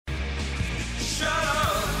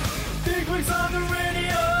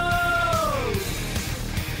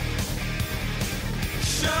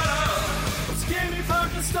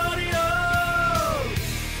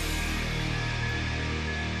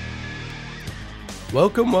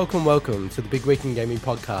Welcome to the Big Week in Gaming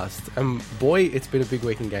podcast. And boy, it's been a big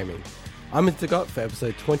week in gaming. I'm Intergot for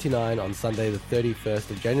episode 29 on Sunday the 31st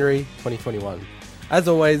of January 2021. As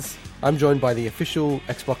always, I'm joined by the official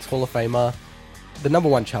Xbox Hall of Famer, the number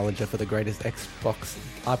one challenger for the greatest Xbox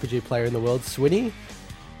RPG player in the world, Swinny.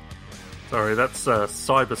 Sorry, that's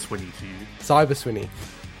Cyber Swinny to you. Cyber Swinny.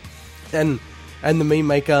 And the meme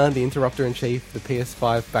maker, the interrupter-in-chief, the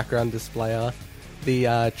PS5 background displayer,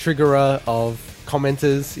 the triggerer of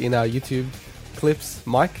commenters in our YouTube clips,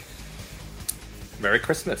 Mike. Merry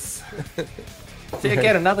Christmas. See,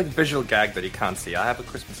 again, another visual gag that you can't see. I have a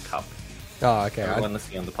Christmas cup. Oh, okay. Everyone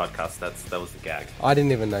listening on the podcast, that was the gag. I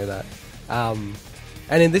didn't even know that. And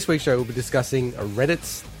in this week's show, we'll be discussing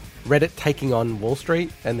Reddit taking on Wall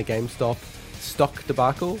Street and the GameStop stock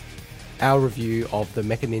debacle, our review of the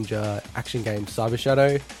Mecha Ninja action game Cyber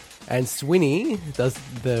Shadow, and Swinny does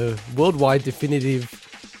the worldwide definitive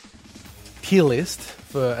tier list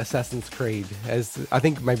for Assassin's Creed, as I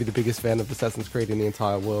think maybe the biggest fan of Assassin's Creed in the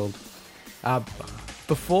entire world.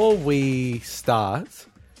 Before we start,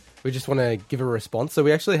 we just want to give a response. So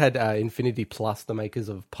we actually had Infinity Plus, the makers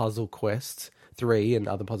of Puzzle Quest 3 and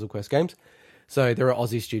other Puzzle Quest games. So they're an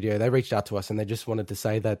Aussie studio. They reached out to us and they just wanted to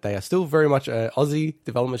say that they are still very much an Aussie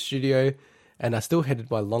development studio and are still headed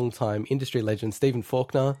by longtime industry legend Stephen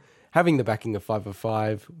Faulkner. Having the backing of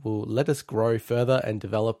 505 will let us grow further and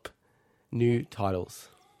develop new titles.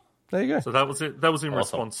 There you go. So that was it. That was in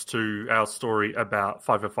response to our story about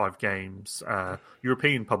 505 Games,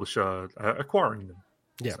 European publisher, acquiring them.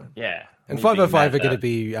 Yeah. So. Yeah. And 505 are going to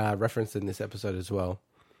be referenced in this episode as well,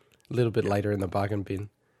 a little bit later in the bargain bin.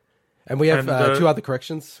 And we have two other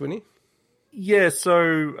corrections, Swinny. Yeah,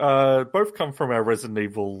 so both come from our Resident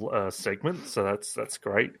Evil segment, so that's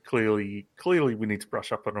great. Clearly, we need to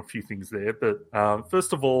brush up on a few things there. But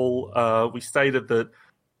first of all, we stated that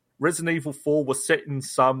Resident Evil 4 was set in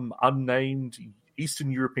some unnamed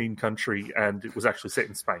Eastern European country, and it was actually set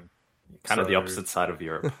in Spain. Kind of the opposite side of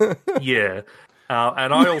Europe. Yeah.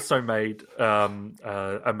 And I also made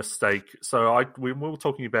a mistake. So when we were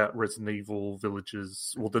talking about Resident Evil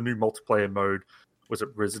Villages, well, the new multiplayer mode, was it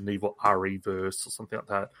Resident Evil RE-verse or something like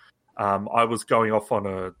that? I was going off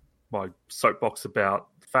on my soapbox about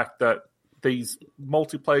the fact that these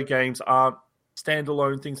multiplayer games aren't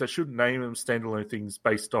standalone things. I shouldn't name them standalone things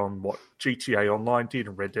based on what GTA Online did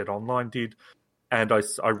and Red Dead Online did. And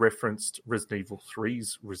I referenced Resident Evil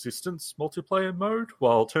 3's Resistance multiplayer mode.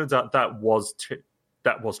 Well, it turns out that was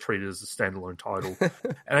treated as a standalone title.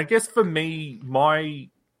 And I guess for me, my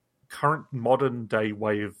current modern day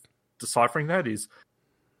way of deciphering that is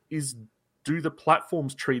do the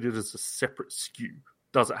platforms treat it as a separate SKU?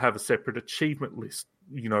 Does it have a separate achievement list?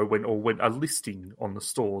 When a listing on the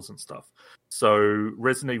stores and stuff. So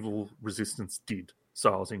Resident Evil Resistance did.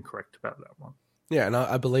 So I was incorrect about that one. Yeah, and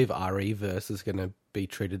I believe RE-verse is going to be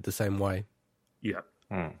treated the same way. Yeah.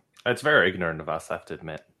 It's very ignorant of us, I have to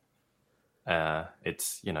admit.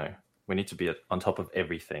 It's, we need to be on top of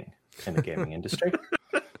everything in the gaming industry.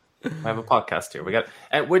 I have a podcast here. We got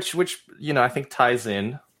which I think ties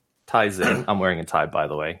in. I'm wearing a tie, by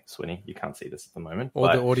the way, Swinny. You can't see this at the moment.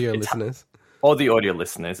 Or the audio listeners. Or the audio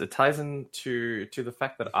listeners. It ties into the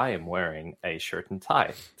fact that I am wearing a shirt and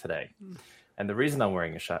tie today. And the reason I'm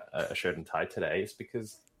wearing a shirt and tie today is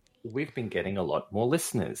because we've been getting a lot more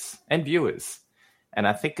listeners and viewers. And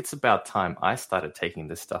I think it's about time I started taking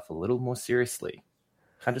this stuff a little more seriously.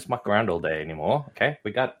 Can't just muck around all day anymore, okay?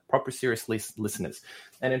 We got proper serious listeners.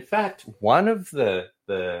 And in fact, one of the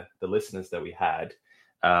listeners that we had,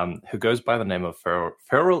 who goes by the name of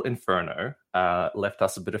Feral Inferno, left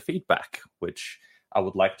us a bit of feedback, which I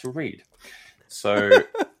would like to read. So,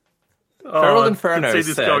 Feral Inferno I can see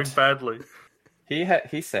this said, going badly.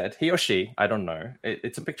 He said, he or she, I don't know,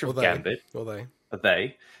 it's a picture of Gambit.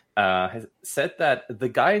 They has said that the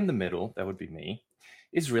guy in the middle, that would be me,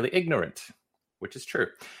 is really ignorant, which is true.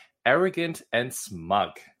 Arrogant and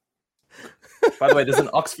smug. By the way, there's an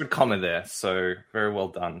Oxford comma there, so very well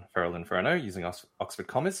done, Feral Inferno, using Oxford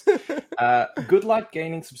commas. Good luck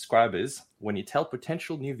gaining subscribers when you tell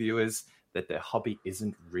potential new viewers that their hobby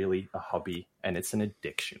isn't really a hobby and it's an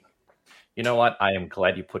addiction. You know what? I am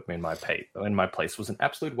glad you put me in my place. It was an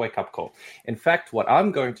absolute wake-up call. In fact, what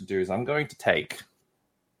I'm going to do is I'm going to take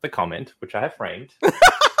the comment, which I have framed.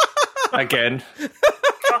 Again,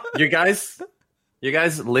 you guys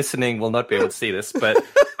listening will not be able to see this, but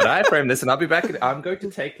I framed this and I'll be back. I'm going to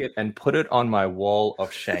take it and put it on my wall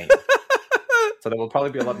of shame. So there will probably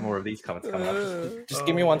be a lot more of these comments coming up. Just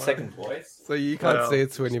give me 1 second, boys. So you can't see it,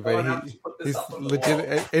 Swinny, but he's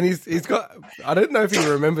legit, and he's got, I don't know if he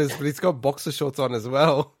remembers, but he's got boxer shorts on as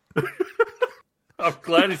well. I'm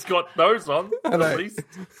glad he's got those on, at least.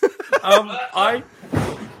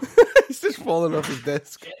 He's just fallen off his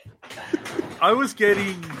desk. I was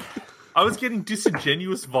getting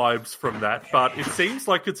disingenuous vibes from that, but it seems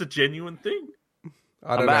like it's a genuine thing.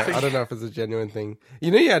 I don't know if it's a genuine thing.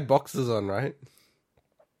 You know you had boxes on, right?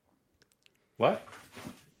 What?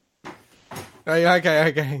 Oh, yeah,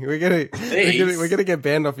 okay. We're gonna get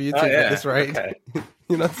banned off YouTube at this rate. Okay.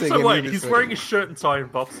 You're not saying. So wait, he's wearing a shirt and tie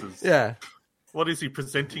and boxes. Yeah. What is he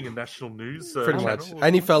presenting in national news? Pretty much.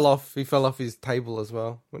 And he fell off his table as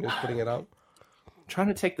well when he was putting it up. I'm trying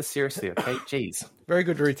to take this seriously, okay? Jeez. Very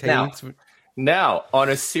good routine. Now, on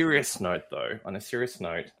a serious note,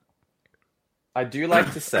 I do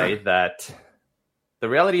like to say that the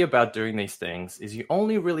reality about doing these things is you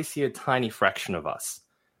only really see a tiny fraction of us.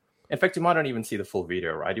 In fact, you might not even see the full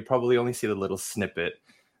video, right? You probably only see the little snippet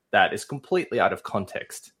that is completely out of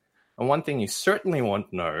context. And one thing you certainly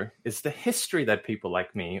won't know is the history that people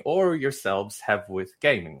like me or yourselves have with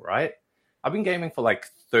gaming, right? I've been gaming for like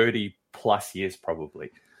 30 plus years probably,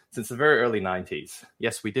 since the very early 90s.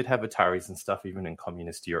 Yes, we did have Ataris and stuff even in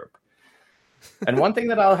communist Europe. And one thing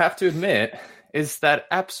that I'll have to admit is that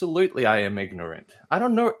absolutely I am ignorant. I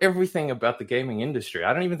don't know everything about the gaming industry.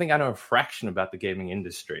 I don't even think I know a fraction about the gaming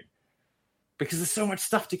industry. Because there's so much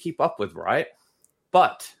stuff to keep up with, right?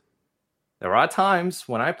 But there are times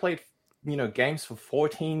when I played, games for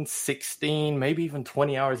 14, 16, maybe even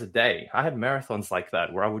 20 hours a day. I had marathons like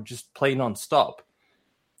that where I would just play nonstop.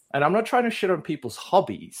 And I'm not trying to shit on people's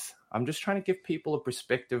hobbies. I'm just trying to give people a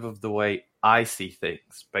perspective of the way I see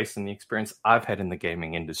things based on the experience I've had in the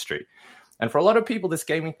gaming industry. And for a lot of people, this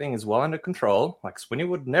gaming thing is well under control. Like Swinny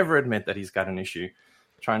would never admit that he's got an issue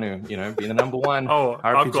trying to, be the number one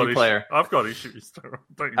RPG player. I've got issues.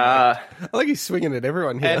 I like he's swinging at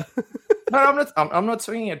everyone here. No, I'm not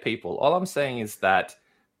swinging at people. All I'm saying is that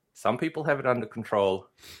some people have it under control.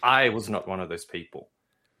 I was not one of those people.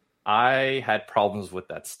 I had problems with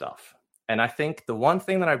that stuff. And I think the one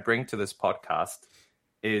thing that I bring to this podcast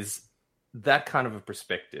is that kind of a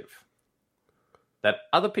perspective that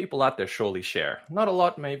other people out there surely share. Not a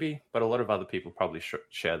lot, maybe, but a lot of other people probably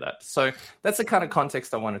share that. So that's the kind of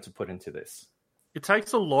context I wanted to put into this. It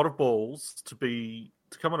takes a lot of balls to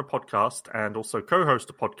come on a podcast and also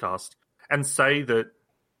co-host a podcast and say that,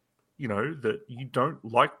 that you don't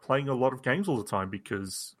like playing a lot of games all the time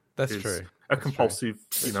because that's true. A compulsive,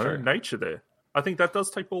 nature there. I think that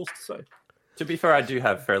does take balls to say. To be fair, I do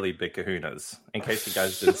have fairly big kahunas. In case you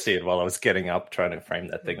guys didn't see it while I was getting up trying to frame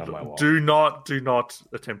that thing on my wall. Do not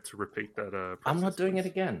attempt to repeat that. I'm not doing it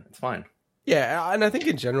again. It's fine. Yeah, and I think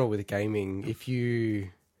in general with gaming, if you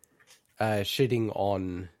are shitting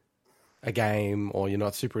on a game or you're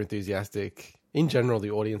not super enthusiastic, in general,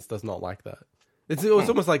 the audience does not like that. It's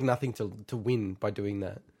almost like nothing to win by doing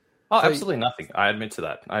that. Oh, so, absolutely nothing. I admit to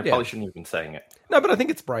that. I probably shouldn't have been saying it. No, but I think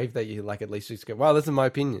it's brave that you at least just go, well, this is my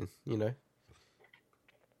opinion,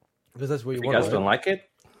 Because that's what you want. If you guys don't like it,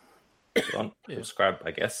 subscribe,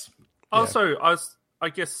 I guess. Also, I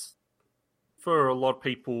guess for a lot of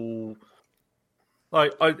people, I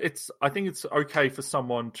think it's okay for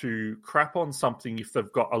someone to crap on something if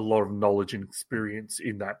they've got a lot of knowledge and experience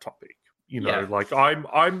in that topic. Like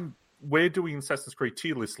we're doing Assassin's Creed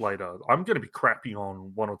tier list later. I'm going to be crapping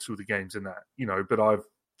on one or two of the games in that, but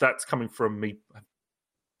that's coming from me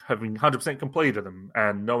having 100% completed them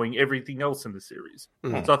and knowing everything else in the series.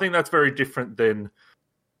 Mm. So I think that's very different than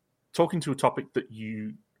talking to a topic that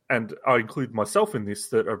you, and I include myself in this,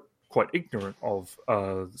 that are quite ignorant of,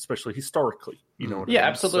 especially historically. Yeah,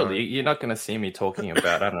 absolutely. So, you're not going to see me talking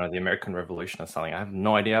about, I don't know, the American Revolution or something. I have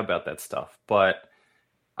no idea about that stuff, but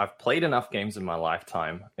I've played enough games in my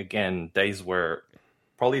lifetime. Again, days where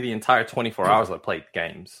probably the entire 24 hours I played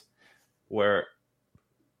games where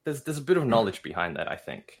there's a bit of knowledge behind that, I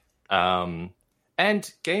think.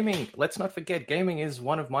 And gaming, let's not forget, gaming is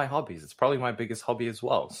one of my hobbies. It's probably my biggest hobby as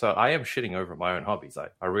well. So I am shitting over my own hobbies.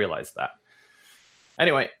 I realize that.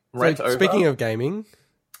 Anyway, speaking of gaming,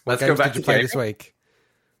 let's go back to play this week.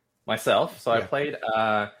 Myself. So I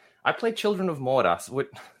played Children of Morta.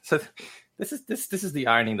 So this is the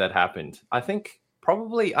irony that happened. I think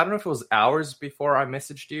probably, I don't know if it was hours before I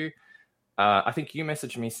messaged you. I think you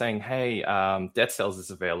messaged me saying, hey, Dead Cells is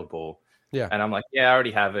available. Yeah. And I'm like, yeah, I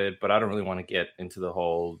already have it, but I don't really want to get into the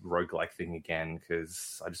whole roguelike thing again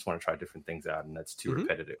because I just want to try different things out and that's too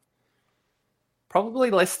repetitive. Probably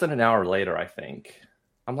less than an hour later, I think.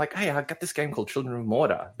 I'm like, hey, I got this game called Children of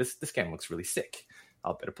Morta. This game looks really sick.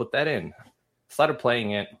 I'll better put that in. Started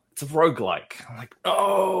playing it. It's a roguelike. I'm like,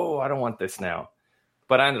 oh, I don't want this now.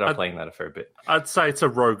 But I ended up playing that a fair bit. I'd say it's a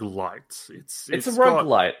roguelite. It's a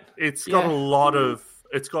roguelite. It's got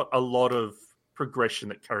a lot of progression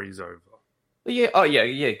that carries over. Yeah. Oh,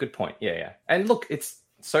 yeah. Good point. Yeah. And look, it's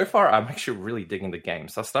so far I'm actually really digging the game.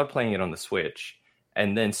 So I started playing it on the Switch,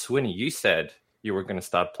 and then Swinny, you said you were going to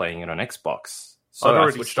start playing it on Xbox. So I'd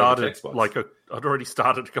already started I'd already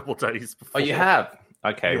started a couple of days before. Oh, you have?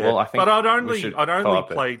 Okay. Yeah. Well, I think, but I'd only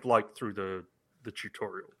played like through the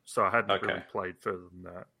tutorial, so I hadn't really played further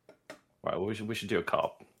than that. Right. Well, we should do a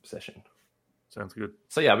co-op session. Sounds good.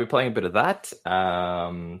 So yeah, I'll be playing a bit of that.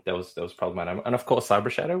 That was probably my number, and of course Cyber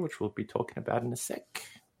Shadow, which we'll be talking about in a sec.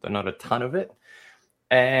 Though not a ton of it.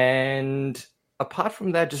 And apart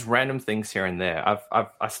from that, just random things here and there.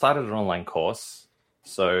 I started an online course,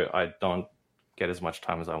 so I don't get as much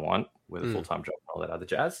time as I want with a full-time job and all that other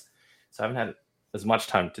jazz. So I haven't had as much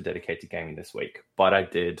time to dedicate to gaming this week, but I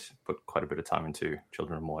did put quite a bit of time into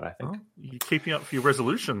Children of Mord, I think. Oh, you're keeping up for your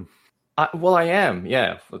resolution. Well, I am,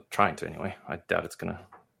 yeah. Trying to, anyway. I doubt it's going to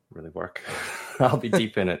really work. I'll be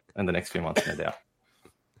deep in it in the next few months, no doubt.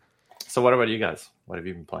 So what about you guys? What have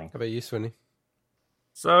you been playing? How about you, Swinny?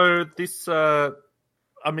 So this, most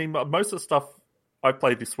of the stuff I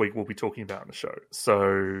played this week we'll be talking about in the show.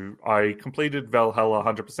 So I completed Valhalla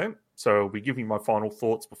 100%. So I'll be giving my final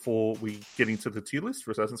thoughts before we get into the tier list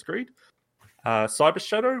for Assassin's Creed. Cyber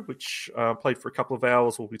Shadow, which I played for a couple of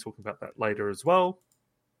hours. We'll be talking about that later as well.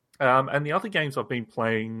 And the other games I've been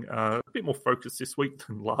playing a bit more focused this week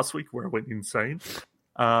than last week, where I went insane.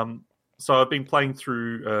 So I've been playing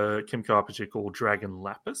through a Kemco RPG called Dragon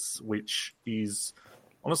Lapis, which is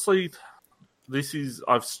honestly,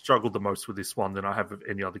 I've struggled the most with this one than I have with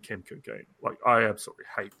any other Kemco game. Like, I absolutely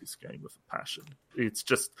hate this game with a passion. It's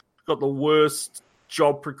just got the worst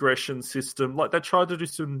job progression system. Like, they tried to do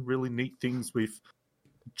some really neat things with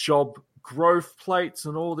job growth plates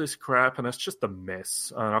and all this crap, and it's just a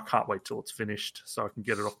mess. And I can't wait till it's finished so I can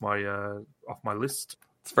get it off my list.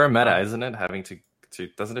 It's very meta, isn't it? Having to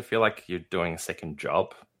doesn't it feel like you're doing a second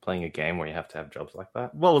job playing a game where you have to have jobs like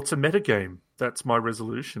that? Well, it's a meta game. That's my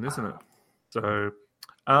resolution, isn't it? So,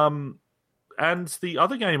 and the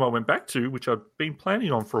other game I went back to, which I've been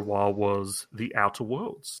planning on for a while, was The Outer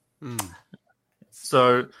Worlds.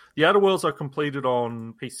 So, The Outer Worlds I completed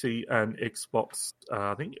on PC and Xbox,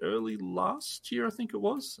 I think early last year, I think it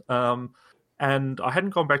was. And I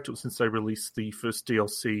hadn't gone back to it since they released the first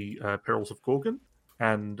DLC, Perils of Gorgon.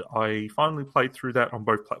 And I finally played through that on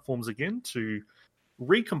both platforms again to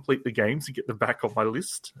recomplete the games and get them back on my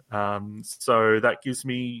list. So that gives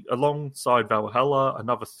me, alongside Valhalla,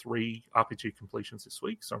 another 3 RPG completions this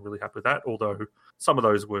week. So I'm really happy with that, although some of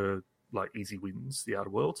those were like easy wins, The Outer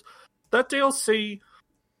Worlds. That DLC,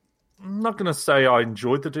 I'm not going to say I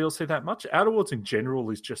enjoyed the DLC that much. Outer Worlds in general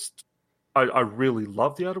is just, I really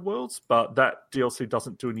love The Outer Worlds, but that DLC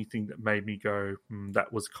doesn't do anything that made me go,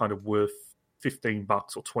 that was kind of worth $15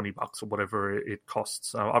 or $20 or whatever it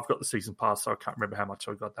costs. I've got the season pass, so I can't remember how much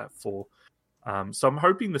I got that for. So I'm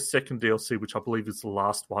hoping the second DLC, which I believe is the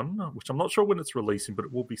last one, which I'm not sure when it's releasing, but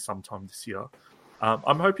it will be sometime this year.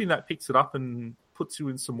 I'm hoping that picks it up and puts you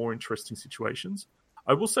in some more interesting situations.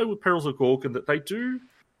 I will say with Perils of Gorgon that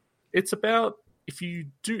it's about, if you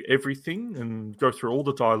do everything and go through all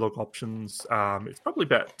the dialogue options, it's probably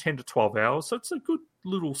about 10 to 12 hours. So it's a good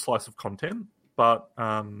little slice of content. But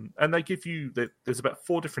and they give you that there's about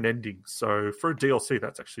 4 different endings. So for a DLC,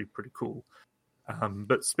 that's actually pretty cool.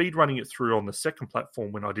 But speed running it through on the second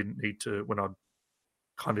platform when I didn't need to, when I'd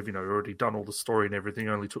kind of already done all the story and everything,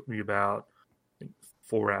 only took me about, I think,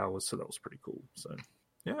 4 hours. So that was pretty cool. So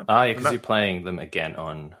yeah, because you're playing them again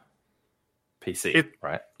on PC,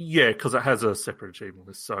 right? Yeah, because it has a separate achievement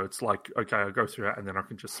list. So it's like, okay, I'll go through that and then I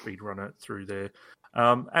can just speed run it through there.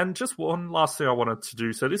 And just one last thing I wanted to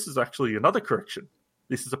do. So this is actually another correction.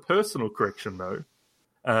 This is a personal correction, though.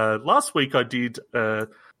 Last week I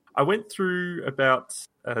went through about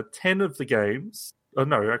 10 of the games. Oh,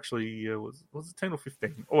 no, actually, was it 10 or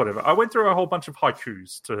 15? Or whatever. I went through a whole bunch of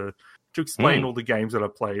haikus to explain all the games that I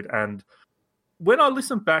played. And when I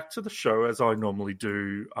listened back to the show, as I normally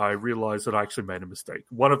do, I realized that I actually made a mistake.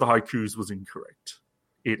 One of the haikus was incorrect.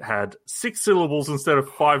 It had 6 syllables instead of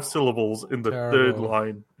 5 syllables in the third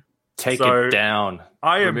line. Take it down.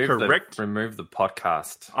 I am correct. Remove the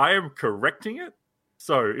podcast. I am correcting it.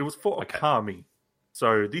 So it was for Okami.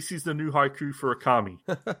 So this is the new haiku for Okami.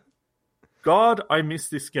 God, I miss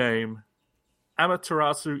this game.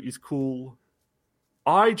 Amaterasu is cool.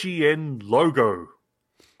 IGN logo.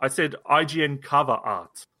 I said IGN cover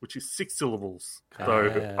art, which is 6 syllables. So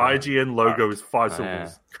IGN logo is 5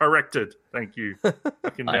 syllables. Corrected. Thank you. I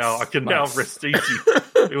can now rest easy.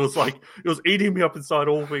 It was eating me up inside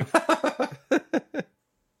all week.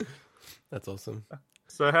 That's awesome.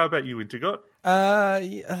 So how about you, Intergot?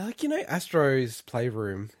 Astro's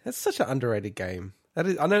Playroom. That's such an underrated game. That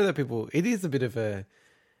is, I know that people. It is a bit of a.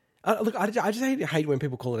 Look, I just hate when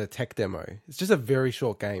people call it a tech demo. It's just a very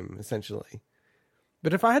short game, essentially.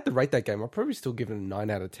 But if I had to rate that game, I'd probably still give it a 9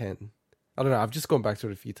 out of 10. I don't know. I've just gone back to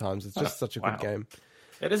it a few times. It's just such a good game.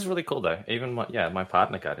 It is really cool, though. Even my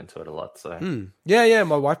partner got into it a lot. So yeah,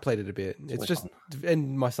 my wife played it a bit. It's just fun.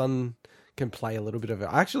 And my son can play a little bit of it.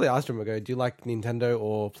 I actually asked him, I go, do you like Nintendo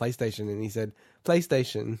or PlayStation? And he said,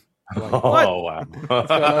 PlayStation. I'm like, what? Oh, wow. What's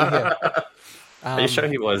going on here? Are you sure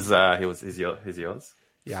he's yours?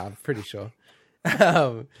 Yeah, I'm pretty sure.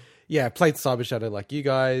 Played Cyber Shadow like you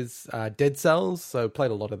guys. Dead Cells, so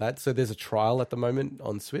played a lot of that. So there's a trial at the moment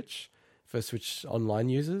on Switch for Switch Online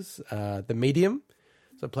users. The Medium.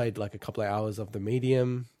 So I played like a couple of hours of The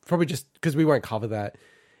Medium. Probably just because we won't cover that.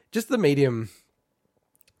 Just The Medium.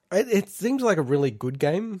 It seems like a really good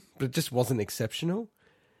game, but it just wasn't exceptional.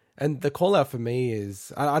 And the call out for me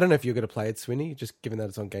is, I don't know if you're going to play it, Swinny, just given that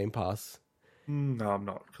it's on Game Pass. No, I'm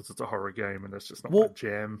not, because it's a horror game and it's just not my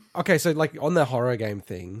jam. Okay, so like on the horror game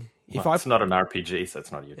thing, it's not an RPG, so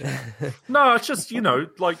it's not your jam. No, it's just,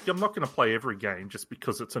 like I'm not going to play every game just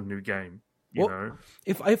because it's a new game. You know,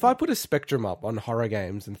 if I put a spectrum up on horror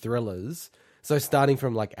games and thrillers, so starting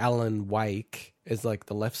from like Alan Wake is like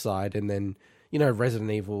the left side, and then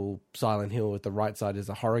Resident Evil, Silent Hill at the right side is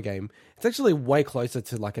a horror game. It's actually way closer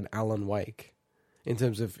to like an Alan Wake. In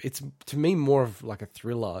terms of, it's to me more of like a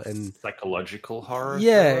thriller and psychological horror.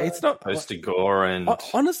 Yeah, it's not opposed to gore, and I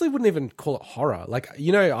honestly wouldn't even call it horror. Like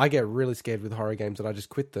I get really scared with horror games and I just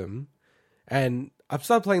quit them. And I've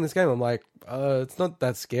started playing this game. I'm like, it's not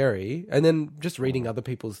that scary. And then just reading other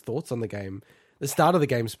people's thoughts on the game, the start of the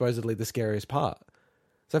game is supposedly the scariest part.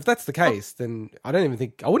 So if that's the case, then I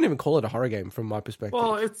wouldn't even call it a horror game from my perspective.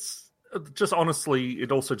 Well, it's just honestly,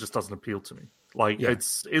 it also just doesn't appeal to me. Like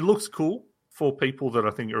it looks cool for people that I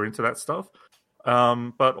think are into that stuff.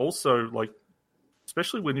 But also, like,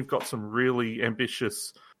 especially when you've got some really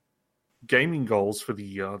ambitious gaming goals for the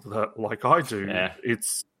year, like I do,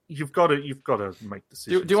 you've got to make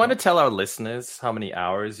decisions. Do you want to tell our listeners how many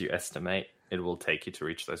hours you estimate it will take you to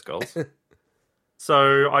reach those goals?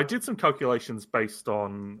 So I did some calculations based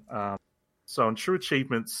on on True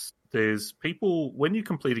Achievements. There's people, when you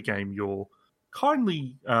complete a game, you're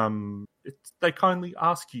kindly they kindly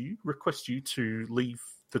request you to leave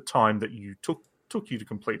the time that you took you to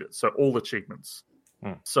complete it. So all achievements.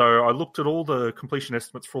 So I looked at all the completion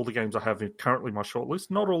estimates for all the games I have currently in my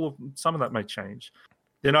shortlist. Not all of them, some of that may change.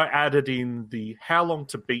 Then I added in the how long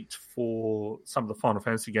to beat for some of the Final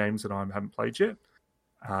Fantasy games that I haven't played yet.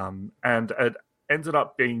 And it ended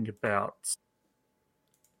up being about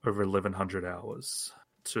over 1,100 hours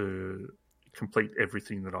to complete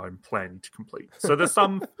everything that I'm planning to complete. So there's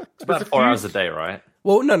some... It's about 4 hours a day, right?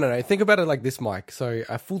 Well, no. Think about it like this, Mike. So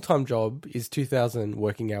a full-time job is 2,000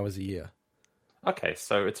 working hours a year. Okay,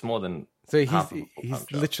 so it's more than... So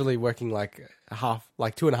he's literally working like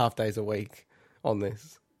 2.5 days a week on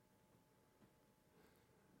this.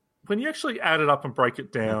 When you actually add it up and break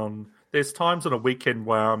it down, there's times on a weekend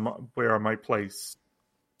where I may play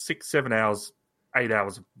 6, 7 hours, 8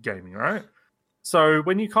 hours of gaming, right? So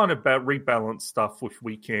when you kind of rebalance stuff with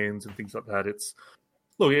weekends and things like that, it's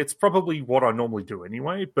probably what I normally do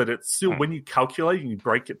anyway, but it's still, when you calculate and you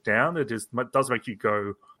break it down, it does make you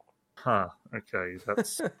go, okay,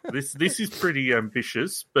 this is pretty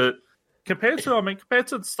ambitious, but compared to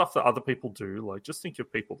the stuff that other people do, like just think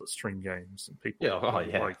of people that stream games and people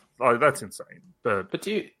like that's insane. But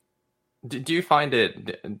do you find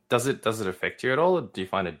it, does it affect you at all? Do you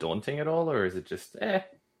find it daunting at all, or is it just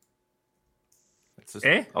It's just,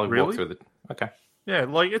 I'll really? walk through the... Okay. Yeah,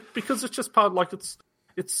 like because it's just part, like it's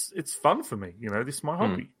fun for me. This is my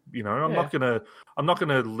hobby. I'm not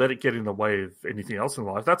gonna let it get in the way of anything else in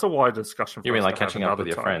life. That's a wide discussion. You mean like catching up with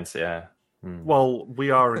your friends? Yeah. Well, we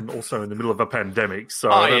are also in the middle of a pandemic,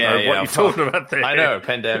 so I don't know what you're talking about there. I know,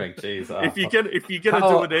 pandemic. Jeez. If you're gonna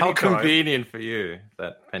do it anytime, how convenient for you,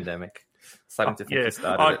 that pandemic. Starting to think you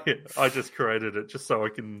started it. I just created it just so I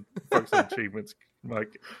can focus on achievements,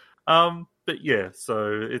 Mike. But yeah,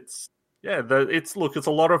 so it's a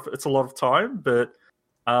lot of time, but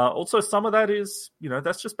also some of that is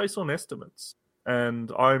that's just based on estimates, and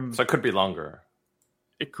so it could be longer.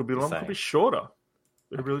 It could be longer, could be shorter.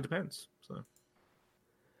 It really depends. So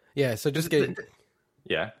yeah, so just getting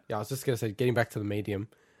I was just gonna say getting back to the Medium.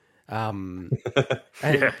 And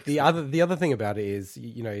the other thing about it is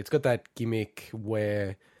it's got that gimmick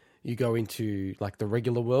where you go into like the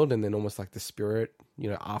regular world and then almost like the spirit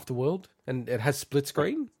afterworld, and it has split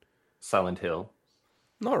screen. Silent Hill.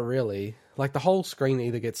 Not really. Like the whole screen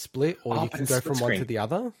either gets split or you can go from one to the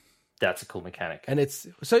other. That's a cool mechanic. And it's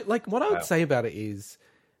so like what I would say about it is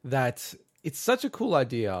that it's such a cool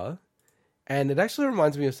idea, and it actually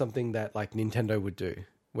reminds me of something that like Nintendo would do,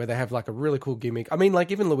 where they have like a really cool gimmick. I mean,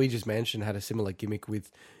 like even Luigi's Mansion had a similar gimmick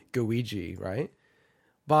with Gooigi, right?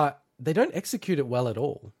 But they don't execute it well at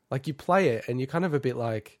all. Like you play it and you're kind of a bit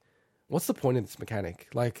like, what's the point of this mechanic?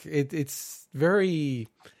 Like it's very...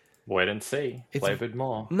 Wait and see. Play a bit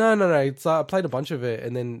more. No. It's I played a bunch of it,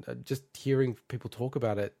 and then just hearing people talk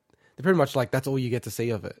about it, they're pretty much like that's all you get to see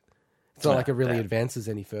of it. It's not like it really advances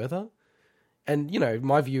any further. And, you know,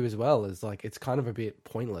 my view as well is like it's kind of a bit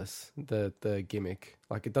pointless, the gimmick.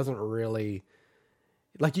 Like it doesn't really...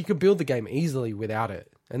 Like you could build the game easily without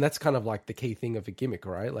it. And that's kind of like the key thing of a gimmick,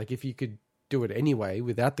 right? Like if you could do it anyway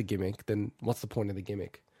without the gimmick, then what's the point of the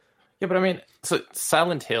gimmick? Yeah, but I mean, so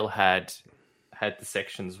Silent Hill had the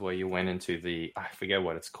sections where you went into the, I forget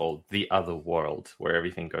what it's called, the other world, where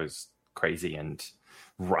everything goes crazy and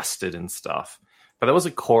rusted and stuff. But that was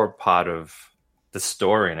a core part of the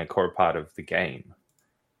story and a core part of the game.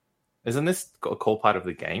 Isn't this a core part of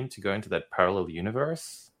the game to go into that parallel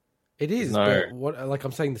universe? It is, but what, like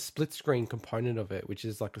I'm saying, the split screen component of it, which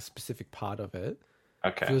is like a specific part of it,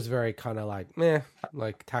 feels very kind of like meh,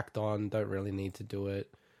 like tacked on. Don't really need to do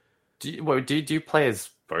it. Do you play as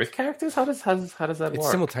both characters? How does that work? It's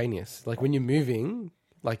simultaneous. Like when you're moving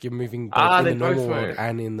both in the normal world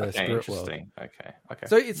and in the spirit world. Okay.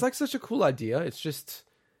 So it's like such a cool idea. It's just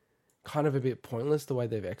kind of a bit pointless the way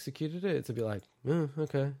they've executed it. It's a bit like,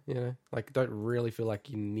 okay, you know, like don't really feel like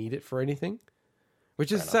you need it for anything.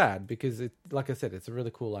 Which is sad because, like I said, it's a really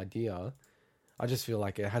cool idea. I just feel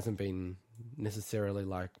like it hasn't been necessarily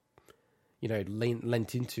like, you know,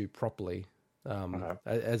 lent into properly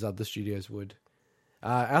as other studios would.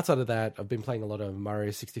 Outside of that, I've been playing a lot of Mario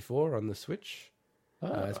 64 on the Switch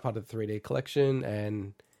as part of the 3D collection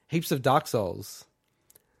and heaps of Dark Souls.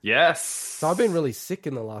 Yes. So I've been really sick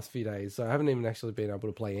in the last few days, so I haven't even actually been able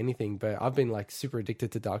to play anything, but I've been like super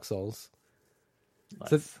addicted to Dark Souls. Nice.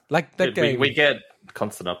 So like that game, we get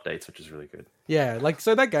constant updates, which is really good. Yeah, like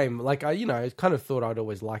so that game, like I kind of thought I'd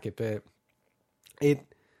always like it, but it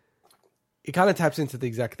kind of taps into the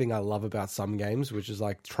exact thing I love about some games, which is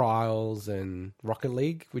like Trials and Rocket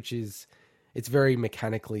League, which is it's very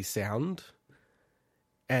mechanically sound,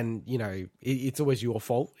 and you know it's always your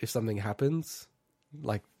fault if something happens,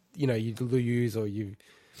 like you know you lose or you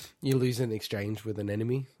lose an exchange with an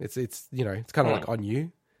enemy. It's you know it's kind of like on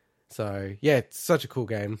you. So, yeah, it's such a cool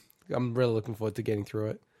game. I'm really looking forward to getting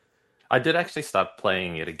through it. I did actually start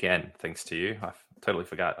playing it again, thanks to you. I totally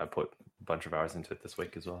forgot. I put a bunch of hours into it this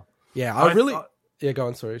week as well. Yeah, yeah, go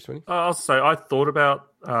on, sorry, Sweeney. I'll say I thought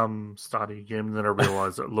about starting again, and then I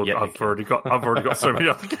realised that look, I've already got so many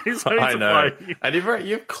other games I know. To play. And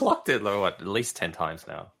you've clocked it like at least 10 times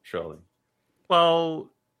now, surely. Well,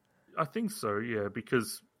 I think so, yeah,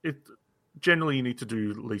 because generally you need to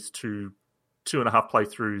do at least 2.5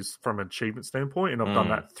 playthroughs from an achievement standpoint, and I've done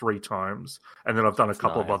that 3 times, and then I've done a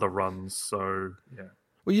couple of other runs. So yeah.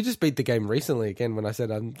 Well, you just beat the game recently again when I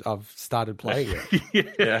said I've started playing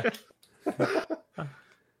it. Yeah.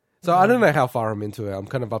 So I don't know how far I'm into it. I'm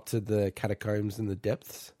kind of up to the catacombs and the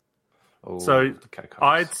depths. Oh, so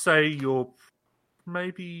I'd say you're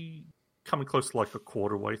maybe coming close to like a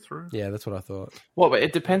quarter way through. Yeah, that's what I thought. Well, but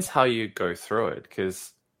it depends how you go through it,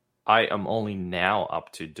 because I am only now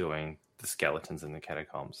up to doing the skeletons in the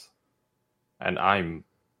catacombs, and I've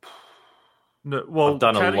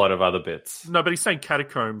done a lot of other bits. No, but he's saying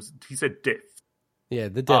catacombs. He said depth. Yeah,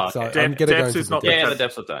 the depths. Okay. I'm gonna depths go is not the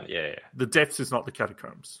depths are done. Yeah. The depths is not the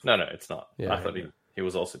catacombs. No, it's not. Yeah. I thought he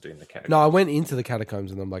was also doing the catacombs. No, I went into the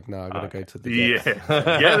catacombs and I'm like, no, I gotta go to the depths.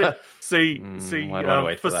 Yeah. See.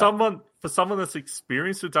 For someone that's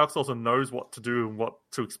experienced with Dark Souls and knows what to do and what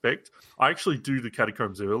to expect, I actually do the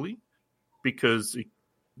catacombs early because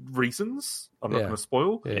reasons I'm not going to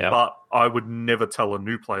spoil, but I would never tell a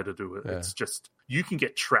new player to do it. Yeah. It's just you can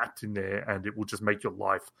get trapped in there and it will just make your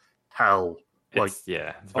life hell. It's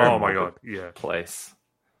oh my god, place.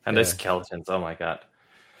 And those skeletons, oh my god.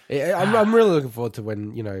 Yeah, I'm really looking forward to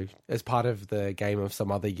when, you know, as part of the Game of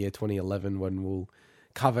Some Other Year 2011, when we'll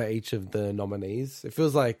cover each of the nominees. It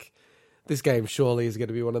feels like this game surely is going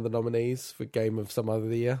to be one of the nominees for Game of Some Other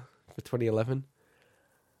Year for 2011.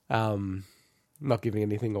 Not giving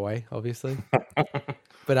anything away, obviously.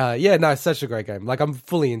 But it's such a great game. Like, I'm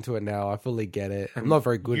fully into it now. I fully get it. I'm not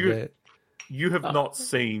very good at it. You have not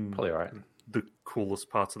seen probably right. the coolest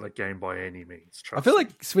parts of that game by any means. I feel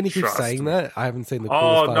like Swinny keeps saying that. I haven't seen the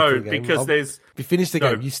coolest parts of the game. Because there's... You finished the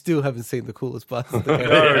game, you still haven't seen the coolest parts of the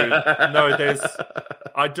game. No, there's...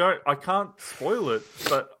 I can't spoil it,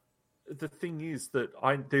 but the thing is that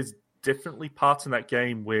there's definitely parts in that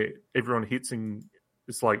game where everyone hits and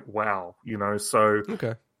it's like, wow, so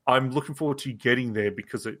okay. I'm looking forward to getting there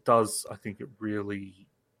because it does. I think it really,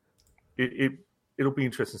 it'll be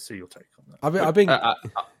interesting to see your take on that. I've been. Are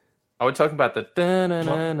we talking about the? Don't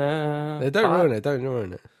ruin it. Don't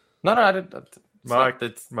ruin it. No, I didn't. Mike,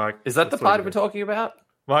 is that the part we're talking about?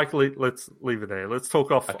 Mike, let's leave it there. Let's talk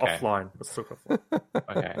offline. Let's talk offline.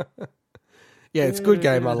 Okay. Yeah, it's a good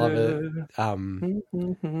game. I love it.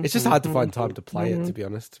 It's just hard to find time to play it, to be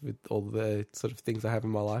honest, with all the sort of things I have in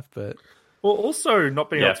my life. But also not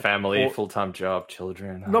being able to family, full-time job,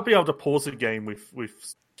 children, not being able to pause a game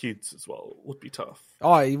with kids as well would be tough.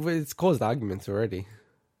 Oh, it's caused arguments already.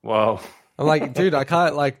 Well, I'm like, dude, I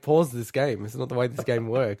can't pause this game. It's not the way this game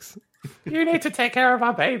works. You need to take care of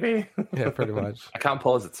our baby. Yeah, pretty much. I can't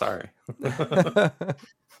pause it. Sorry. The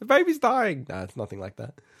baby's dying. Nah, it's nothing like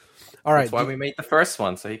that. All right. That's why we made the first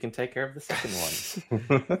one, so he can take care of the second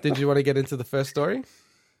one. Did you want to get into the first story?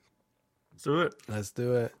 Let's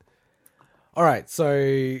do it. All right.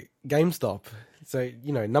 So GameStop. So,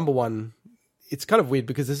 number one, it's kind of weird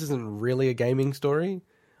because this isn't really a gaming story,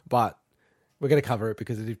 but we're going to cover it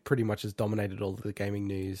because it pretty much has dominated all of the gaming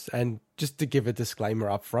news. And just to give a disclaimer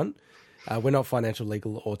up front, we're not financial,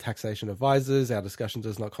 legal, or taxation advisors. Our discussion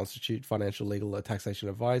does not constitute financial, legal, or taxation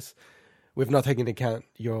advice. We've not taken into account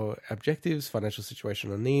your objectives, financial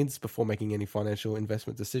situation, or needs. Before making any financial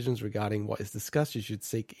investment decisions regarding what is discussed, you should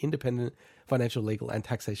seek independent financial, legal, and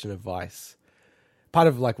taxation advice. Part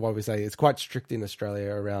of why we say it's quite strict in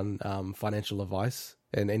Australia around financial advice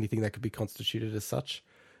and anything that could be constituted as such.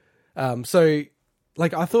 So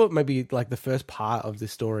I thought maybe the first part of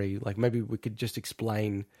this story, maybe we could just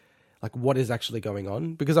explain what is actually going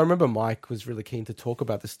on, because I remember Mike was really keen to talk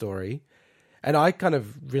about the story, and I kind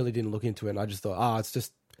of really didn't look into it. And I just thought, it's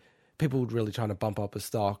just people really trying to bump up a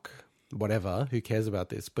stock, whatever, who cares about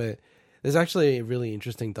this? But there's actually a really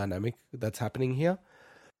interesting dynamic that's happening here.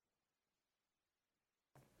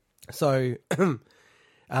 So,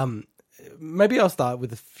 maybe I'll start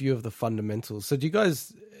with a few of the fundamentals. So do you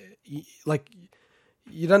guys,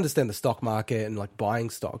 you'd understand the stock market and buying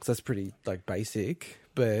stocks. That's pretty basic,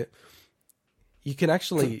 but you can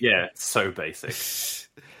actually... Yeah, it's so basic.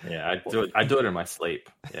 Yeah, I do it in my sleep.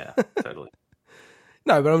 Yeah, totally.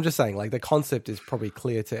 No, but I'm just saying, the concept is probably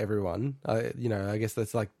clear to everyone. I guess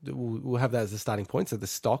that's we'll have that as a starting point. So the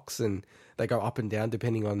stocks, and they go up and down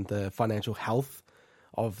depending on the financial health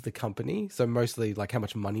of the company. So mostly how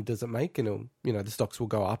much money does it make, and the stocks will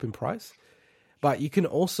go up in price. But you can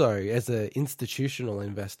also, as an institutional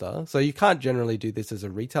investor, so you can't generally do this as a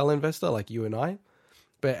retail investor like you and I,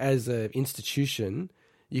 but as an institution,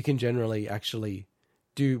 you can generally actually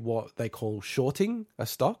do what they call shorting a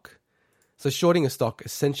stock. So shorting a stock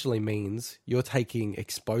essentially means you're taking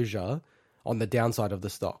exposure on the downside of the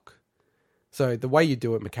stock. So the way you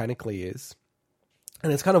do it mechanically is,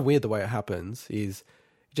 and it's kind of weird the way it happens, is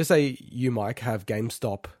just say you, Mike, have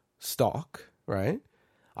GameStop stock, right?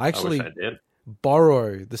 I actually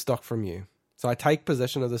borrow the stock from you. So I take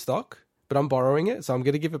possession of the stock, but I'm borrowing it. So I'm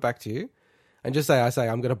going to give it back to you. And just say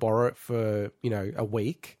I'm going to borrow it for, a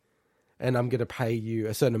week, and I'm going to pay you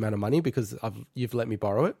a certain amount of money because you've let me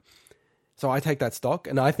borrow it. So I take that stock,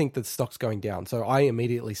 and I think that the stock's going down. So I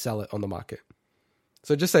immediately sell it on the market.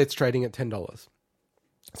 So just say it's trading at $10.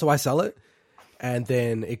 So I sell it, and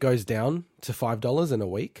then it goes down to $5 in a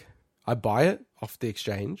week. I buy it off the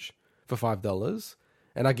exchange for $5,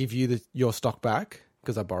 and I give you your stock back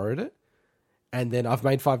because I borrowed it. And then I've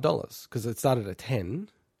made $5 because it started at 10,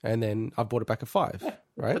 and then I bought it back at 5. Yeah,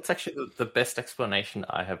 right? That's actually the best explanation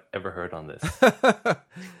I have ever heard on this.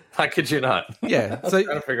 How could you not? Yeah. So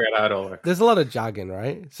trying to figure out how it all works. There's a lot of jargon,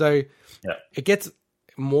 right? So it gets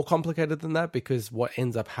more complicated than that, because what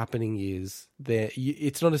ends up happening is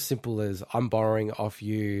it's not as simple as I'm borrowing off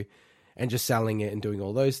you and just selling it and doing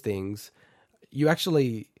all those things. You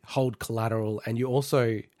actually hold collateral, and you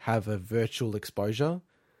also have a virtual exposure.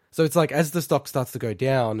 So it's as the stock starts to go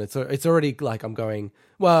down, it's already I'm going,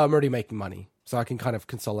 well, I'm already making money, so I can kind of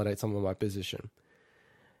consolidate some of my position.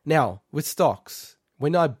 Now, with stocks,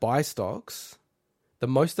 when I buy stocks, the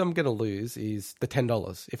most I'm going to lose is the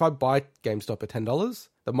 $10. If I buy GameStop at $10,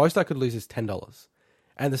 the most I could lose is $10.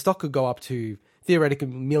 And the stock could go up to theoretically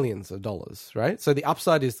millions of dollars, right? So the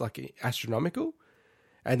upside is astronomical,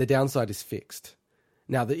 and the downside is fixed.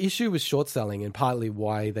 Now, the issue with short selling, and partly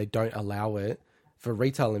why they don't allow it for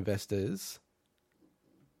retail investors...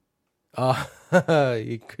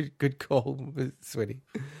 good call, sweetie.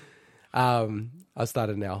 I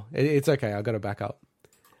started now. It's okay. I got to back up.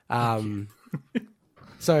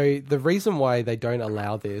 So the reason why they don't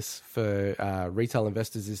allow this for retail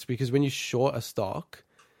investors is because when you short a stock,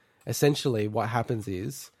 essentially what happens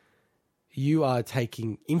is you are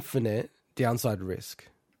taking infinite downside risk.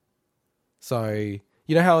 So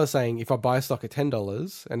you know how I was saying if I buy a stock at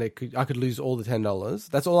 $10 and I could lose all the $10,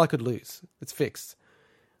 that's all I could lose. It's fixed.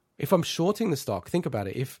 If I'm shorting the stock, think about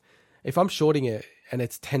it. If I'm shorting it and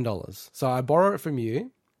it's $10, so I borrow it from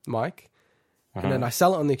you, Mike, and then I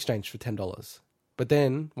sell it on the exchange for $10. But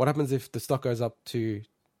then what happens if the stock goes up to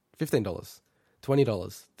 $15, $20,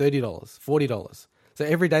 $30, $40? So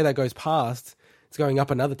every day that goes past, it's going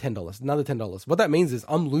up another $10, another $10. What that means is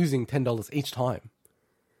I'm losing $10 each time,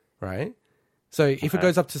 right? So if it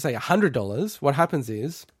goes up to, say, $100, what happens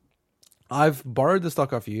is I've borrowed the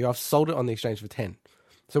stock off you, I've sold it on the exchange for 10.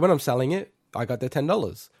 So when I'm selling it, I got the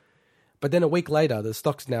 $10. But then a week later, the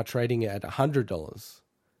stock's now trading it at $100.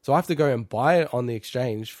 So I have to go and buy it on the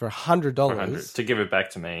exchange for $100 to give it back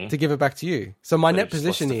to me. To give it back to you. So my net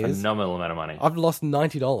position is a phenomenal amount of money. I've lost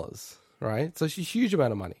 $90, right? So it's a huge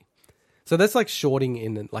amount of money. So that's like shorting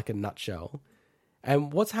in like a nutshell.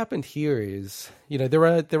 And what's happened here is, there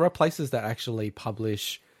are places that actually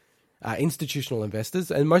publish institutional investors,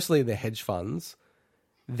 and mostly they're hedge funds,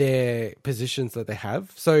 their positions that they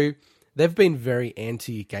have. So they've been very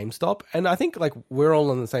anti GameStop, and I think like we're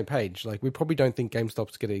all on the same page. Like we probably don't think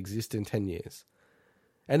GameStop's going to exist in 10 years.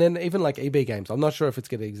 And then even like EB Games, I'm not sure if it's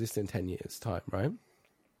going to exist in 10 years time, right?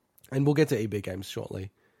 And we'll get to EB Games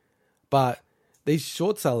shortly. But these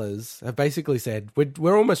short sellers have basically said,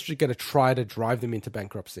 we're almost going to try to drive them into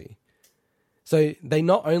bankruptcy. So they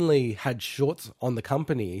not only had shorts on the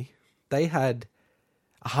company, they had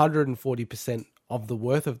 140% of the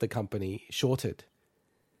worth of the company shorted.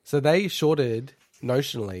 So they shorted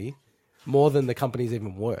notionally more than the company's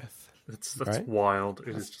even worth. That's right? Wild.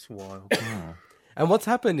 It is just wild. And what's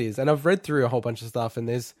happened is, and I've read through a whole bunch of stuff, and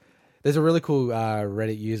there's a really cool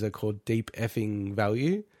Reddit user called Deep Effing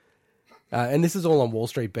Value. And this is all on Wall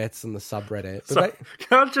Street Bets and the subreddit. But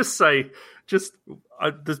can I just say,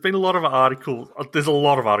 there's been a lot of articles. There's a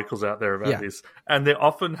lot of articles out there about this, and they're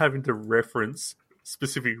often having to reference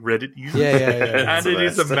specific Reddit users. Yeah. And it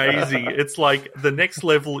is amazing. It's like the next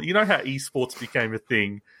level. You know how esports became a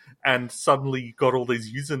thing, and suddenly you got all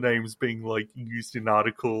these usernames being like used in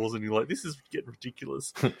articles, and you're like, this is getting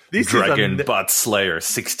ridiculous. This Dragon Butt Slayer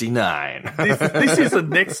 69. This is the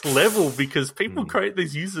next level because people create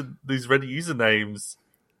these Reddit usernames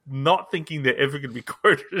not thinking they're ever going to be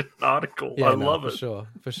quoted in an article. I love it.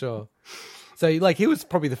 For sure. So like he was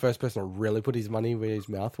probably the first person to really put his money where his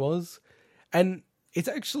mouth was. And it's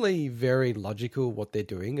actually very logical what they're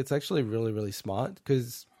doing. It's actually really, really smart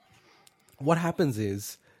because what happens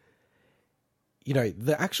is,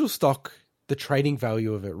 the actual stock, the trading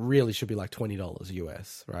value of it really should be like $20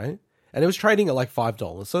 US, right? And it was trading at like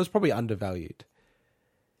 $5, so it's probably undervalued.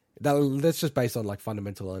 That's just based on like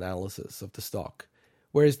fundamental analysis of the stock.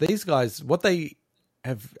 Whereas these guys, what they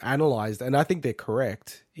have analyzed, and I think they're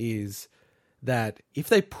correct, is that if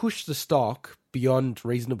they push the stock beyond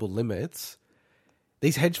reasonable limits,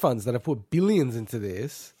 these hedge funds that have put billions into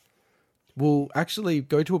this will actually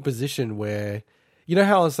go to a position where, you know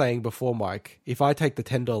how I was saying before, Mike, if I take the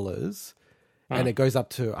 $10 and it goes up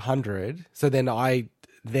to $100, so then I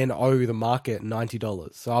owe the market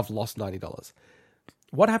 $90. So I've lost $90.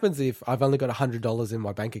 What happens if I've only got $100 in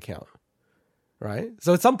my bank account, right?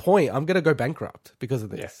 So at some point, I'm going to go bankrupt because of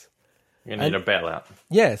this. You need a bailout.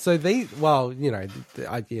 Yeah, so that's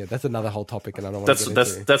another whole topic, and I don't want to get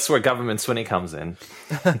into. That's where government swinny comes in.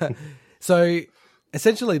 So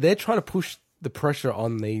essentially, they're trying to push the pressure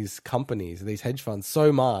on these companies, these hedge funds,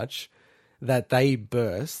 so much that they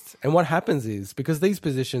burst. And what happens is, because these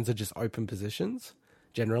positions are just open positions,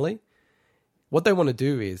 generally, what they want to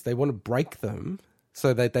do is they want to break them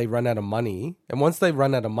so that they run out of money. And once they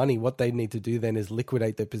run out of money, what they need to do then is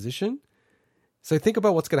liquidate their position. So think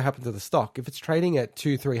about what's going to happen to the stock. If it's trading at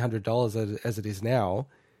 $200-$300 as it is now,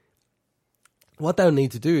 what they'll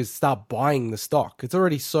need to do is start buying the stock. It's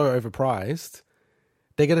already so overpriced.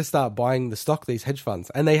 They're going to start buying the stock, these hedge funds,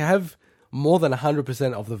 and they have more than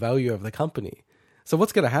 100% of the value of the company. So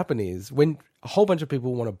what's going to happen is when a whole bunch of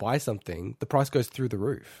people want to buy something, the price goes through the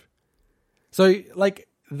roof. So like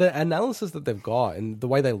the analysis that they've got and the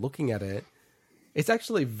way they're looking at it, it's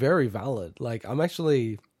actually very valid. Like I'm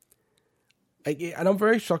very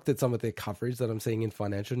shocked at some of the coverage that I'm seeing in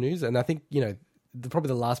financial news. And I think, probably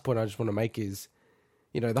the last point I just want to make is,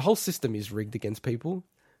 the whole system is rigged against people.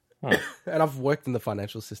 And I've worked in the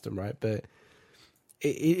financial system, right? But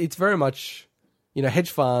it's very much,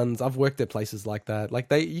 hedge funds. I've worked at places like that.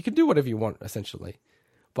 Like you can do whatever you want, essentially.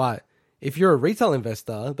 But if you're a retail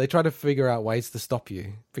investor, they try to figure out ways to stop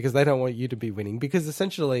you because they don't want you to be winning. Because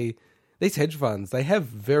essentially, these hedge funds, they have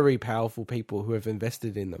very powerful people who have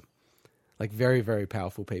invested in them. Like very, very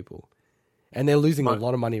powerful people. And they're losing a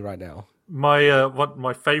lot of money right now.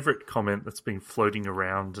 My favorite comment that's been floating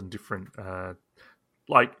around and different,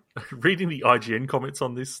 like reading the IGN comments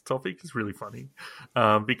on this topic is really funny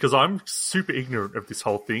because I'm super ignorant of this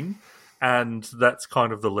whole thing. And that's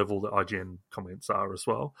kind of the level that IGN comments are as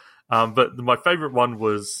well. But my favorite one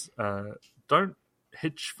was, don't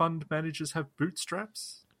hedge fund managers have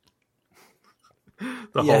bootstraps?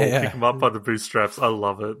 The whole pick them up by the bootstraps. I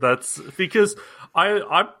love it. That's because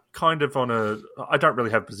I'm kind of I don't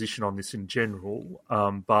really have a position on this in general,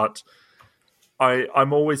 but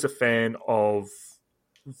I'm always a fan of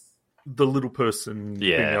the little person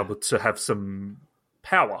being able to have some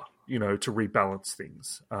power, to rebalance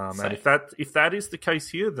things. And if that is the case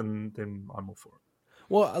here, then I'm all for it.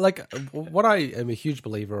 Well, like what I am a huge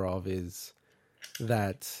believer of is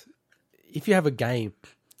that if you have a game,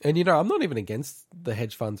 and I'm not even against the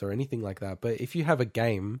hedge funds or anything like that, but if you have a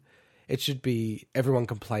game, it should be everyone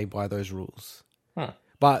can play by those rules. Huh.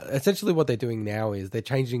 But essentially what they're doing now is they're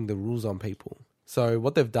changing the rules on people. So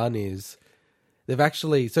what they've done is so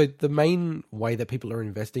the main way that people are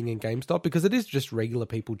investing in GameStop, because it is just regular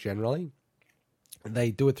people generally,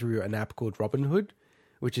 they do it through an app called Robinhood,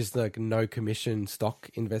 which is like no commission stock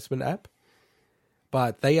investment app.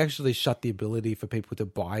 But they actually shut the ability for people to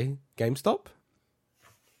buy GameStop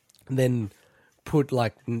and then put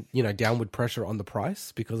downward pressure on the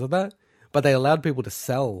price because of that. But they allowed people to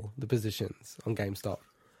sell the positions on GameStop.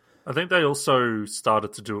 I think they also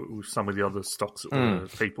started to do it with some of the other stocks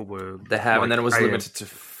that people were... They have, and then it was limited to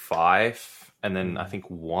 5, and then I think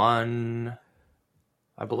 1,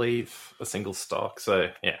 I believe, a single stock. So,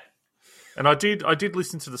 yeah. And I did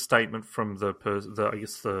listen to the statement from I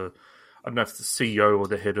don't know if it's the CEO or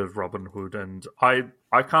the head of Robinhood, and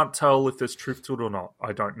I can't tell if there's truth to it or not.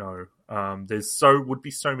 I don't know. Would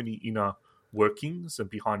be so many inner workings and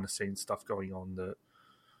behind the scenes stuff going on that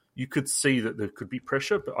you could see that there could be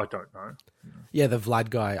pressure, but I don't know. Yeah, the Vlad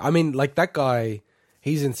guy. I mean, like that guy,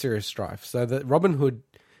 he's in serious strife. So the Robinhood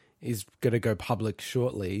is going to go public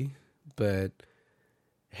shortly, but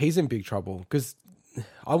he's in big trouble because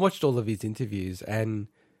I watched all of his interviews and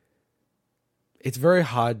it's very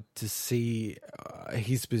hard to see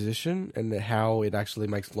his position and how it actually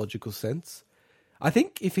makes logical sense. I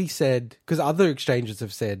think if he said, because other exchanges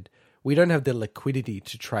have said, we don't have the liquidity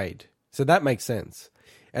to trade. So that makes sense.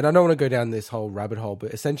 And I don't want to go down this whole rabbit hole,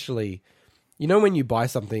 but essentially, when you buy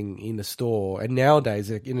something in the store, and nowadays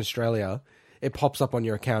in Australia, it pops up on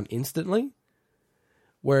your account instantly.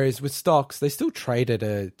 Whereas with stocks, they still trade at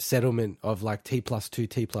a settlement of like T+2,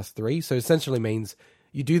 T+3. So essentially means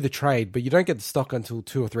you do the trade, but you don't get the stock until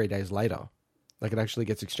 2 or 3 days later. Like it actually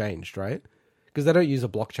gets exchanged, right? Because they don't use a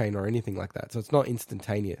blockchain or anything like that. So it's not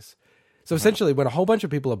instantaneous. So essentially when a whole bunch of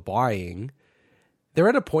people are buying, they're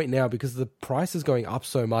at a point now because the price is going up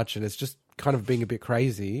so much and it's just kind of being a bit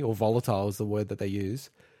crazy, or volatile is the word that they use,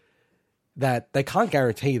 that they can't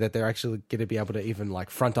guarantee that they're actually going to be able to even like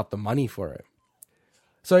front up the money for it.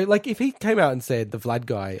 So like if he came out and said, the Vlad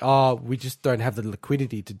guy, we just don't have the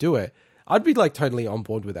liquidity to do it, I'd be like totally on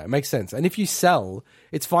board with that. It makes sense. And if you sell,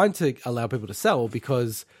 it's fine to allow people to sell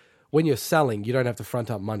because when you're selling, you don't have to front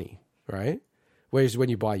up money, right? Whereas when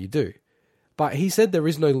you buy, you do. But he said there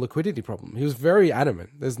is no liquidity problem. He was very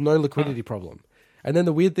adamant. There's no liquidity problem. And then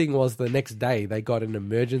the weird thing was the next day they got an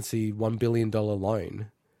emergency $1 billion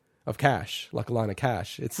loan of cash, like a line of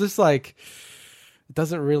cash. It's just like, it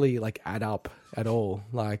doesn't really like add up at all,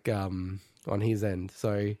 like on his end.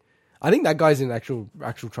 So I think that guy's in actual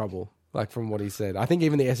trouble, like from what he said. I think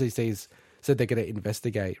even the SEC's said they're going to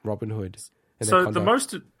investigate Robinhood. So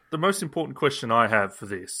the most important question I have for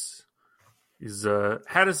this is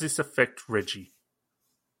how does this affect Reggie?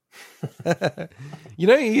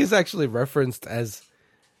 He is actually referenced as,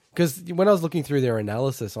 because when I was looking through their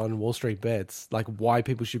analysis on Wall Street Bets, like why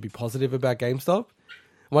people should be positive about GameStop,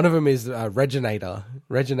 one of them is Reginator.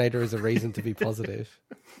 Reginator is a reason to be positive.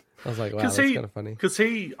 I was like, wow, that's kind of funny. Because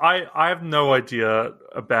I have no idea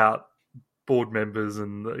about board members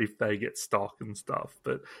and if they get stock and stuff,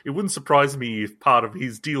 but it wouldn't surprise me if part of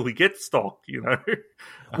his deal he gets stock,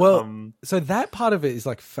 Well, so that part of it is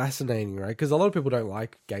like fascinating, right? Because a lot of people don't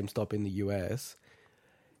like GameStop in the US.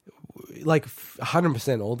 Like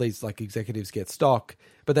 100% all these like executives get stock,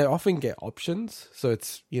 but they often get options. So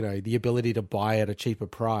it's, the ability to buy at a cheaper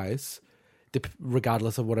price,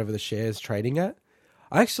 regardless of whatever the share is trading at.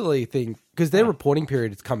 I actually think, because their reporting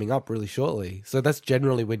period is coming up really shortly, so that's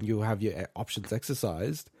generally when you have your options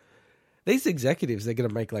exercised. these executives, they're going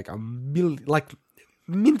to make like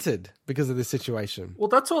minted because of this situation. Well,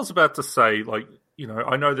 that's what I was about to say. Like,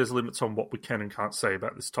 I know there's limits on what we can and can't say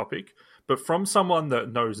about this topic, but from someone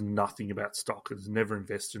that knows nothing about stock, has never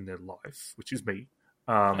invested in their life, which is me,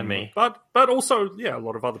 and me, but also a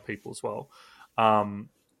lot of other people as well.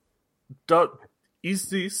 Is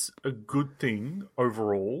this a good thing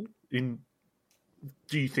overall? Do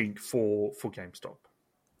you think for GameStop?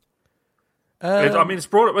 I mean, it's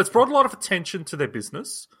brought a lot of attention to their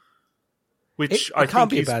business, which I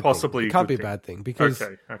think is possibly it can't be a bad thing because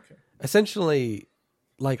essentially,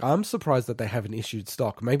 like, I'm surprised that they haven't issued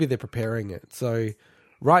stock. Maybe they're preparing it. So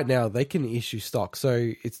right now they can issue stock.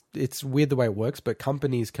 So it's weird the way it works, but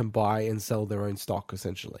companies can buy and sell their own stock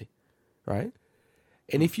essentially, right?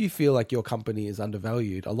 And if you feel like your company is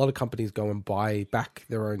undervalued, a lot of companies go and buy back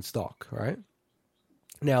their own stock, right?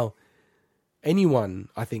 Now, anyone,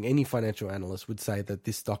 I think any financial analyst would say that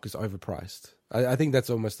this stock is overpriced. I think that's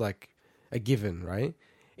almost like a given, right?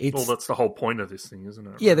 Well, that's the whole point of this thing, isn't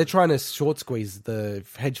it? Yeah, they're trying to short squeeze the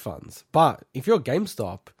hedge funds. But if you're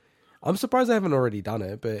GameStop, I'm surprised they haven't already done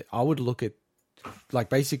it, but I would look at like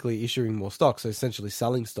basically issuing more stock, so essentially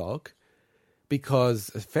selling stock, because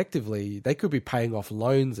effectively they could be paying off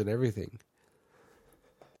loans and everything.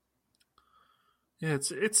 Yeah,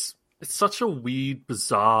 it's such a weird,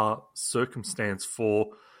 bizarre circumstance for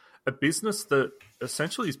a business that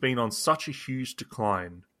essentially has been on such a huge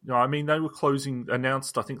decline. I mean, they were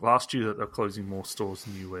announced, I think, last year that they're closing more stores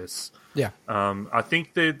in the US. Yeah. I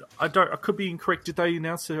think I could be incorrect. Did they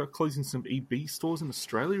announce they're closing some EB stores in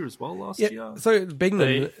Australia as well last year? So being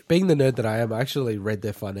the nerd that I am, I actually read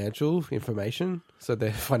their financial information, so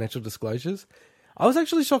their financial disclosures. I was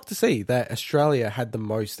actually shocked to see that Australia had the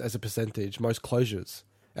most, as a percentage, most closures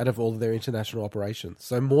out of all of their international operations.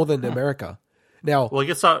 So more than America. Now, well, I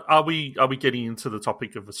guess are we getting into the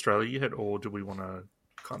topic of Australia yet, or do we want to?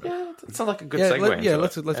 Yeah, it sounds like a good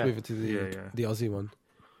segue. Let's move it to the Aussie one.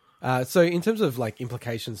 So in terms of like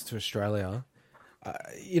implications to Australia,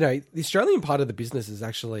 the Australian part of the business is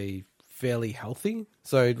actually fairly healthy.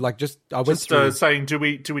 So like I went through saying, do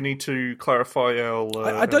we need to clarify our?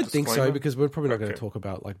 I don't think so, because we're probably not going to talk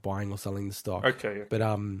about like buying or selling the stock. Okay. But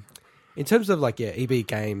in terms of like EB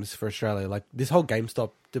Games for Australia, like this whole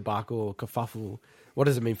GameStop debacle or kerfuffle, what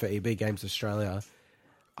does it mean for EB Games Australia?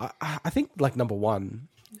 I think like number one,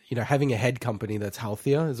 having a head company that's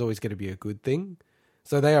healthier is always going to be a good thing.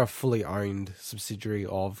 So they are a fully owned subsidiary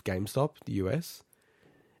of GameStop, the US.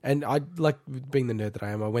 And I, like being the nerd that I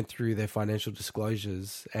am, I went through their financial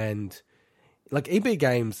disclosures, and like EB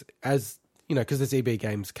Games, as because there's EB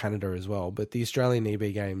Games Canada as well, but the Australian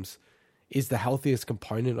EB Games is the healthiest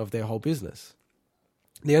component of their whole business.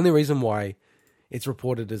 The only reason why it's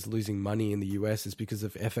reported as losing money in the US is because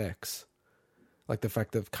of FX, like the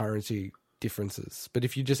fact of currency differences. But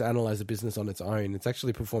if you just analyze the business on its own, it's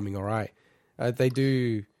actually performing all right. They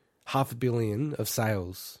do $500 million of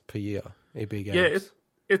sales per year, EB Games. Yeah,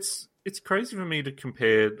 it's crazy for me to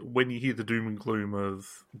compare when you hear the doom and gloom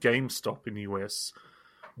of GameStop in the US.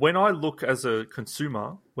 When I look as a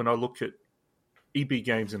consumer, when I look at EB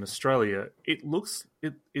Games in Australia, it looks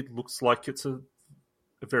like it's a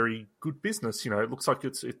very good business. It looks like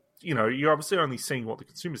you're obviously only seeing what the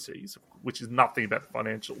consumer sees, which is nothing about the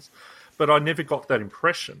financials. But I never got that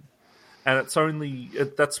impression. And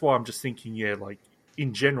that's why I'm just thinking, like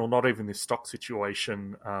in general, not even this stock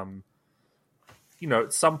situation,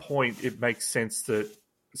 at some point it makes sense that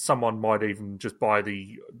someone might even just buy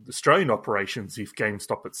the Australian operations if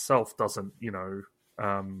GameStop itself doesn't, it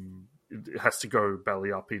has to go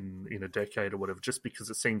belly up in a decade or whatever, just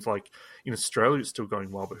because it seems like in Australia it's still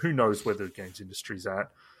going well, but who knows where the games industry's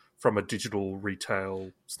at from a digital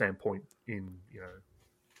retail standpoint in,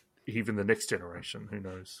 even the next generation, who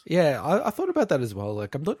knows? Yeah, I thought about that as well.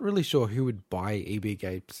 Like, I'm not really sure who would buy EB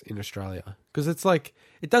Games in Australia, because it's like,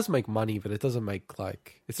 it does make money, but it doesn't make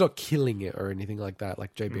like, it's not killing it or anything like that,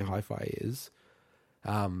 like JB Hi-Fi is.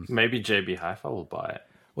 Maybe JB Hi-Fi will buy it.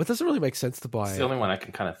 Well, it doesn't really make sense to buy It's the only one I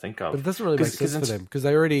can kind of think of. But it doesn't really make sense for them, because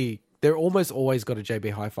they're almost always got a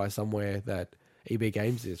JB Hi-Fi somewhere that EB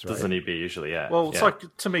Games is, right? Doesn't EB usually, yeah. Well, it's like,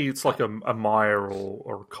 to me, it's like a Myer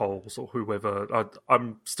or a Coles or whoever.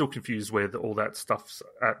 I'm still confused where all that stuff's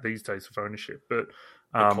at these days of ownership. But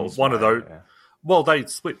one of those... Yeah. Well, they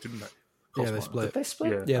split, didn't they? Coles they split. Did they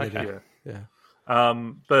split? Yeah, they did. Yeah.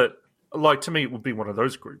 But, like, to me, it would be one of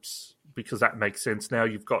those groups. because that makes sense. Now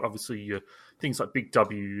you've got obviously things like Big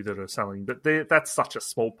W that are selling, but that's such a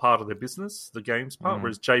small part of their business, the games part,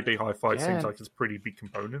 whereas JB Hi-Fi seems like it's a pretty big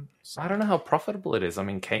component. So. I don't know how profitable it is. I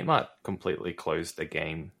mean, Kmart completely closed the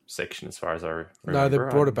game section as far as I remember. No, they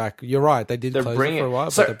brought it back. You're right. They did close it for a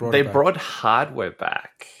while, but they brought hardware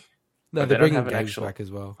back. No, they're bringing games back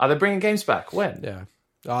as well. Are they bringing games back? When? Yeah.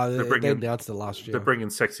 They announced it last year. They're bringing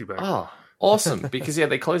Sexy back. Oh, awesome. Because,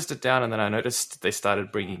 they closed it down, and then I noticed they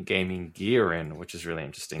started bringing gaming gear in, which is really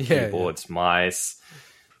interesting. Keyboards, mice,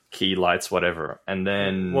 key lights, whatever. And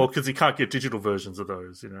then... Well, because you can't get digital versions of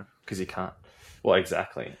those, Because you can't. Well,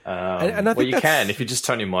 exactly. And I think you can if you just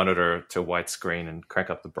turn your monitor to a white screen and crank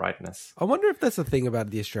up the brightness. I wonder if that's the thing about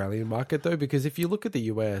the Australian market, though, because if you look at the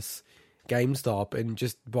US, GameStop, and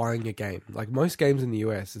just buying a game, like most games in the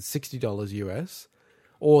US, it's $60 US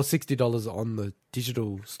or $60 on the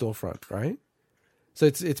digital storefront, right? So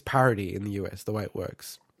it's parity in the US, the way it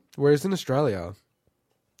works. Whereas in Australia,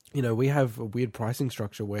 we have a weird pricing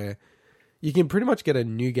structure where you can pretty much get a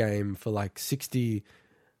new game for like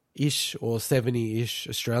 60-ish or 70-ish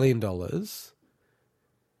Australian dollars,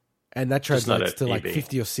 and that translates to like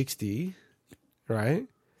 50 or 60, right?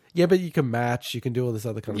 Yeah, but you can match, you can do all this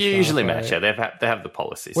other kind of stuff. You usually match, right? They have the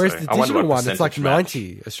policy. Whereas the digital one, it's like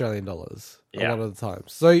 90 Australian dollars a lot of the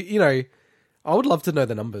times. So, I would love to know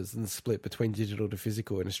the numbers and the split between digital to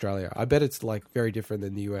physical in Australia. I bet it's like very different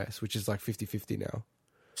than the US, which is like 50-50 now.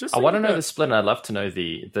 I want to know the split, and I'd love to know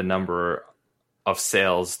the number of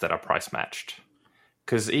sales that are price matched.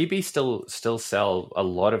 Because EB still sell a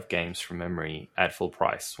lot of games from memory at full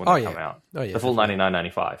price when they come out. Oh, yeah, the full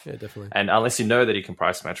 $99.95. Yeah, definitely. And unless you know that you can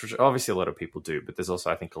price match, which obviously a lot of people do, but there's also,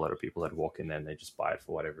 I think, a lot of people that walk in there and they just buy it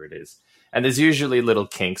for whatever it is. And there's usually little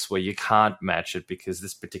kinks where you can't match it because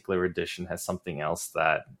this particular edition has something else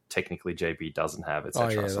that technically JB doesn't have,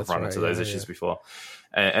 etc. So I've run into those issues before.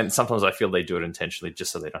 And sometimes I feel they do it intentionally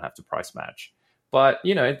just so they don't have to price match. But,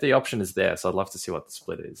 the option is there, so I'd love to see what the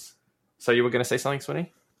split is. So you were going to say something,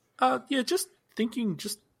 Swinny? Just thinking,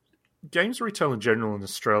 games retail in general in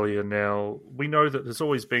Australia now, we know that there's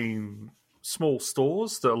always been small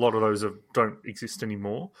stores, that a lot of those don't exist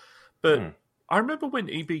anymore. But I remember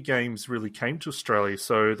when EB Games really came to Australia,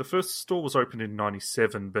 so the first store was opened in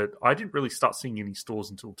 97, but I didn't really start seeing any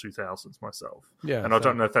stores until 2000s myself. Yeah, and I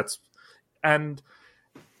don't know if that's... And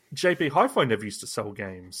JB Hi-Fi never used to sell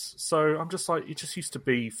games, so I'm just like, it just used to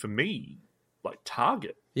be, for me, like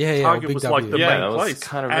Target. Target was like the main place,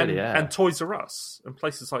 kind of and Toys R Us and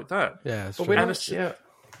places like that. Yeah, so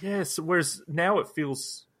whereas now it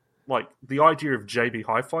feels like the idea of JB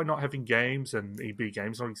Hi-Fi not having games and EB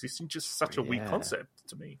Games not existing just such a weird concept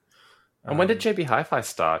to me. And when did JB Hi-Fi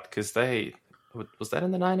start? Because was that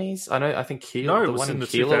in the 90s? I think Keeler, the one in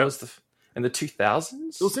Keeler was in the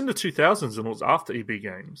 2000s. It was in the 2000s and it was after EB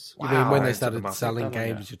Games. You mean when they started selling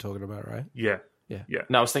games? You're talking about, right? Yeah. Yeah.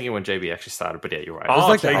 No, I was thinking when JB actually started, but yeah, you're right. It was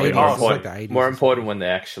like the 80s. More important when they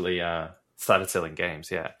actually started selling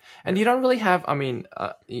games, yeah. And you don't really have,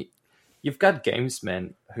 you've got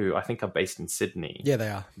Gamesmen who I think are based in Sydney. Yeah, they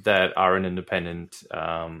are. That are an independent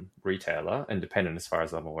retailer, independent as far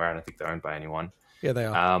as I'm aware. I don't think they're owned by anyone. Yeah, they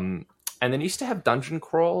are. And then used to have Dungeon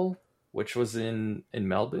Crawl, which was in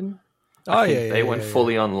Melbourne. They went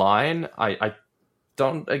fully online. I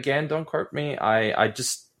don't quote me. I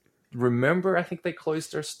just remember, I think they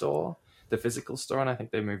closed their store, the physical store, and I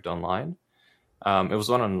think they moved online. It was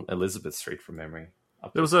one on Elizabeth Street from memory.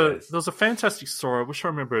 There was a fantastic store. I wish I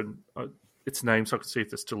remembered its name so I could see if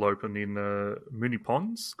they're still open in Moonee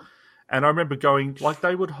Ponds. And I remember going, like,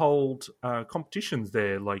 they would hold competitions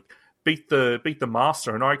there, like beat the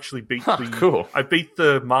master, and I actually beat I beat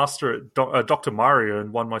the master at Dr. Mario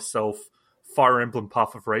and won myself Fire Emblem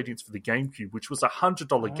Path of Radiance for the GameCube, which was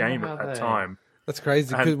 $100 game at that time. That's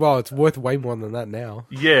crazy. It's worth way more than that now.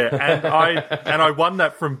 Yeah, and I won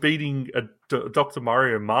that from beating a Dr.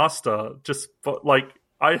 Mario Master.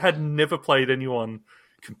 I had never played anyone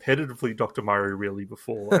competitively Dr. Mario really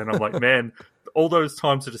before, and I'm like, man, all those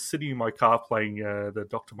times of just sitting in my car playing the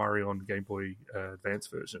Dr. Mario on Game Boy Advance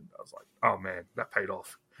version, I was like, oh man, that paid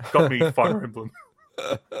off. Got me Fire Emblem.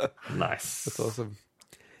 Nice. That's awesome.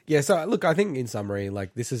 Yeah, so look, I think in summary,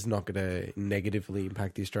 like, this is not going to negatively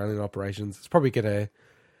impact the Australian operations. It's probably going to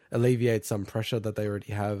alleviate some pressure that they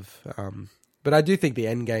already have. But I do think the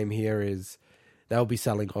end game here is they'll be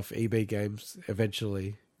selling off EB Games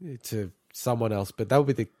eventually to someone else. But that'll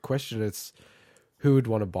be the question. It's who would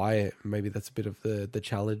want to buy it. Maybe that's a bit of the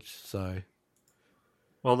challenge. So,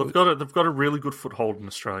 well, they've got a really good foothold in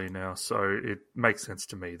Australia now, so it makes sense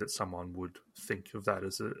to me that someone would think of that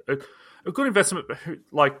as a good investment.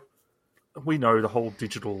 Like, we know the whole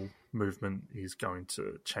digital movement is going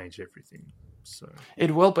to change everything. So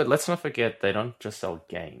it will, but let's not forget they don't just sell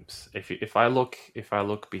games. If I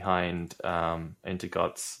look behind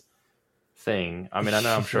Intergot's thing, I mean, I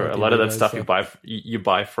know I'm sure a lot of that stuff you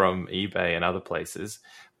buy from eBay and other places,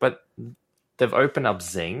 but they've opened up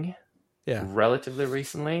Zing relatively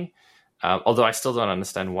recently. Although I still don't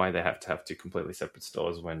understand why they have to have two completely separate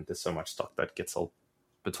stores when there's so much stock that gets sold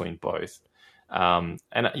between both. And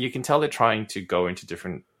you can tell they're trying to go into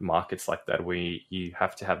different markets like that where you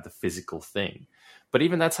have to have the physical thing. But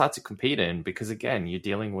even that's hard to compete in because, again, you're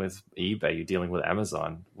dealing with eBay, you're dealing with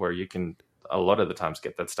Amazon, where you can a lot of the times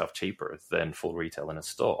get that stuff cheaper than full retail in a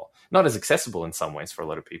store. Not as accessible in some ways for a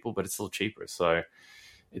lot of people, but it's still cheaper. So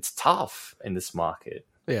it's tough in this market.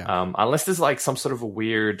 Yeah. Unless there's like some sort of a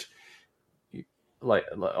weird... like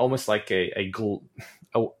almost like I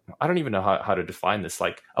don't even know how to define this,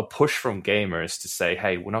 like a push from gamers to say,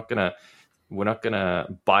 hey, we're not gonna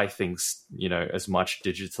buy things, as much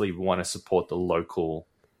digitally. We want to support the local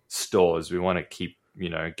stores. We want to keep,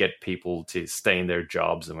 get people to stay in their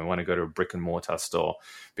jobs, and we want to go to a brick and mortar store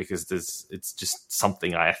because it's just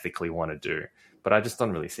something I ethically want to do. But I just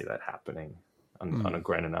don't really see that happening on a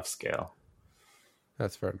grand enough scale.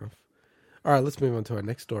 That's fair enough. All right, let's move on to our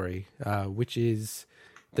next story, which is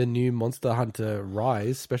the new Monster Hunter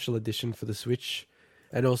Rise Special Edition for the Switch,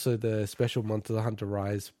 and also the special Monster Hunter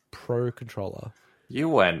Rise Pro controller. You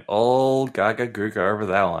went all gaga googa over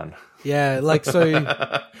that one. Yeah, so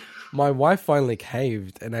my wife finally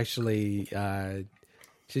caved and actually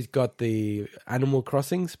she's got the Animal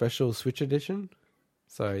Crossing Special Switch Edition.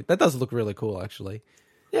 So that does look really cool, actually.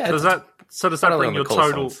 Yeah. Does that bring your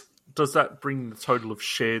total... Songs. Does that bring the total of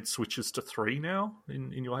shared Switches to 3 now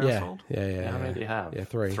in your household? Yeah. How many do you have? Yeah,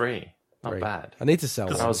 3. 3. Not bad. I need to sell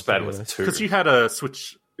one. I was bad with 2. Because you had a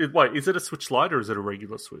Switch... Wait, is it a Switch Lite or is it a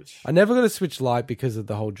regular Switch? I never got a Switch Lite because of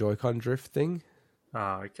the whole Joy-Con drift thing.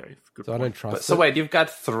 Ah, okay. Good so point. I don't trust it. So wait, you've got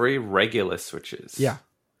 3 regular Switches? Yeah.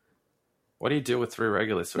 What do you do with 3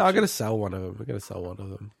 regular Switches? No, I'm going to sell one of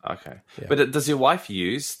them. Okay. Yeah. But does your wife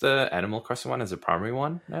use the Animal Crossing one as a primary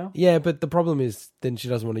one now? Yeah, but the problem is then she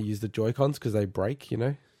doesn't want to use the Joy-Cons because they break,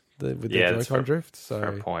 with the Joy-Con drift. So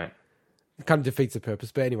fair point. It kind of defeats the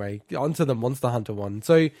purpose. But anyway, onto the Monster Hunter one.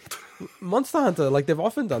 So Monster Hunter, they've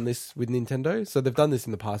often done this with Nintendo. So they've done this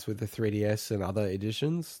in the past with the 3DS and other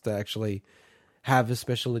editions to actually have a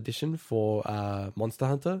special edition for Monster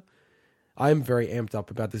Hunter. I'm very amped up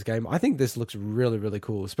about this game. I think this looks really, really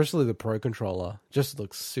cool, especially the Pro Controller. Just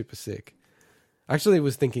looks super sick. I actually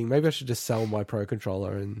was thinking maybe I should just sell my Pro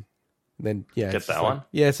Controller and then, get that one?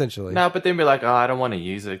 Yeah, essentially. No, but then be like, I don't want to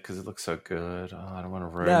use it because it looks so good. I don't want to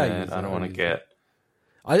ruin it. I don't want to get...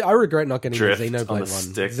 I regret not getting the Xenoblade one.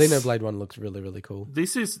 Sticks. Xenoblade one looks really, really cool.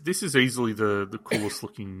 This is easily the coolest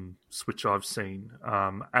looking Switch I've seen,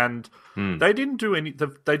 and they didn't do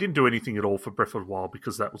anything at all for Breath of the Wild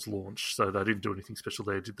because that was launched, so they didn't do anything special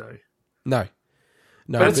there, did they? No.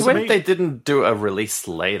 But it's weird they didn't do a release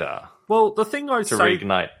later. Well, the thing I say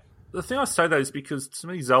that is because to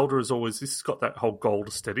me Zelda is always this has got that whole gold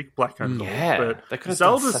aesthetic, black and gold. Yeah, but they could have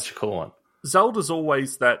done such a cool one. Zelda's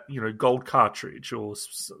always that, gold cartridge or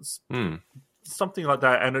something like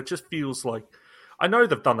that, and it just feels like... I know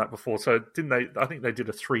they've done that before, so didn't they? I think they did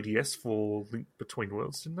a 3DS for Link Between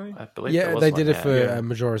Worlds, didn't they? I believe they did it for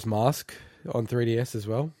Majora's Mask on 3DS as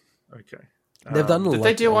well. Okay. They've done Did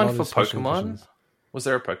they do one for Pokemon? Editions. Was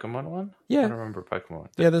there a Pokemon one? Yeah. I don't remember a Pokemon.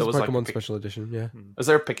 Yeah, there's a Pokemon special edition, yeah. Was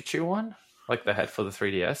there a Pikachu one? Like they had for the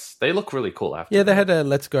 3DS? They look really cool after. Yeah, they had a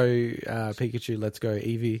Let's Go Pikachu, Let's Go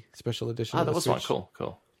Eevee special edition. Oh, that was one.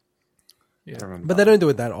 Cool. Yeah, I remember but they don't do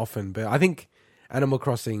it that often. But I think Animal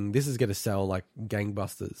Crossing, this is going to sell like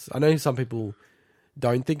gangbusters. I know some people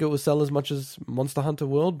don't think it will sell as much as Monster Hunter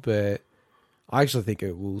World, but I actually think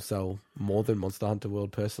it will sell more than Monster Hunter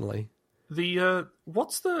World personally. The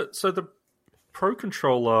Pro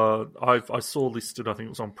Controller I saw listed, I think it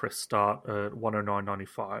was on Press Start at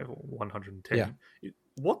 $109.95 or $110. Yeah.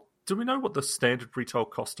 What do we know what the standard retail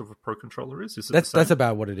cost of a Pro Controller is? That's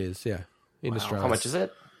about what it is, yeah. In Australia. How much is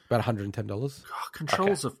it? About $110.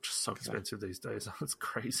 Controls are just so expensive these days. It's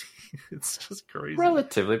crazy. It's just crazy.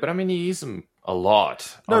 Relatively, but I mean you use them a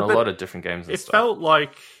lot on a lot of different games and stuff. It felt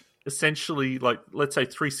like essentially like let's say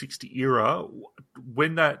 360 era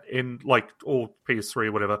when that or PS3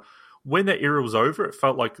 or whatever. When that era was over, it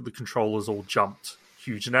felt like the controllers all jumped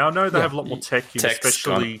huge. Now I know they have a lot more tech in,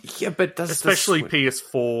 especially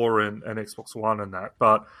PS4 and Xbox One and that.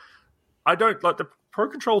 But I don't like the Pro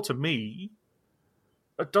Controller. To me,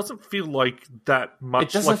 it doesn't feel like that much.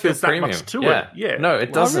 It doesn't feel there's premium. that much to it. Yeah, no,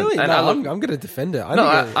 it doesn't. Really? And no, I'm going to defend it.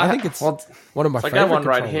 I think it's one of my favorite. I got one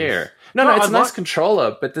right here. No, it's a nice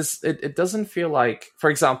controller, but it doesn't feel like. For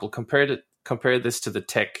example, compare this to the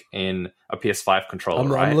tech in a PS5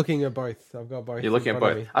 controller. I'm looking at both. I've got both. You're looking at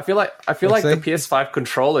both. I feel like the PS5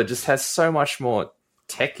 controller just has so much more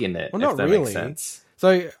tech in it. Well, if that makes sense.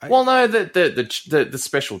 So, no, the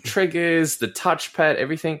special triggers, the touchpad,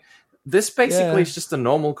 everything. This basically is just a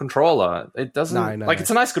normal controller. It doesn't it's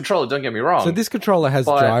a nice controller. Don't get me wrong. So this controller has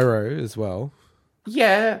gyro as well.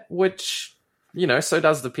 Yeah, which so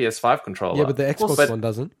does the PS5 controller. Yeah, but the Xbox one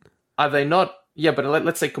doesn't. Are they not? Yeah, but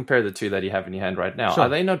let's say compare the two that you have in your hand right now. Sure. Are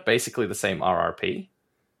they not basically the same RRP?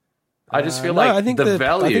 I just feel like the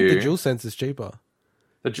value. I think the DualSense is cheaper.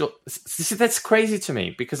 See, that's crazy to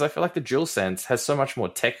me because I feel like the DualSense has so much more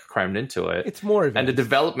tech crammed into it. It's more advanced. And the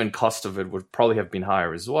development cost of it would probably have been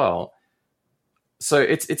higher as well. So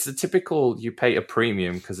it's the typical you pay a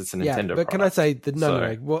premium because it's a Nintendo but product. Can I say that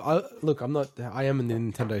no. Well, look, I'm not. I am a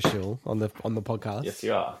Nintendo shill on the podcast. Yes,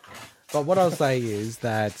 you are. But what I'll say is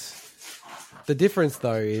that the difference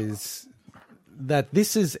though is that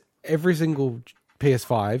this is every single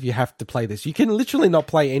PS5. You have to play this. You can literally not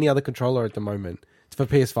play any other controller at the moment. It's for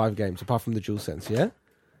PS5 games, apart from the DualSense, yeah?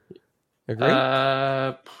 Agree?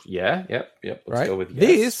 Yeah, yep. Let's go with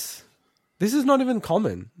yes. This is not even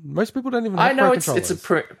common. Most people don't even have Pro controllers. It's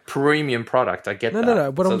a premium product. I get that. No.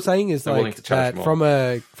 What I'm saying is like that from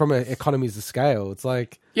a economies of scale, it's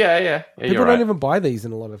like... Yeah, people don't even buy these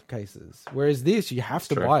in a lot of cases. Whereas this, you have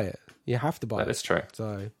to buy it. You have to buy it. That is true.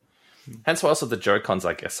 So... Hence why also the Joy-Cons,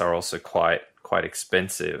 I guess, are also quite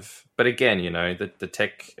expensive. But again, the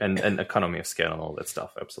tech and economy of scale and all that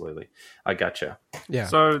stuff, absolutely. I gotcha. Yeah.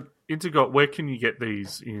 So, Intergot, where can you get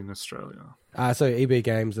these in Australia? So EB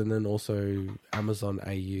Games and then also Amazon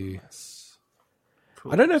AU.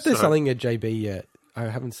 Cool. I don't know if they're selling at JB yet. I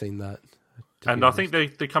haven't seen that. And I think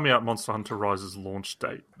they're coming out Monster Hunter Rise's launch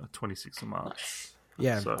date, 26th of March.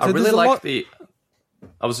 Yeah. So I really like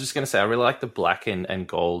I was just going to say, I really like the black and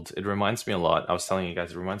gold. It reminds me a lot. I was telling you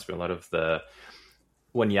guys, it reminds me a lot of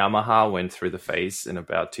when Yamaha went through the phase in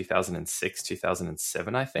about 2006,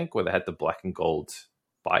 2007, I think, where they had the black and gold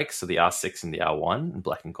bikes. So the R6 and the R1 in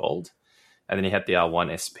black and gold. And then you had the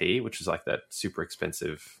R1 SP, which was like that super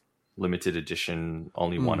expensive limited edition,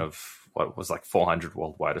 only one of what was like 400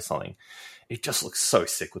 worldwide or something. It just looks so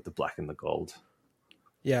sick with the black and the gold.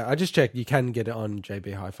 Yeah, I just checked. You can get it on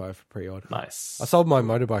JB Hi-Fi for pre-order. Nice. I sold my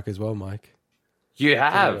motorbike as well, Mike. You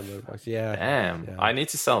have? Yeah. Damn. Yeah. I need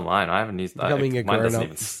to sell mine. I haven't used that. Mine doesn't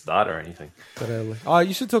even start or anything. But,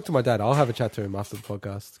 you should talk to my dad. I'll have a chat to him after the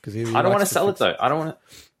podcast. I don't want to sell it, though. I don't want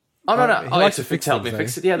to... Oh, no. He likes to help me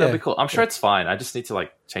fix it. Yeah, that'll be cool. I'm sure it's fine. I just need to,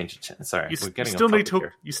 change it. Sorry, you still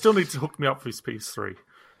need to hook me up for his PS3.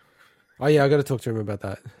 Oh, yeah, I got to talk to him about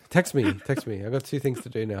that. Text me. I've got 2 things to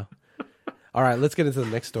do now. All right, let's get into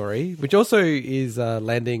the next story, which also is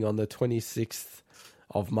landing on the 26th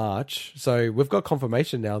of March. So we've got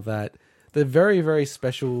confirmation now that the very, very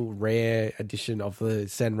special rare edition of the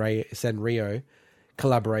Sanrio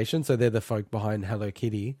collaboration, so they're the folk behind Hello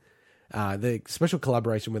Kitty, the special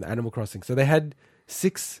collaboration with Animal Crossing. So they had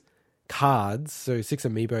 6 cards, so 6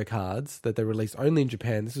 amiibo cards that they released only in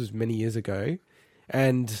Japan. This was many years ago.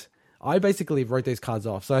 And I basically wrote these cards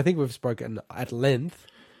off. So I think we've spoken at length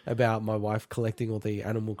about my wife collecting all the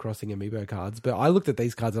Animal Crossing amiibo cards. But I looked at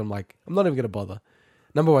these cards and I'm like, I'm not even going to bother.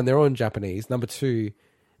 Number 1, they're all in Japanese. Number 2,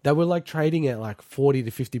 they were trading at $40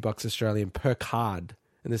 to $50 Australian per card.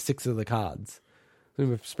 And there's 6 of the cards. So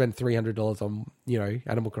we've spent $300 on,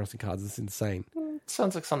 Animal Crossing cards. It's insane.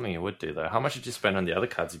 Sounds like something you would do, though. How much did you spend on the other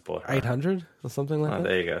cards you bought? $800 or something like that.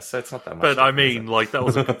 There you go. So it's not that much. But I mean, that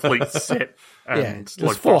was a complete set. And it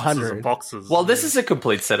was 400 boxes. Well, this is a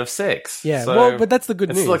complete set of 6. Yeah, so but that's the good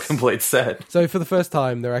news. It's like a complete set. So for the first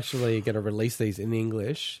time, they're actually going to release these in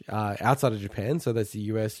English outside of Japan. So that's the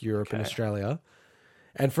US, Europe, and Australia.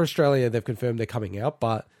 And for Australia, they've confirmed they're coming out,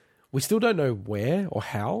 but we still don't know where or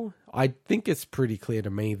how. I think it's pretty clear to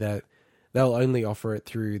me that they'll only offer it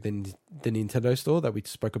through the Nintendo store that we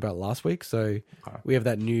spoke about last week. So we have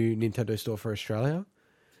that new Nintendo store for Australia.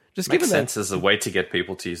 Just makes sense as a way to get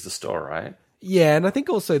people to use the store, right? Yeah, and I think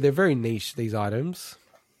also they're very niche, these items.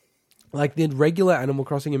 Like the regular Animal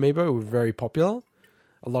Crossing amiibo were very popular.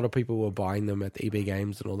 A lot of people were buying them at EB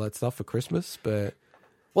Games and all that stuff for Christmas, but...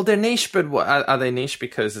 Well, they're niche, but are they niche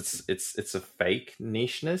because it's a fake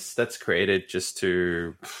nicheness that's created just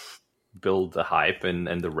to build the hype and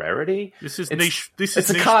the rarity? This is niche. It's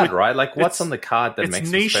a niche card, right? What's on the card that makes it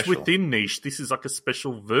special? It's niche within niche. This is like a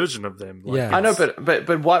special version of them. Yeah, I know, but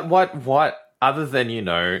what other than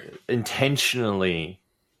intentionally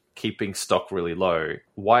keeping stock really low,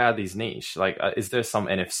 why are these niche? Like, is there some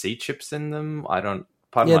NFC chips in them? I don't.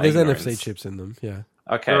 Yeah, there's NFC chips in them. Yeah.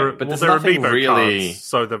 Okay, but there's nothing really. Cards,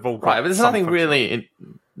 so they've all got right, but there's nothing really.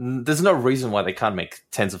 There's no reason why they can't make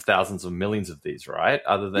tens of thousands or millions of these, right?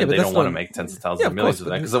 Other than they don't want to make tens of thousands of millions of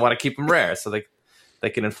them because they want to keep them rare, so they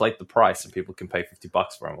can inflate the price and people can pay $50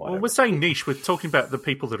 for them. Well, we're saying niche. We're talking about the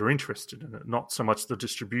people that are interested in it, not so much the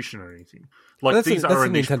distribution or anything. Like that's these are a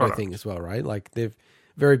niche Nintendo product. thing as well, right? Like they're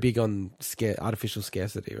very big on artificial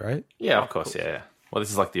scarcity, right? Yeah, of course. Yeah. Well, this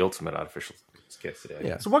is like the ultimate artificial scarcity.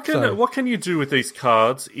 Yeah. So what can you do with these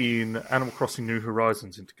cards in Animal Crossing New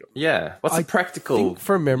Horizons Indigo? Yeah. What's the practical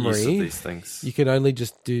from memory, use of these things? You can only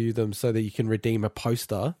just do them so that you can redeem a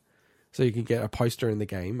poster. So you can get a poster in the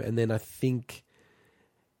game. And then I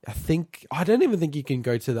don't even think you can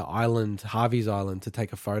go to the island, Harvey's Island, to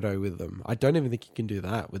take a photo with them. I don't even think you can do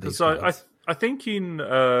that with these cards. I think in,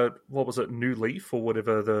 what was it, New Leaf or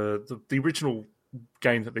whatever, the original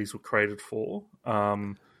game that these were created for,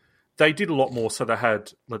 they did a lot more. So they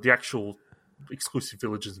had like the actual exclusive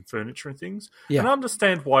villages and furniture and things. Yeah. And I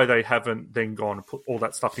understand why they haven't then gone and put all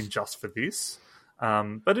that stuff in just for this.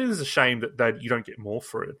 But it is a shame that you don't get more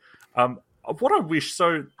for it. What I wish,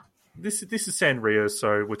 so this is Sanrio,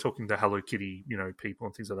 so we're talking to Hello Kitty, people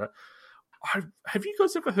and things like that. Have you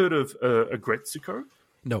guys ever heard of Aggretsuko?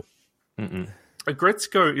 No. Mm-mm.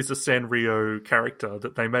 Aggretsuko is a Sanrio character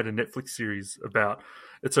that they made a Netflix series about.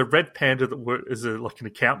 It's a red panda that is like an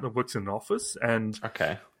accountant that works in an office, and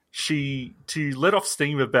to let off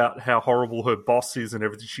steam about how horrible her boss is and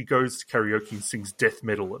everything, she goes to karaoke and sings death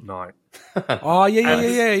metal at night. Oh, yeah.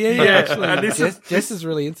 Actually, and Jess is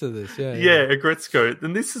really into this. Yeah, Aggretsuko.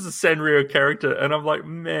 And this is a Sanrio character, and I'm like,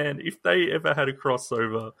 man, if they ever had a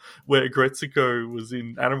crossover where Aggretsuko was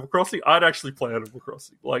in Animal Crossing, I'd actually play Animal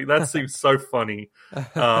Crossing. Like, that seems so funny.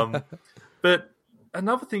 But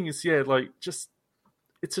another thing is,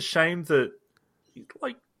 it's a shame that,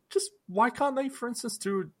 just why can't they, for instance,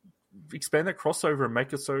 expand that crossover and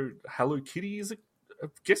make it so Hello Kitty is a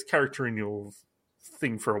guest character in your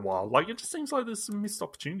thing for a while? Like, it just seems like there's some missed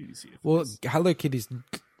opportunities here. Well, Hello Kitty's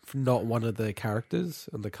not one of the characters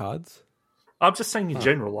on the cards. I'm just saying in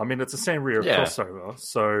general. I mean, it's a Sanrio crossover,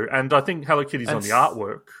 so, and I think Hello Kitty's on the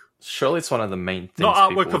artwork. Surely it's one of the main things.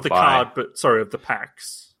 Not artwork of the card, but sorry, of the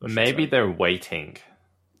packs. Maybe they're waiting,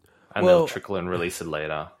 and they'll trickle and release it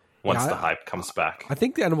later. Once the hype comes back. I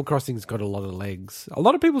think the Animal Crossing's got a lot of legs. A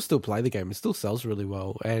lot of people still play the game. It still sells really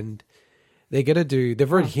well. And they've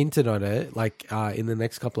already hinted on it. Like, in the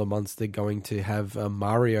next couple of months, they're going to have a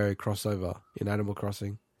Mario crossover in Animal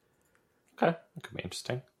Crossing. Okay. That could be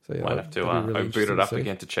interesting. So, might have to boot it up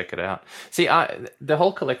again to check it out. See, the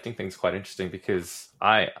whole collecting thing's quite interesting because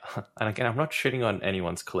and again, I'm not shitting on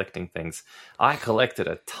anyone's collecting things. I collected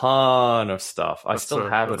a ton of stuff. I still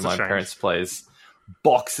have it in my parents' place.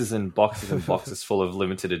 Boxes and boxes and boxes full of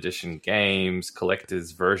limited edition games,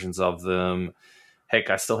 collector's versions of them. Heck,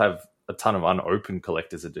 I still have a ton of unopened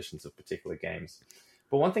collector's editions of particular games.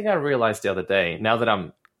 But one thing I realized the other day, now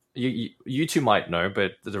that you two might know,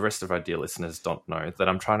 but the rest of our dear listeners don't know, that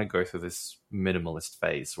I'm trying to go through this minimalist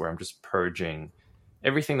phase where I'm just purging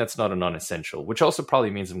everything that's not a non-essential, which also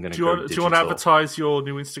probably means I'm going to go digital. Do you want to advertise your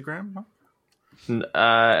new Instagram? Huh?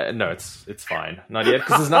 No, it's fine. Not yet,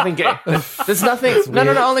 because there's nothing. There's nothing.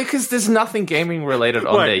 No. Only because there's nothing gaming related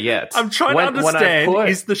on there yet. I'm trying to understand.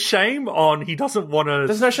 Is the shame on he doesn't want to?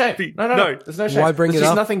 There's no shame. No. There's no shame. Why bring it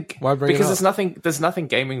up? Why bring because it up? there's nothing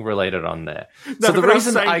gaming related on there. No, so the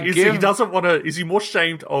reason he doesn't want to is he more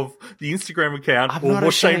ashamed of the Instagram account or more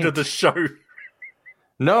ashamed of the show?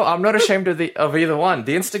 No, I'm not ashamed of either one.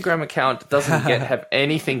 The Instagram account doesn't have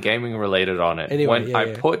anything gaming related on it. Anyway,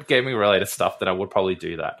 I put gaming related stuff, then I would probably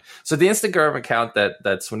do that. So the Instagram account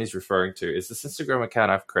that Swinny's referring to is this Instagram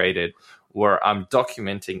account I've created where I'm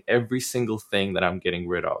documenting every single thing that I'm getting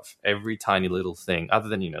rid of, every tiny little thing, other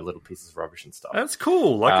than little pieces of rubbish and stuff. That's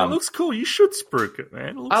cool. It looks cool. You should spruik it,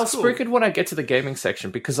 man. I'll spruik it when I get to the gaming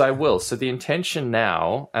section because I will. So the intention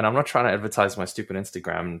now, and I'm not trying to advertise my stupid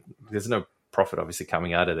Instagram. There's no profit obviously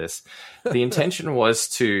coming out of this. The intention was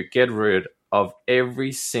to get rid of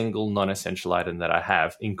every single non-essential item that I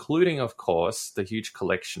have, including, of course, the huge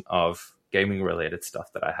collection of gaming related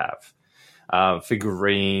stuff that I have.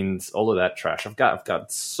 Figurines, all of that trash. I've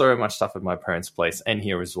got so much stuff at my parents' place and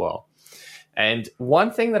here as well. And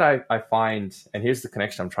one thing that I find, and here's the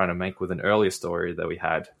connection I'm trying to make with an earlier story that we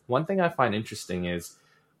had. One thing I find interesting is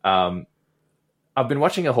I've been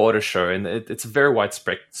watching a hoarder show, and it's a very wide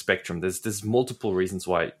spectrum. There's multiple reasons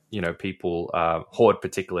why people hoard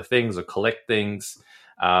particular things or collect things,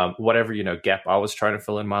 whatever gap I was trying to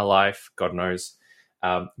fill in my life, God knows.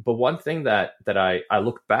 But one thing that I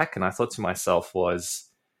looked back and I thought to myself was,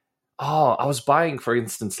 I was buying, for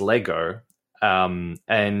instance, Lego,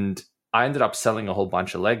 and I ended up selling a whole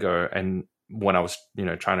bunch of Lego. And when I was,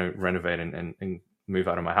 trying to renovate and move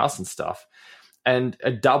out of my house and stuff, and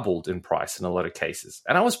it doubled in price in a lot of cases.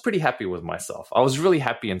 And I was pretty happy with myself. I was really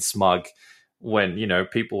happy and smug when,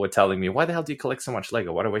 people were telling me, why the hell do you collect so much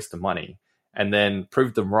Lego? What a waste of money. And then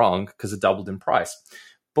proved them wrong because it doubled in price.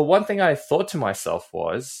 But one thing I thought to myself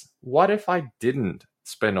was, what if I didn't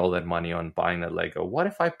spend all that money on buying that Lego? What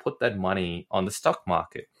if I put that money on the stock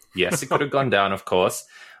market? Yes, it could have gone down, of course.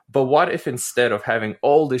 But what if instead of having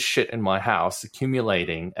all this shit in my house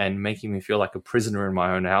accumulating and making me feel like a prisoner in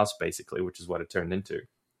my own house, basically, which is what it turned into,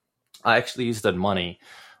 I actually used that money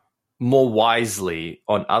more wisely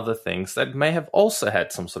on other things that may have also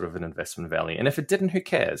had some sort of an investment value. And if it didn't, who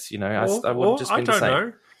cares? I would have just been the same. I don't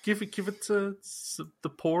know. Give it to the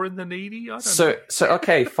poor and the needy. I don't know. So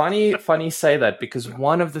okay, funny you say that, because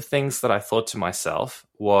one of the things that I thought to myself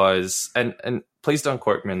was, and please don't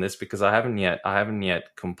quote me on this because I haven't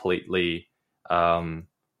yet completely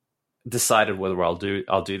decided whether I'll do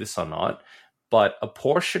this or not. But a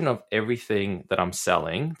portion of everything that I'm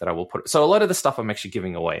selling that I will put. So a lot of the stuff I'm actually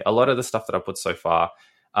giving away. A lot of the stuff that I put so far.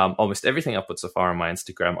 Almost everything I've put so far on my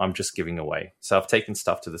Instagram, I'm just giving away. So I've taken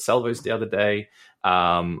stuff to the Salvos the other day.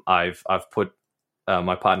 I've put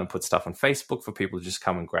my partner put stuff on Facebook for people to just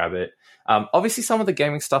come and grab it. Obviously, some of the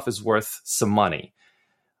gaming stuff is worth some money.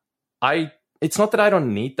 It's not that I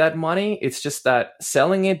don't need that money. It's just that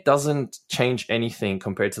selling it doesn't change anything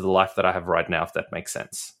compared to the life that I have right now, if that makes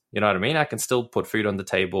sense. You know what I mean? I can still put food on the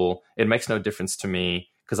table. It makes no difference to me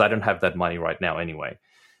because I don't have that money right now anyway.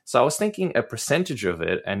 So I was thinking a percentage of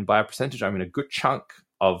it, and by a percentage, I mean a good chunk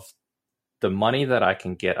of the money that I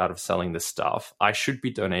can get out of selling this stuff, I should be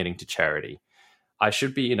donating to charity. I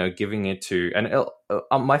should be, giving it to,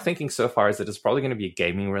 and my thinking so far is that it's probably going to be a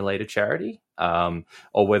gaming-related charity,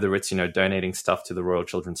 or whether it's, donating stuff to the Royal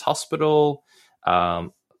Children's Hospital.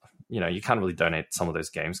 You can't really donate some of those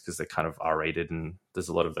games because they're kind of R-rated and there's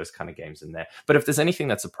a lot of those kind of games in there. But if there's anything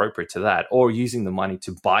that's appropriate to that, or using the money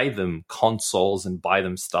to buy them consoles and buy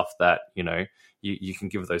them stuff that, you can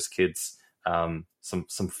give those kids some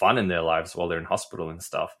fun in their lives while they're in hospital and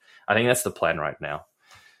stuff. I think that's the plan right now.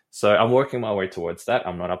 So I'm working my way towards that.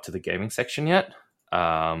 I'm not up to the gaming section yet.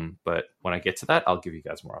 But when I get to that, I'll give you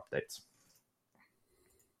guys more updates.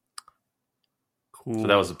 Cool. So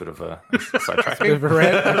that was a bit of a sidetrack. Bit of a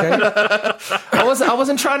rant. Okay. I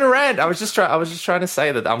wasn't trying to rant. I was just trying to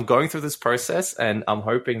say that I'm going through this process, and I'm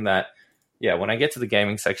hoping that, when I get to the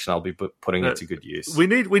gaming section, I'll be putting it to good use. We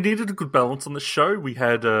needed a good balance on the show. We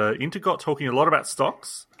had Intergot talking a lot about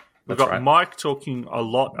stocks. We've got right. Mike talking a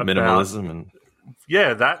lot about minimalism and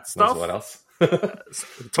that stuff. What else?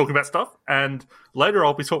 Talking about stuff, and later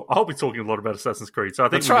I'll be talking a lot about Assassin's Creed. So I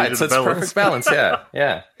think that's right. So it's perfect balance.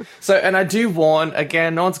 Yeah. So, and I do warn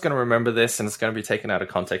again, no one's going to remember this, and it's going to be taken out of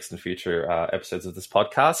context in future episodes of this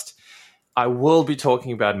podcast. I will be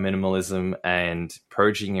talking about minimalism and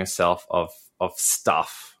purging yourself of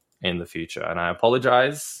stuff in the future, and I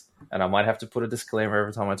apologize, and I might have to put a disclaimer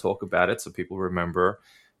every time I talk about it so people remember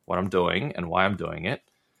what I'm doing and why I'm doing it.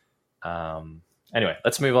 Anyway,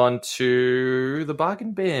 let's move on to the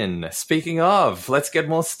bargain bin. Speaking of, let's get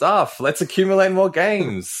more stuff. Let's accumulate more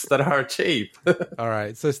games that are cheap. All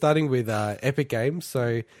right, so starting with Epic Games.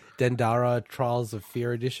 So Dendara Trials of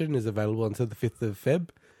Fear Edition is available until the 5th of Feb.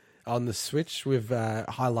 On the Switch, we've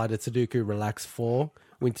highlighted Sudoku Relax 4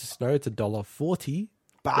 Winter Snow. It's $1.40.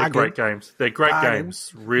 Bargain. They're great games. They're great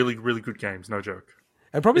games. Really, really good games. No joke.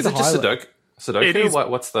 And probably is it just Sudoku? Sudoku? It is.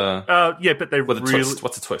 What's the... yeah, but they're really...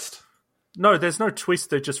 What's a twist? No, there's no twist.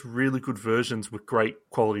 They're just really good versions with great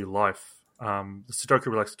quality of life. The Sudoku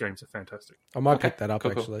Relax games are fantastic. I might pick that up,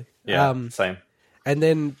 actually. Yeah, same. And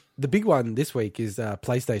then the big one this week is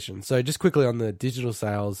PlayStation. So just quickly on the digital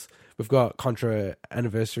sales, we've got Contra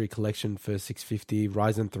Anniversary Collection for $6.50,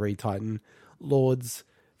 Ryzen 3 Titan Lords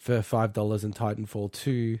for $5, and Titanfall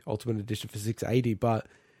 2 Ultimate Edition for $6.80. But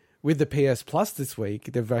with the PS Plus this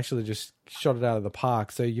week, they've actually just shot it out of the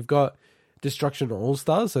park. So you've got Destruction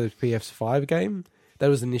All-Stars, so PS5 game. That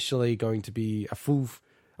was initially going to be a full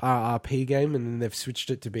RRP game, and then they've switched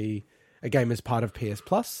it to be a game as part of PS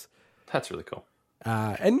Plus. That's really cool.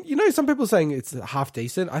 And some people are saying it's half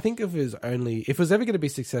decent. I think if it was ever going to be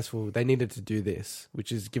successful, they needed to do this,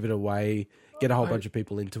 which is give it away, get a whole bunch of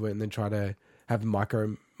people into it, and then try to have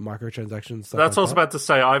microtransactions. That's what I was about to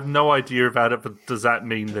say. I have no idea about it, but does that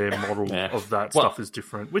mean their model of that stuff is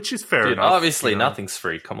different? Which is fair enough. Obviously, nothing's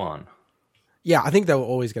free. Come on. Yeah, I think they were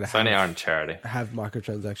always going to have charity. Have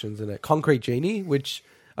microtransactions in it. Concrete Genie, which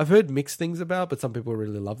I've heard mixed things about, but some people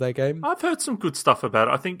really love that game. I've heard some good stuff about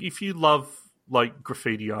it. I think if you love like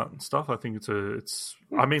graffiti art and stuff, I think it's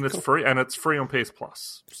free, and it's free on PS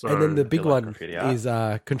Plus. So and then the big one is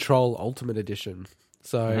Control Ultimate Edition.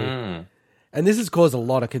 So, and this has caused a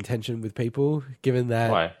lot of contention with people, given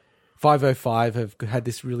that 505 have had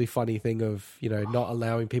this really funny thing of not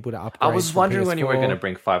allowing people to upgrade. I was wondering when you were going to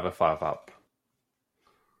bring 505 up.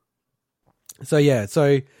 So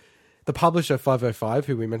the publisher 505,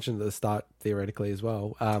 who we mentioned at the start theoretically as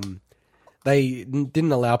well, they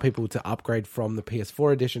didn't allow people to upgrade from the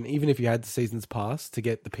PS4 edition, even if you had the Seasons Pass, to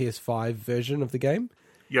get the PS5 version of the game.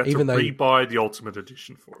 You have to rebuy the Ultimate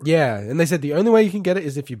Edition for it. Yeah, and they said the only way you can get it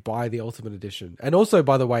is if you buy the Ultimate Edition. And also,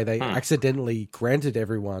 by the way, they accidentally granted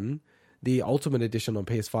everyone the Ultimate Edition on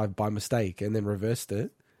PS5 by mistake and then reversed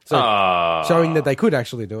it. So showing that they could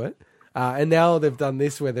actually do it. And now they've done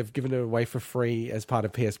this where they've given it away for free as part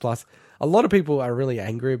of PS Plus. A lot of people are really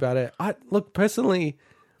angry about it. Look, personally,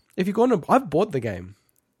 if you're going to... I've bought the game,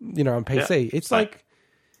 on PC. It's like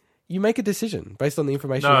you make a decision based on the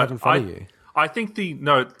information you have in front of you. I think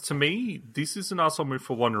to me, this is an arsehole move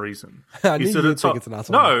for one reason. I knew you'd think it's an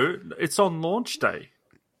arsehole move. No, it's on launch day.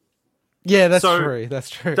 Yeah, that's true. That's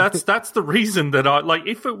true. That's the reason that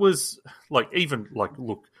if it was look,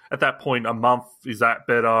 at that point, a month, is that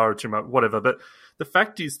better, or 2 months, whatever. But the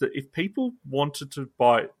fact is that if people wanted to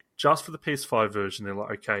buy it just for the PS5 version, they're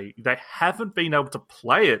like, okay, they haven't been able to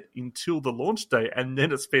play it until the launch day, and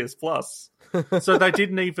then it's PS Plus. So they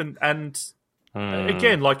didn't even, and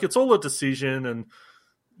again, it's all a decision, and,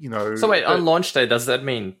 So wait, on launch day, does that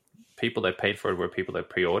mean people that paid for it were people that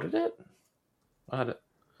pre-ordered it? How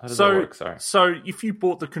does that work? Sorry. So if you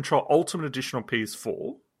bought the Control Ultimate Edition on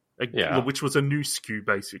PS4, which was a new SKU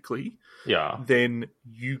basically, then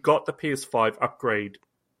you got the PS5 upgrade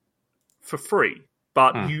for free,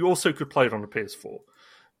 but you also could play it on the PS4.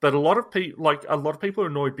 But a lot of people are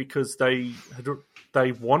annoyed because they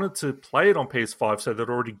wanted to play it on PS5, so they'd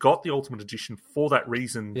already got the Ultimate Edition for that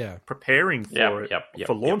reason, preparing for it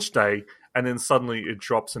for launch day, and then suddenly it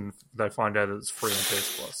drops and they find out it's free on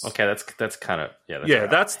PS Plus. Okay, that's kind of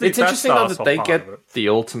It's interesting though that they get the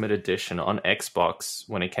Ultimate Edition on Xbox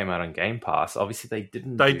when it came out on Game Pass. Obviously, they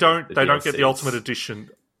didn't. They don't get the Ultimate Edition.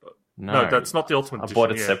 No, that's not the Ultimate Edition. I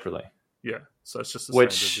bought it separately. Yeah, so it's just the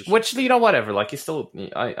standard edition. Whatever. You still,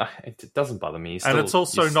 it doesn't bother me. And it's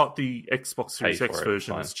also not the Xbox Series X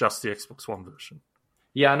version. It's just the Xbox One version.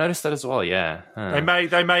 Yeah, I noticed that as well. Yeah, they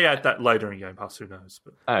may add that later in Game Pass. Who knows?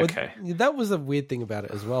 But okay, that was a weird thing about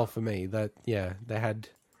it as well for me. That they had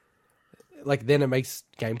then it makes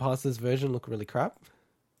Game Pass's version look really crap.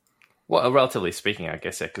 Well, relatively speaking, I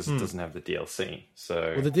guess, because it doesn't have the DLC.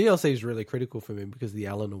 So, the DLC is really critical for me because of the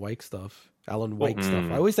Alan Wake stuff. I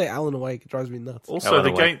always say Alan Wake. It drives me nuts. Also,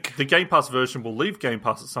 the Game Pass version will leave Game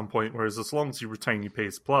Pass at some point, whereas as long as you retain your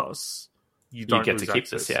PS Plus, you don't get to keep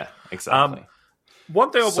access. this. Yeah, exactly.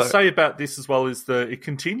 One thing I will say about this as well is that it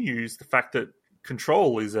continues the fact that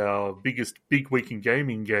Control is our biggest big week in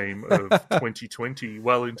gaming game of 2020,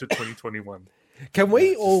 well into 2021. Can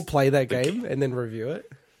we all play that game and then review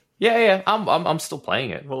it? Yeah. I'm still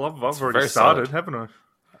playing it. Well, I've already started, haven't I?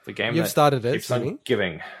 The game you've started it, keeps on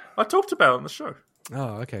giving. I talked about it on the show.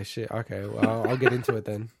 Oh, okay, shit. Okay, well, I'll get into it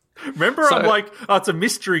then. Remember, I'm like, it's a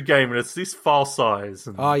mystery game and it's this file size.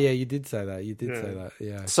 And... Oh, yeah, you did say that. Say that,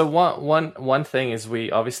 yeah. So one thing is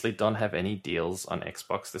we obviously don't have any deals on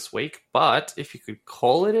Xbox this week, but if you could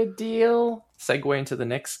call it a deal, segue into the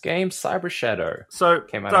next game, Cyber Shadow.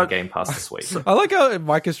 Came out on Game Pass this week. I like how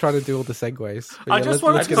Mike is trying to do all the segues. I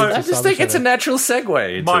just think it's a natural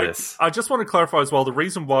segue into this. I just want to clarify as well, the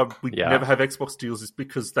reason why we never have Xbox deals is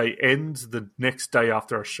because they end the next day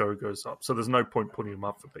after our show goes up. So there's no point putting them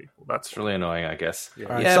up for people. That's really annoying, I guess. Yeah.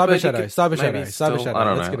 All right, Cyber Shadow. I don't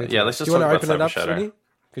know. Let's get into let's just do you want talk to open about it up, Sweeney?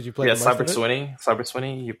 Because you played Cyber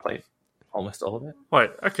Sweeney, you played almost all of it. Wait,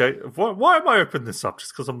 okay. Why am I opening this up?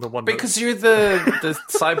 Just because I'm the one. Because you're the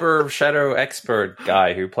Cyber Shadow expert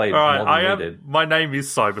guy who played more than we did. My name is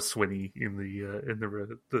Cyber Sweeney in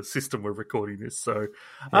the system we're recording this. So,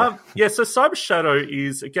 so Cyber Shadow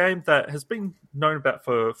is a game that has been known about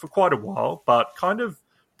for quite a while, but kind of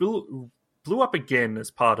blew up again as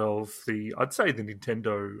part of the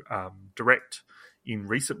Nintendo Direct in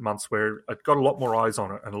recent months, where it got a lot more eyes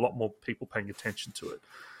on it and a lot more people paying attention to it.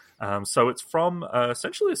 So it's from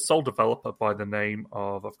essentially a sole developer by the name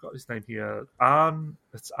of, I've got his name here, Arne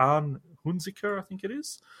Hunziker, I think it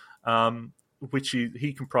is, which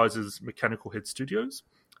he comprises Mechanical Head Studios,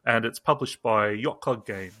 and it's published by Yacht Club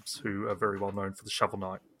Games, who are very well known for the Shovel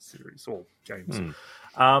Knight series or games.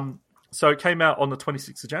 So it came out on the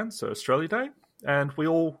 26th of Jan, so Australia Day, and we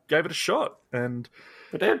all gave it a shot. And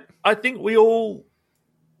we did. I think we're all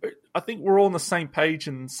on the same page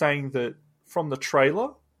in saying that from the trailer,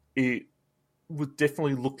 it would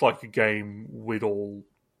definitely look like a game we'd all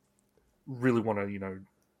really want to,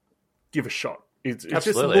 give a shot. It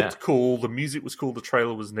just looked cool. The music was cool. The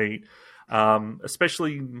trailer was neat.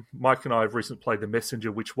 Especially Mike and I have recently played The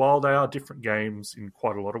Messenger, which while they are different games in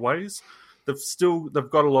quite a lot of ways, they've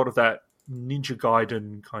got a lot of that Ninja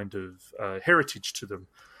Gaiden kind of heritage to them.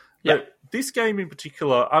 Yeah. But this game in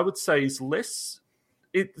particular, I would say is less.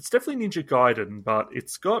 It's definitely Ninja Gaiden, but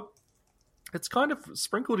it's kind of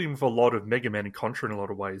sprinkled in with a lot of Mega Man and Contra in a lot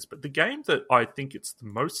of ways. But the game that I think it's the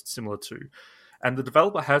most similar to, and the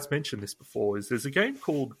developer has mentioned this before, is there's a game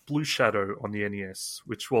called Blue Shadow on the NES,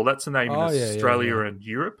 which, that's the name in Australia and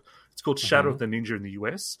Europe. It's called Shadow of the Ninja in the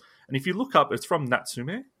US. And if you look up, it's from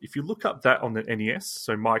Natsume. If you look up that on the NES,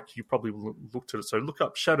 so Mike, you probably looked at it. So look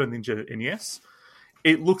up Shadow Ninja NES.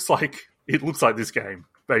 It looks like this game,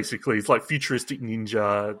 basically. It's like futuristic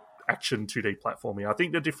ninja action 2D platforming. I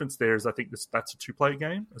think the difference there is that's a 2-player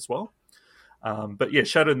game as well. But yeah,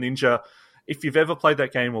 Shadow Ninja, if you've ever played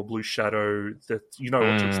that game or Blue Shadow, that you know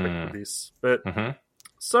what to expect with this. But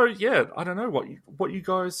so yeah, I don't know what you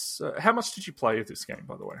guys. How much did you play of this game,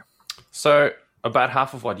 by the way? So about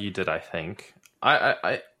half of what you did, I think.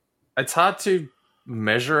 I it's hard to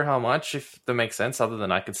measure how much, if that makes sense. Other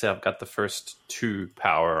than I could say I've got the first 2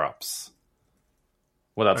 power-ups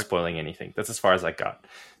without spoiling anything. That's as far as I got.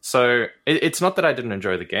 So it's not that I didn't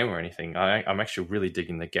enjoy the game or anything. I'm actually really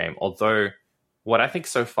digging the game, although. What I think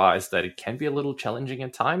so far is that it can be a little challenging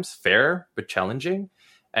at times, fair, but challenging.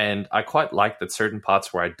 And I quite like that certain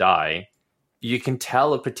parts where I die, you can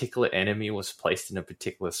tell a particular enemy was placed in a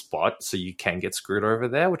particular spot, so you can get screwed over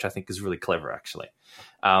there, which I think is really clever, actually.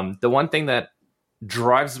 The one thing that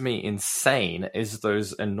drives me insane is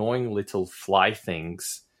those annoying little fly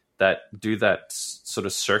things that do that sort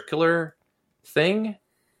of circular thing.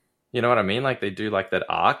 You know what I mean? Like they do like that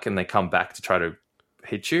arc and they come back to try to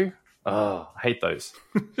hit you. Oh, I hate those.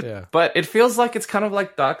 Yeah. But it feels like it's kind of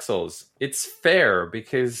like Dark Souls. It's fair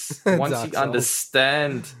because once you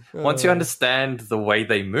understand the way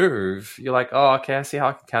they move, you're like, oh, okay, I see how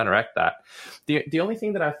I can counteract that. The only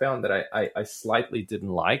thing that I found that I slightly didn't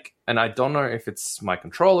like, and I don't know if it's my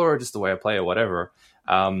controller or just the way I play or whatever,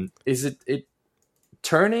 is it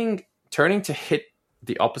turning to hit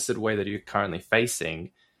the opposite way that you're currently facing.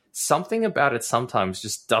 Something about it sometimes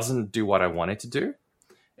just doesn't do what I want it to do.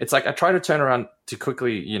 It's like I try to turn around to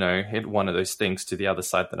quickly, hit one of those things to the other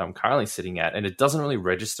side that I'm currently sitting at, and it doesn't really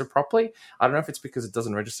register properly. I don't know if it's because it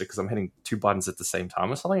doesn't register because I'm hitting 2 buttons at the same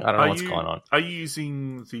time or something. I don't know what's going on. Are you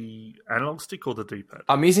using the analog stick or the D-pad?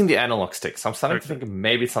 I'm using the analog stick, so I'm starting to think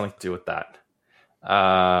maybe it's something to do with that.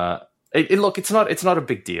 Look, it's not a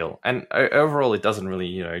big deal, and overall, it doesn't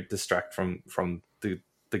really, distract from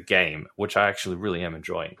the game, which I actually really am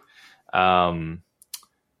enjoying.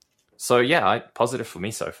 So yeah, positive for me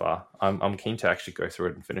so far. I'm keen to actually go through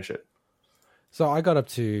it and finish it. So I got up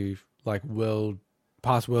to like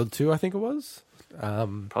past World 2, I think it was.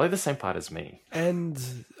 Probably the same part as me. And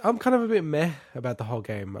I'm kind of a bit meh about the whole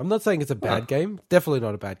game. I'm not saying it's a bad game. Definitely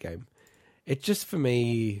not a bad game. It just, for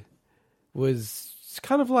me, was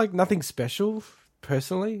kind of like nothing special,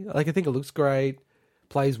 personally. Like, I think it looks great,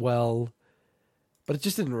 plays well, but it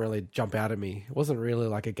just didn't really jump out at me. It wasn't really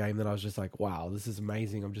like a game that I was just like, wow, this is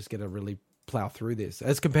amazing. I'm just going to really plow through this.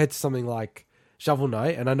 As compared to something like Shovel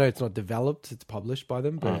Knight, and I know it's not developed, it's published by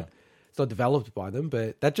them, but it's not developed by them.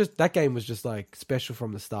 But that game was just like special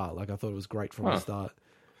from the start. Like I thought it was great from the start.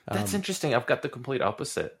 That's interesting. I've got the complete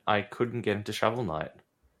opposite. I couldn't get into Shovel Knight,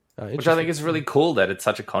 which I think is really cool that it's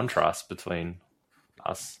such a contrast between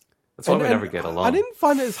us. That's why we never get along. I didn't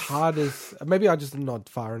find it as hard as... Maybe I just not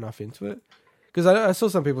far enough into it. Because I saw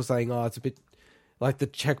some people saying, it's a bit... Like the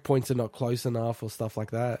checkpoints are not close enough or stuff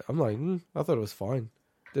like that. I'm like, I thought it was fine.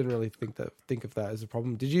 Didn't really think of that as a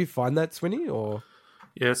problem. Did you find that, Swinny, or...?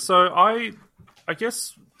 Yeah, so I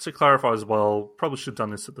guess to clarify as well, probably should have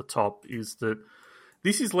done this at the top, is that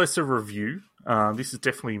this is less a review. This is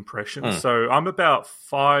definitely impressions. So I'm about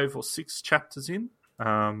 5 or 6 chapters in.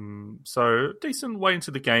 So decent way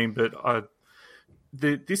into the game, but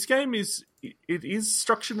this game is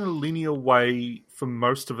structured in a linear way for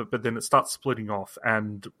most of it, but then it starts splitting off.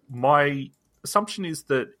 And my assumption is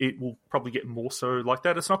that it will probably get more so like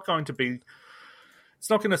that. It's not going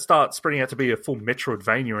to start spreading out to be a full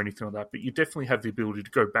Metroidvania or anything like that, but you definitely have the ability to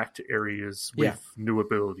go back to areas with new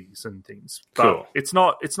abilities and things. But cool. It's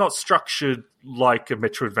not structured like a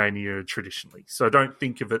Metroidvania traditionally. So don't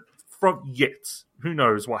think of it from yet. Who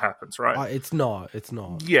knows what happens, right? It's not.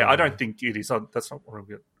 Yeah, I don't think it is. That's not what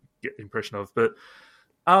I'm get the impression of. But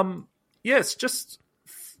it's just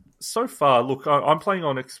so far. Look, I'm playing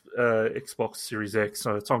on Xbox Series X,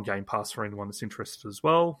 so it's on Game Pass for anyone that's interested as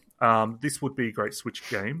well. This would be a great Switch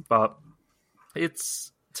game, but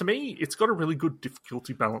to me, it's got a really good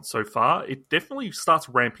difficulty balance so far. It definitely starts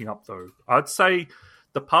ramping up, though. I'd say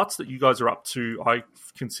the parts that you guys are up to, I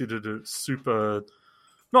considered it super,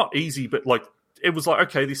 not easy, but like, it was like,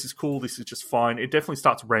 okay, this is cool, this is just fine. It definitely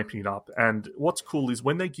starts ramping it up. And what's cool is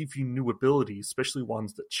when they give you new abilities, especially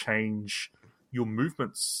ones that change your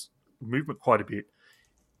movement quite a bit,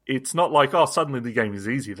 it's not like, oh, suddenly the game is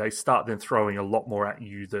easy. They start then throwing a lot more at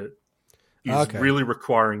you that is really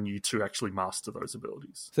requiring you to actually master those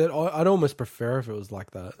abilities. So I'd almost prefer if it was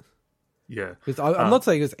like that. Yeah. Because I'm not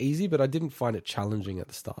saying it was easy, but I didn't find it challenging at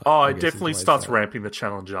the start. Oh, it definitely starts ramping the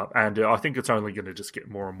challenge up, and I think it's only going to just get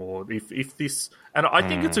more and more. If this, and I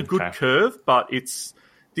think it's a good curve, but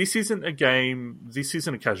this isn't a game. This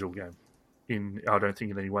isn't a casual game. I don't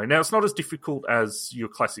think in any way. Now, it's not as difficult as your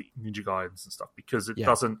classic Ninja Gaidens and stuff because it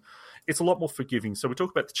doesn't. It's a lot more forgiving. So we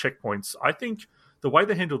talk about the checkpoints. I think the way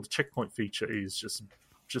they handle the checkpoint feature is just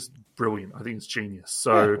brilliant. I think it's genius.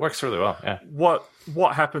 So it works really well. Yeah.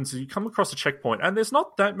 What happens is you come across a checkpoint, and there's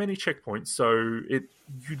not that many checkpoints, so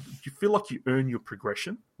you feel like you earn your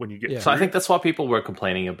progression when you get. So I think that's why people were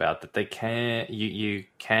complaining about that. They can you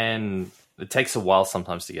can. It takes a while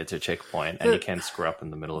sometimes to get to a checkpoint, and you can screw up in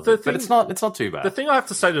the middle of it. But it's not too bad. The thing I have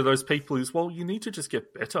to say to those people is, well, you need to just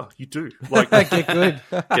get better. You do. Like get good.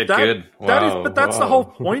 Get good. Wow, that's the whole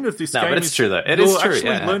point of this game. But it's true though. It is true.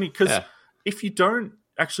 Actually learning, because if you don't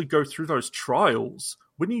actually go through those trials,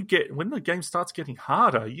 when the game starts getting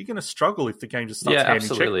harder, you're going to struggle if the game just starts handing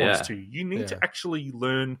checkpoints to you. You need to actually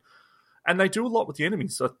learn, and they do a lot with the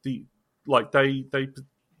enemies. So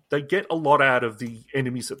they get a lot out of the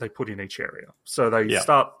enemies that they put in each area. So they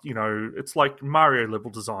start, it's like Mario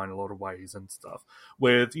level design in a lot of ways and stuff,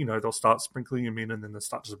 where, they'll start sprinkling them in and then they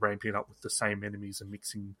start just ramping it up with the same enemies and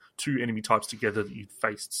mixing two enemy types together that you'd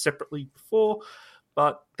faced separately before.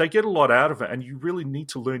 But they get a lot out of it, and you really need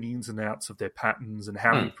to learn the ins and outs of their patterns and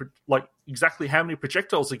how exactly how many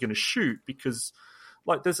projectiles they're going to shoot, because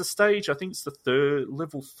there's a stage, I think it's the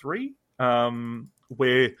level 3,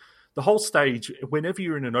 where the whole stage, whenever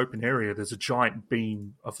you're in an open area, there's a giant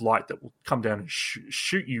beam of light that will come down and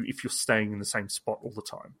shoot you if you're staying in the same spot all the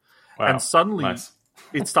time. Wow. And suddenly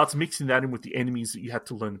it starts mixing that in with the enemies that you had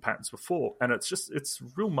to learn the patterns before. And it's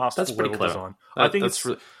real masterful level design. I think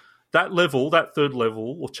that level, that third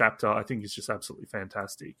level or chapter, I think is just absolutely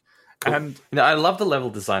fantastic. Cool. And I love the level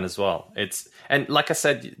design as well. And like I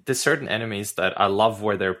said, there's certain enemies that I love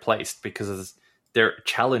where they're placed because they're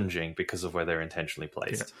challenging because of where they're intentionally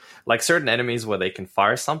placed. Yeah. Like certain enemies where they can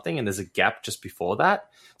fire something and there's a gap just before that.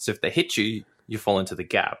 So if they hit you, you fall into the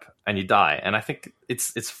gap and you die. And I think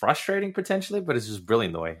it's frustrating potentially, but it's just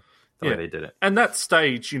brilliant the way they did it. And that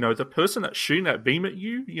stage, the person that's shooting that beam at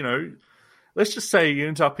you, let's just say you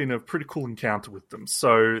end up in a pretty cool encounter with them.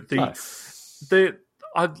 So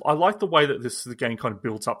I like the way that the game kind of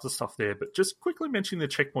builds up the stuff there. But just quickly mentioning the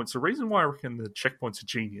checkpoints, the reason why I reckon the checkpoints are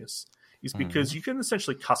genius is because you can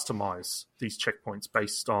essentially customize these checkpoints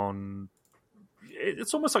based on...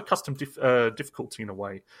 It's almost like custom difficulty in a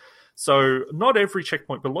way. So not every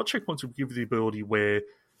checkpoint, but a lot of checkpoints will give you the ability where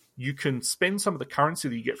you can spend some of the currency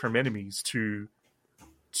that you get from enemies to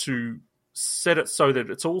set it so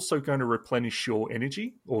that it's also going to replenish your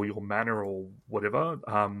energy or your mana or whatever,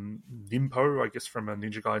 Nimpo, I guess, from a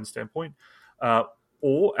Ninja Gaiden standpoint,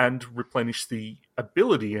 and replenish the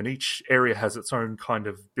ability, and each area has its own kind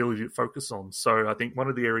of ability to focus on. So I think one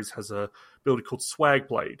of the areas has a ability called Swag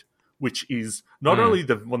Blade, which is not only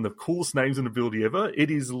one of the coolest names and ability ever, it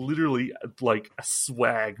is literally like a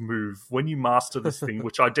swag move. When you master this thing,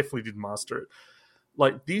 which I definitely didn't master it,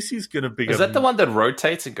 this is going to be... Is that the one that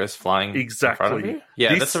rotates and goes flying exactly. in front of you?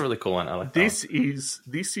 Yeah, that's a really cool one. I like that.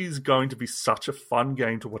 This is going to be such a fun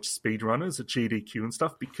game to watch speedrunners at GDQ and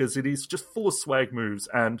stuff, because it is just full of swag moves.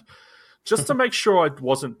 And just to make sure I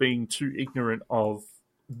wasn't being too ignorant of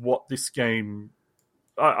what this game...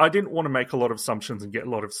 I didn't want to make a lot of assumptions and get a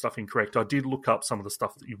lot of stuff incorrect. I did look up some of the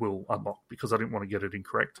stuff that you will unlock because I didn't want to get it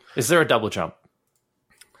incorrect. Is there a double jump?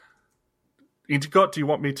 Intergot, do you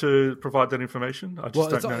want me to provide that information? I just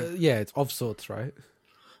don't know. It's of sorts, right?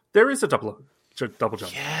 There is a double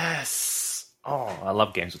jump. Yes. Oh, I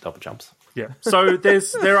love games with double jumps. Yeah. So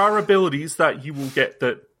there are abilities that you will get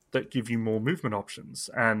that give you more movement options,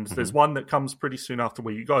 and there's one that comes pretty soon after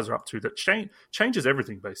where you guys are up to that changes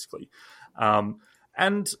everything basically.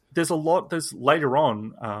 And there's later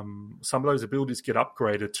on, some of those abilities get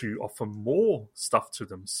upgraded to offer more stuff to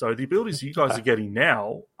them. So the abilities you guys are getting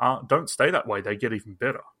now don't stay that way. They get even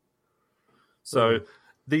better. So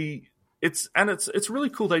it's really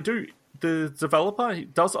cool. The developer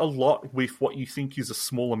does a lot with what you think is a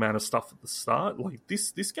small amount of stuff at the start. Like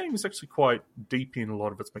this game is actually quite deep in a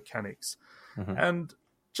lot of its mechanics. And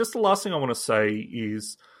just the last thing I want to say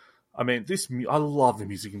is, I mean, I love the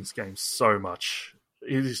music in this game so much.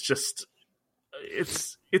 It is just,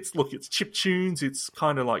 it's chip tunes. It's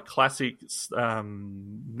kind of like classic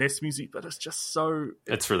NES music, but it's just so.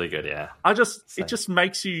 It's really good, yeah. It just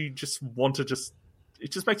makes you just want to just.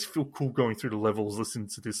 It just makes you feel cool going through the levels, listening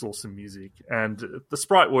to this awesome music. And the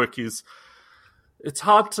sprite work it's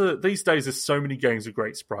hard to, these days there's so many games with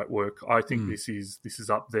great sprite work. I think this is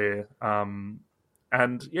up there.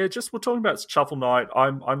 And yeah, just we're talking about Shovel Knight.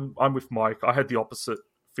 I'm with Mike. I had the opposite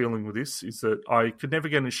feeling with this, is that I could never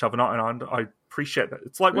get into Shovel Knight, and I appreciate that.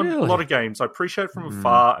 It's like a lot of games. I appreciate it from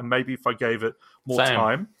afar, and maybe if I gave it more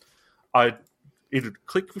time, it'd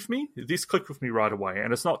click with me. This clicked with me right away.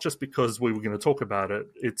 And it's not just because we were going to talk about it.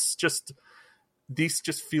 It's just, this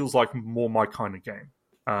just feels like more my kind of game.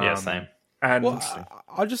 Same. And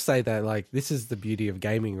I'll just say that, like, this is the beauty of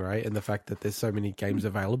gaming, right? And the fact that there's so many games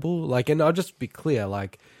available. Like, and I'll just be clear,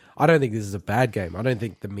 like, I don't think this is a bad game. I don't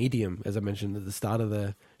think The Medium, as I mentioned at the start of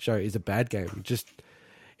the show, is a bad game. Just,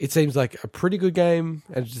 it seems like a pretty good game,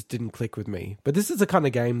 and it just didn't click with me. But this is the kind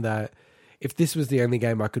of game that, if this was the only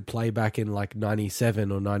game I could play back in like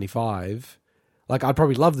 97 or 95, like I'd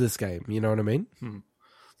probably love this game. You know what I mean?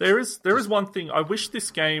 There is one thing. I wish this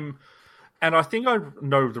game, and I think I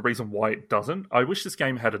know the reason why it doesn't. I wish this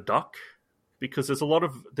game had a duck, because there's a lot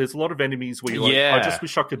of enemies where you're like, I just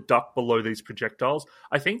wish I could duck below these projectiles.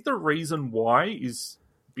 I think the reason why is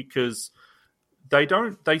because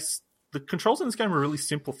the controls in this game are really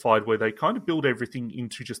simplified, where they kind of build everything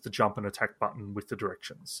into just the jump and attack button with the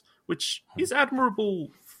directions, which is admirable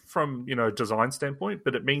from, design standpoint,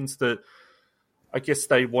 but it means that I guess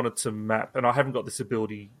they wanted to map, and I haven't got this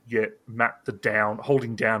ability yet, map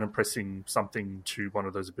holding down and pressing something to one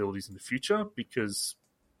of those abilities in the future, because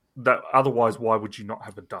that otherwise, why would you not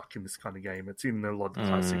have a duck in this kind of game? It's in a lot of the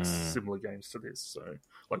classic similar games to this. So,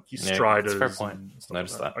 like your Striders. Fair point.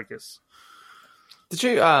 Notice that, I guess. Did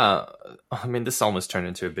you, I mean, this almost turned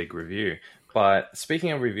into a big review, but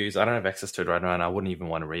speaking of reviews, I don't have access to it right now, and I wouldn't even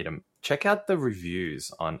want to read them. Check out the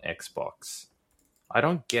reviews on Xbox. I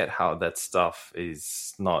don't get how that stuff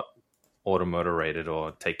is not auto-moderated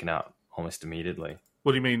or taken out almost immediately.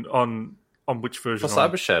 What do you mean, on which version? For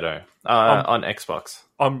Cyber Shadow, on Xbox.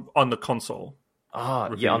 On the console?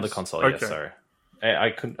 Yeah, on the console, okay. Yeah, sorry.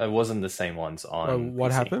 I wasn't the same ones on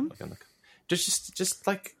what PC. happened? Just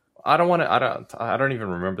like... I don't even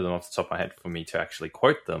remember them off the top of my head for me to actually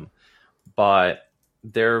quote them, but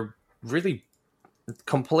they're really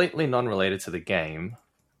completely non-related to the game.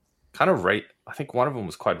 Kind of I think one of them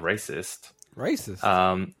was quite racist. Racist?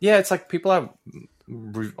 Yeah, it's like people are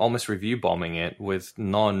almost review bombing it with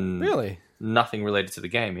nothing related to the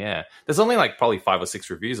game. Yeah, there's only like probably 5 or 6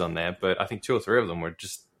 reviews on there, but I think 2 or 3 of them were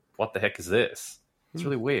just, what the heck is this? It's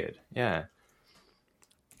really weird. Yeah.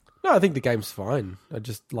 No, I think the game's fine. I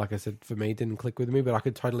just, like I said, for me, it didn't click with me, but I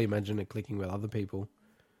could totally imagine it clicking with other people.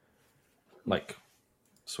 Like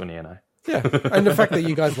Swinny and I. Yeah, and the fact that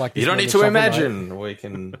you guys like this. You don't need to imagine. We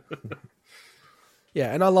can...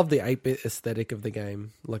 Yeah, and I love the 8-bit aesthetic of the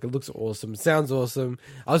game. Like, it looks awesome. Sounds awesome.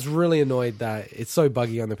 I was really annoyed that it's so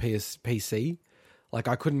buggy on the PC. Like,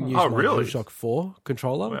 I couldn't use my DualShock 4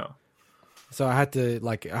 controller. Wow. So I had to,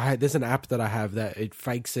 there's an app that I have that it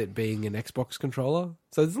fakes it being an Xbox controller.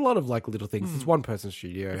 So there's a lot of, little things. It's one-person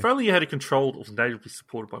studio. If only you had a control that was natively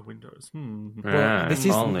supported by Windows. Well, this is...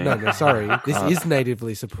 No, sorry. This is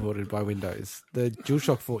natively supported by Windows. The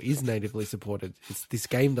DualShock 4 is natively supported. This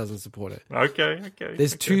game doesn't support it. Okay.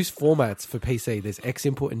 There's 2 formats for PC. There's X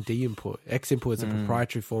input and D input. X input is a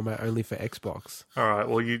proprietary format only for Xbox. All right.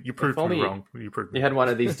 Well, you proved me wrong. You had one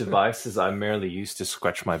of these devices I merely used to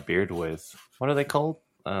scratch my beard with. What are they called?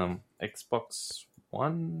 Xbox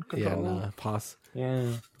One controller? Yeah, pass. Yeah,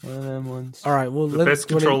 one of them ones. All right, well, the best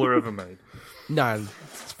controller ever made. No,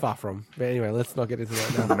 it's far from. But anyway, let's not get into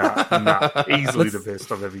that now. Nah, easily the best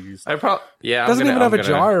I've ever used. Doesn't even have a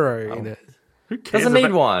gyro in it. Who cares? Doesn't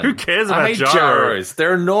need one. Who cares about I hate gyros?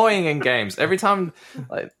 They're annoying in games. Every time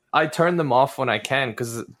I turn them off when I can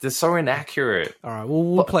because they're so inaccurate. All right, well,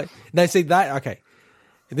 we'll play. No, see that. Okay.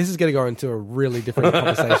 This is going to go into a really different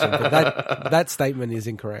conversation, but that statement is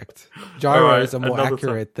incorrect. Gyros are more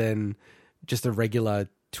accurate than just a regular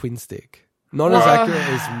twin stick. Not as accurate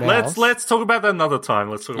as mouse. Let's talk about that another time.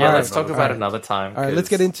 Let's talk about it another time. All right, let's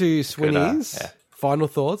get into Swinny's final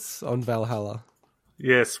thoughts on Valhalla.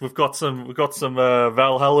 Yes, we've got some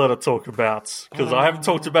Valhalla to talk about because I haven't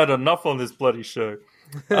talked about it enough on this bloody show.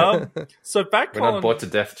 So back We're not bored to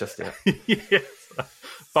death just yet. Yeah.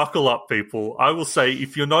 Buckle up, people. I will say,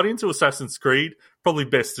 if you're not into Assassin's Creed, probably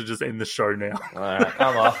best to just end the show now. All right,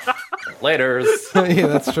 come on. Laters. Yeah,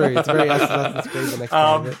 that's true. It's very Assassin's Creed the next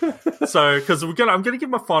time. So, because I'm going to give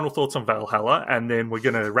my final thoughts on Valhalla, and then we're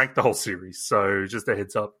going to rank the whole series. So, just a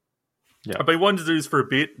heads up. Yeah. I've been wanting to do this for a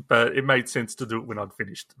bit, but it made sense to do it when I'd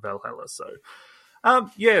finished Valhalla. So,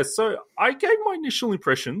 so I gave my initial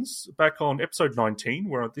impressions back on episode 19,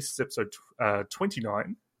 where this is episode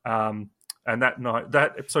 29. And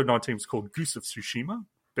that episode 19 was called Goose of Tsushima,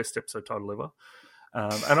 best episode title ever.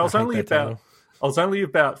 And I was only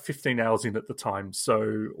about 15 hours in at the time.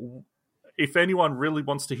 So if anyone really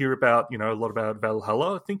wants to hear about, a lot about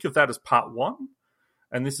Valhalla, think of that as part 1.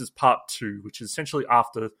 And this is part 2, which is essentially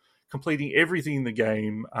after completing everything in the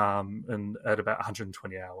game and at about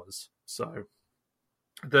 120 hours. So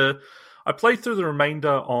I played through the remainder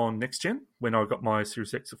on Next Gen when I got my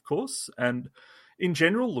Series X, of course. And in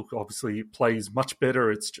general, look, obviously it plays much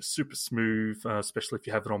better. It's just super smooth, especially if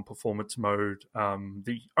you have it on performance mode.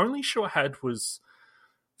 The only issue I had was,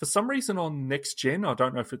 for some reason on Next Gen, I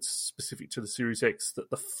don't know if it's specific to the Series X,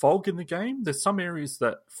 that the fog in the game, there's some areas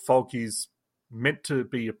that fog is meant to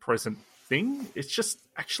be a present thing. It's just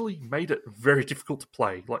actually made it very difficult to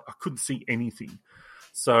play. Like, I couldn't see anything.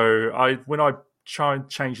 So when I tried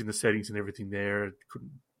changing the settings and everything there, it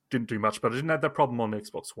didn't do much, but I didn't have that problem on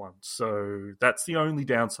Xbox One. So that's the only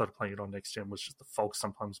downside of playing it on Next Gen, was just the fog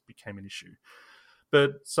sometimes became an issue.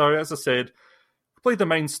 But so, as I said, complete the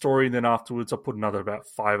main story, and then afterwards I put another about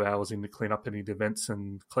 5 hours in to clean up any events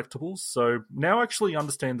and collectibles. So now I actually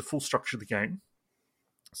understand the full structure of the game.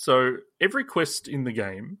 So every quest in the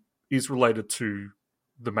game is related to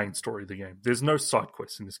the main story of the game. There's no side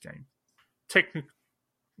quests in this game.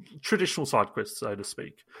 Traditional side quests, so to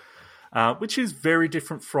speak. Which is very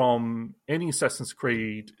different from any Assassin's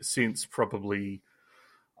Creed since probably,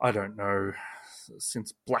 I don't know,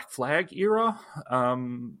 since Black Flag era.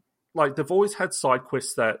 Like, they've always had side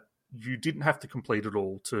quests that you didn't have to complete at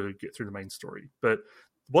all to get through the main story. But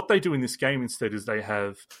what they do in this game instead is they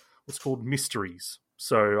have what's called mysteries.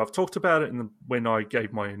 So I've talked about it when I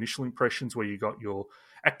gave my initial impressions, where you got your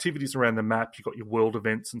activities around the map, you got your world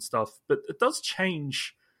events and stuff. But it does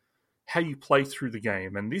change how you play through the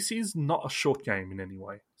game, and this is not a short game in any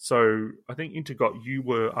way. So I think, Intergot, you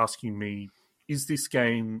were asking me, is this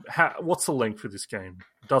game, what's the length of this game?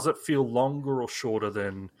 Does it feel longer or shorter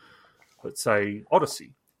than, let's say,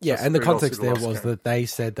 Odyssey? Yeah, and the context there was that they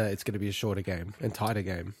said that it's going to be a shorter game and tighter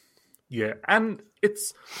game. Yeah, and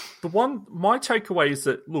it's my takeaway is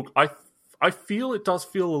that, look, I feel it does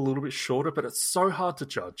feel a little bit shorter, but it's so hard to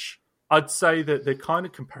judge. I'd say that they're kind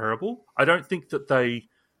of comparable. I don't think that they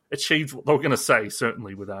achieved what they were going to say,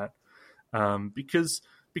 certainly, with that. Because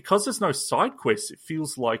there's no side quests, it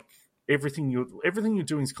feels like everything you're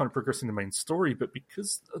doing is kind of progressing the main story, but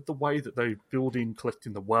because of the way that they build in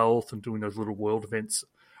collecting the wealth and doing those little world events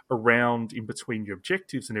around in between your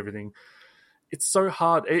objectives and everything, it's so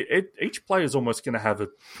hard. Each player is almost going to have a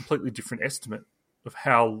completely different estimate of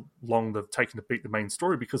how long they've taken to beat the main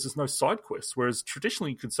story, because there's no side quests. Whereas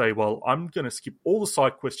traditionally you could say, well, I'm going to skip all the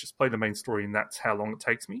side quests, just play the main story, and that's how long it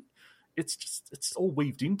takes me. It's all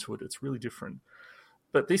weaved into it. It's really different.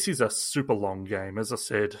 But this is a super long game. As I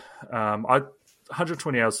said,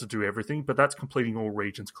 120 hours to do everything, but that's completing all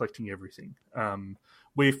regions, collecting everything.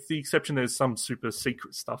 With the exception, there's some super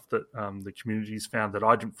secret stuff that the community's found that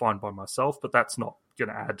I didn't find by myself, but that's not going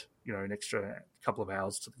to add, an extra couple of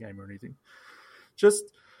hours to the game or anything. Just,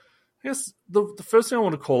 I guess, the first thing I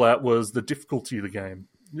want to call out was the difficulty of the game.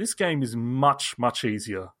 This game is much, much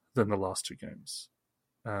easier than the last two games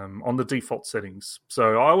on the default settings.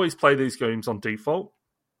 So I always play these games on default,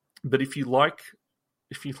 but if you like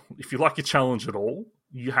a challenge at all,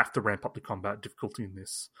 you have to ramp up the combat difficulty in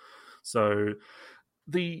this. So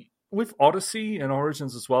with Odyssey and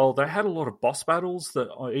Origins as well, they had a lot of boss battles that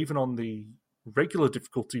even on the regular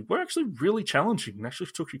difficulty were actually really challenging, and actually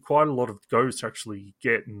took you quite a lot of goes to actually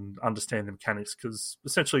get and understand the mechanics, because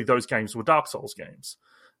essentially those games were Dark Souls games.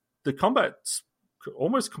 The combat's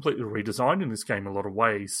almost completely redesigned in this game in a lot of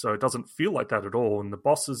ways, so it doesn't feel like that at all, and the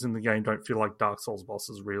bosses in the game don't feel like Dark Souls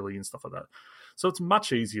bosses really and stuff like that. So it's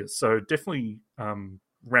much easier. So definitely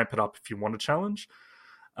ramp it up if you want a challenge.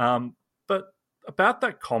 But about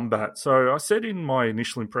that combat, so I said in my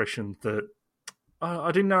initial impression that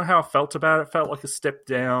I didn't know how I felt about it. It felt like a step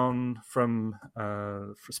down from,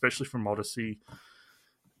 especially from Odyssey.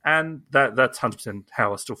 And that's 100%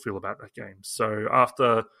 how I still feel about that game. So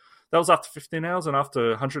that was after 15 hours, and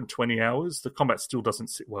after 120 hours, the combat still doesn't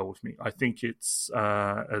sit well with me. I think it's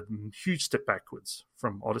a huge step backwards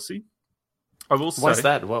from Odyssey. I will say. What's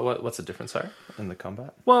that? What's the difference, sorry, in the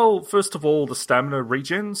combat? Well, first of all, the stamina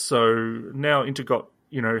regen. So now Intergot,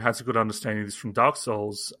 has a good understanding of this from Dark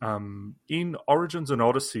Souls. In Origins and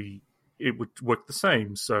Odyssey, it would work the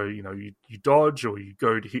same. So, you dodge or you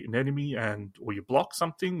go to hit an enemy or you block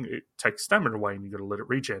something, it takes stamina away and you got to let it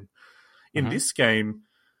regen. In this game,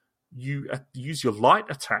 you use your light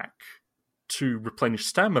attack to replenish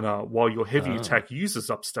stamina while your heavy attack uses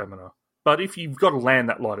up stamina. But if you've got to land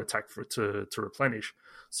that light attack for it to replenish.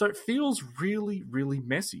 So it feels really, really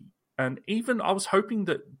messy. And even I was hoping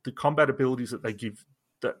that the combat abilities that they give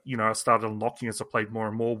that, I started unlocking as I played more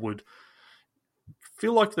and more would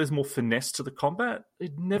feel like there's more finesse to the combat.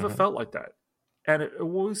 It never felt like that. And it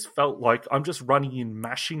always felt like I'm just running in,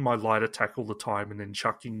 mashing my light attack all the time and then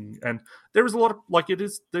chucking. And there is a lot of,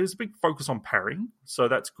 there's a big focus on parrying. So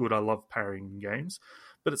that's good. I love parrying in games.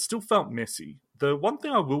 But it still felt messy. The one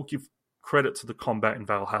thing I will give credit to the combat in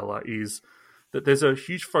Valhalla is that there's a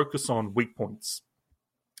huge focus on weak points.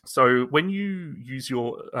 So when you use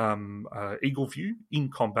your eagle view in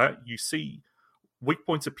combat, you see weak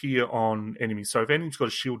points appear on enemies. So if enemy's got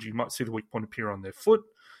a shield, you might see the weak point appear on their foot.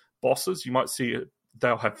 Bosses, you might see it,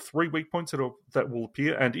 they'll have 3 weak points that will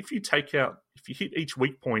appear. And if you hit each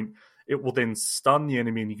weak point, it will then stun the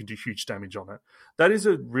enemy and you can do huge damage on it. That is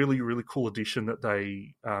a really, really cool addition that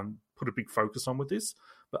they put a big focus on with this.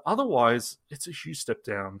 But otherwise, it's a huge step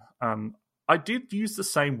down. I did use the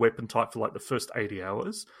same weapon type for the first 80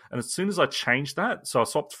 hours. And as soon as I changed that, so I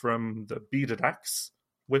swapped from the bearded axe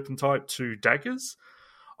weapon type to daggers,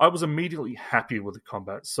 I was immediately happy with the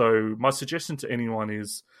combat. So my suggestion to anyone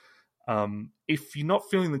is, if you're not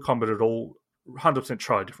feeling the combat at all, 100%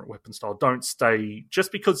 try a different weapon style. Don't stay,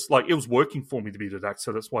 just because it was working for me to bearded axe,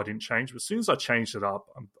 so that's why I didn't change. But as soon as I changed it up,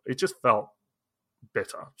 it just felt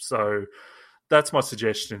better. So that's my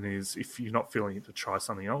suggestion is, if you're not feeling it, to try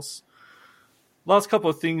something else. Last couple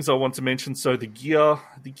of things I want to mention. So the gear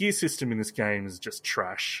system in this game is just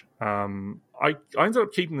trash. I ended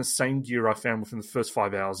up keeping the same gear I found within the first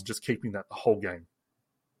 5 hours, just keeping that the whole game,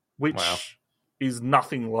 which is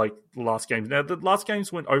nothing like the last games. Now, the last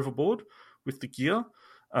games went overboard with the gear,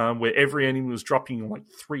 where every enemy was dropping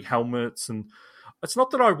 3 helmets. And it's not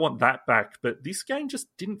that I want that back, but this game just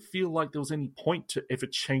didn't feel like there was any point to ever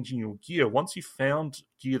changing your gear. Once you found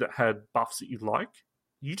gear that had buffs that you like,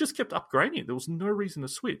 you just kept upgrading it. There was no reason to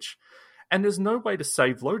switch. And there's no way to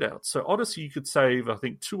save loadouts. So Odyssey, you could save, I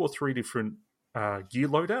think, 2 or 3 different gear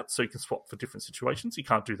loadouts, so you can swap for different situations. You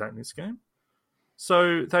can't do that in this game.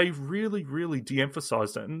 So they really, really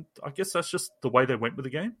de-emphasized it. And I guess that's just the way they went with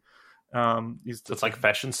the game. It's like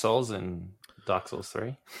Fashion Souls in Dark Souls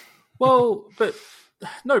 3. Well, but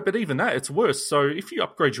even that, it's worse. So if you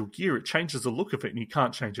upgrade your gear, it changes the look of it and you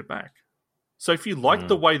can't change it back. So if you like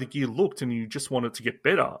the way the gear looked and you just want it to get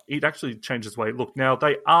better, it actually changes the way it looked. Now,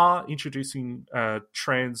 they are introducing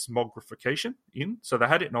transmogrification in. So they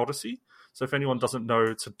had it in Odyssey. So if anyone doesn't know,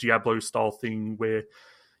 it's a Diablo-style thing where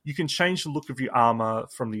you can change the look of your armor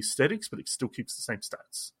from the aesthetics, but it still keeps the same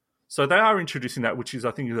stats. So they are introducing that, which is,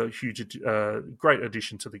 I think, a huge, great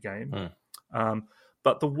addition to the game.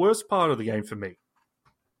 But the worst part of the game for me,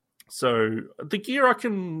 so the gear, I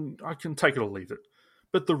can take it or leave it.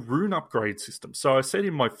 But the rune upgrade system. So I said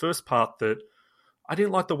in my first part that I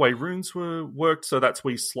didn't like the way runes worked, so that's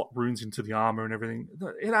where you slot runes into the armor and everything.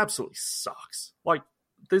 It absolutely sucks.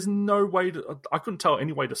 There's no way I couldn't tell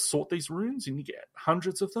any way to sort these runes, and you get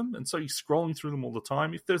hundreds of them, and so you're scrolling through them all the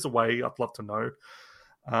time. If there's a way, I'd love to know.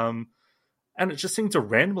 And it just seemed to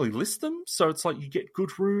randomly list them, so it's you get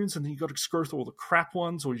good runes, and then you got to scroll through all the crap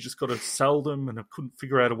ones, or you just got to sell them, and I couldn't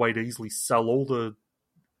figure out a way to easily sell all the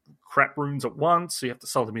crap runes at once, so you have to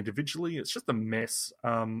sell them individually. It's just a mess.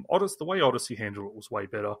 The way Odyssey handled it was way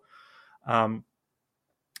better.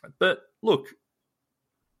 But look,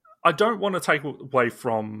 I don't want to take away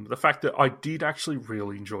from the fact that I did actually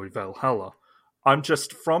really enjoy Valhalla. I'm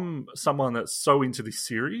just, from someone that's so into this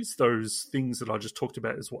series, those things that I just talked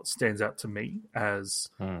about is what stands out to me as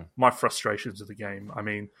my frustrations with the game. I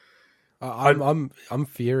mean, I'm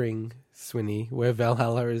fearing, Swinny, where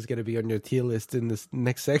Valhalla is going to be on your tier list in this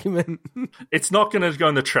next segment. It's not going to go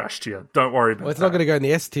in the trash tier. Don't worry about it's not going to go in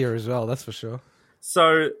the S tier as well, that's for sure.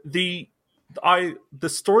 So the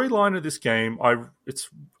storyline of this game, it's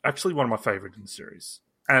actually one of my favorite in the series.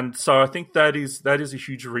 And so I think that is a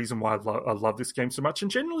huge reason why I love this game so much.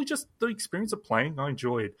 And generally just the experience of playing, I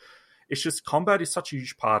enjoyed. It's just combat is such a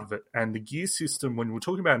huge part of it. And the gear system, when we're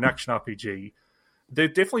talking about an action RPG, they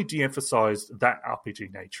definitely de-emphasized that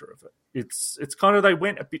RPG nature of it. It's kind of, they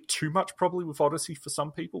went a bit too much probably with Odyssey for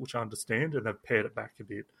some people, which I understand, and they've pared it back a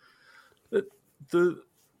bit. But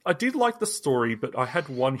I did like the story, but I had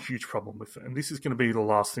one huge problem with it, and this is going to be the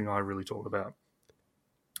last thing I really talk about,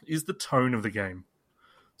 is the tone of the game.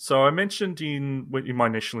 So I mentioned in my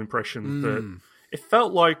initial impression that it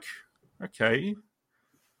felt like, okay,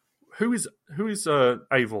 who is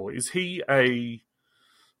Eivor? Is he a...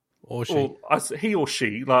 Or she? He or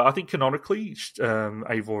she. Like, I think canonically,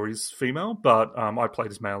 Eivor is female, but I played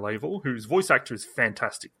as male Eivor, whose voice actor is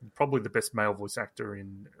fantastic. Probably the best male voice actor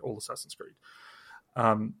in all Assassin's Creed.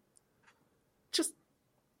 Just,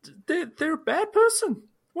 they're a bad person.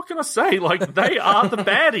 What can I say? Like, they are the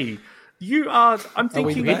baddie. I'm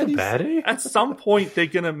thinking the baddie? At some point they're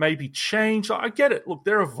going to maybe change. I get it. Look,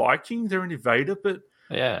 they're a Viking, they're an invader, but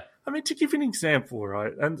yeah. I mean, to give you an example,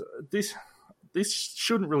 right? And this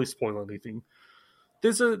shouldn't really spoil anything.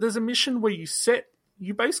 There's a mission where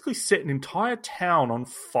you basically set an entire town on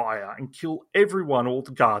fire and kill everyone, all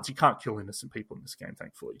the guards. You can't kill innocent people in this game,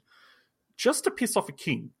 thankfully, just to piss off a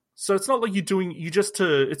king. So it's not like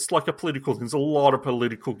it's like a political thing. There's a lot of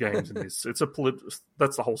political games in this. That's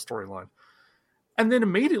the whole storyline. And then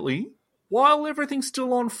immediately, while everything's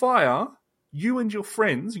still on fire, you and your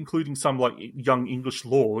friends, including some like young English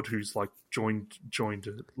lord who's like joined,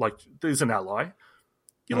 like there's an ally.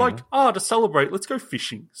 You're like, to celebrate, let's go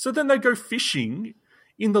fishing. So then they go fishing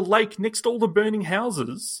in the lake next to all the burning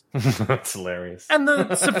houses. That's hilarious. And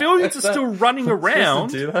the civilians are still running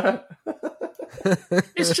around. Do that?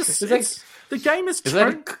 It's just the game is. Is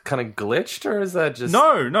that kind of glitched, or is that just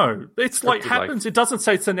no? It's like happens. It doesn't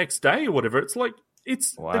say it's the next day or whatever. It's like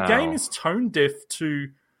the game is tone deaf to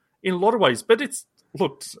in a lot of ways. But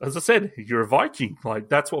look, as I said, you're a Viking. Like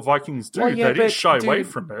that's what Vikings do. Well, they didn't shy away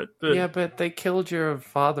from it. But, but they killed your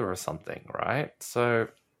father or something, right? So.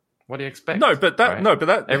 What do you expect?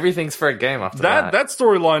 Everything's for a game after that. That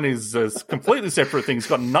storyline is a completely separate thing. It's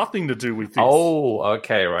got nothing to do with this. Oh,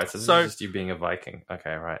 okay, right. So this is just you being a Viking.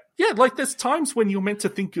 Okay, right. Yeah, like there's times when you're meant to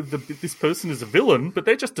think of this person as a villain, but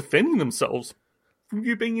they're just defending themselves from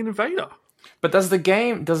you being an invader. But does the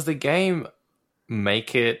game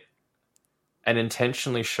make it and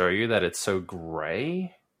intentionally show you that it's so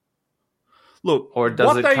grey? Look, or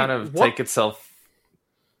does it kind of take itself?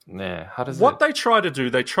 Yeah, how does what they try to do?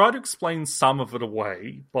 They try to explain some of it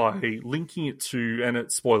away by linking it to, and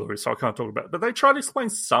it's spoilery, so I can't talk about it. But they try to explain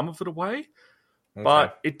some of it away,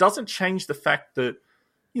 but it doesn't change the fact that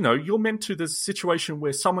you're meant to. There's a situation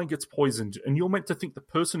where someone gets poisoned, and you're meant to think the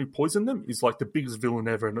person who poisoned them is like the biggest villain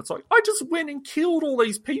ever. And it's like, I just went and killed all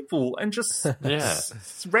these people and just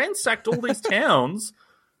ransacked all these towns.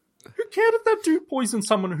 Who cared if that dude poisoned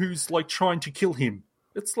someone who's like trying to kill him?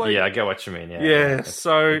 It's like, I get what you mean.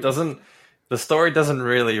 So the story doesn't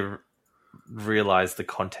really realize the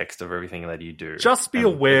context of everything that you do. Just be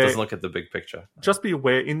aware. It doesn't look at the big picture. Just be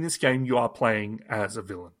aware. In this game, you are playing as a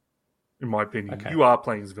villain. In my opinion, you are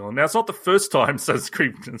playing as a villain. Now, it's not the first time Assassin's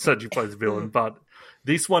Creed said you play as a villain, but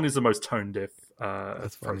this one is the most tone deaf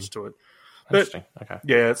approach to it. Interesting. Okay.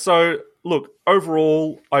 Yeah. So look,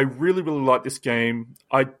 overall, I really, really like this game.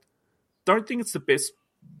 I don't think it's the best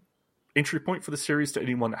entry point for the series to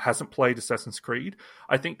anyone that hasn't played Assassin's Creed.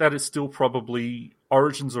 I think that is still probably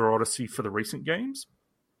Origins or Odyssey for the recent games.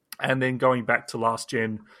 And then going back to last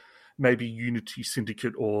gen, maybe Unity,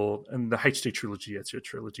 Syndicate, and the HD trilogy, Ezio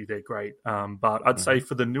trilogy, they're great. But I'd say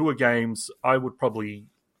for the newer games, I would probably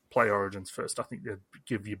play Origins first. I think they'd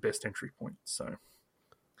give you best entry point. So,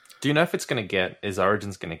 do you know if is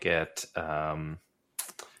Origins going to get an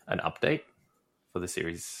update for the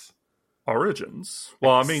series? Origins?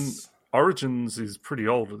 Well, I mean, Origins is pretty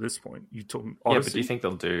old at this point. You talking Odyssey? Yeah, but do you think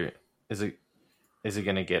they'll do? Is it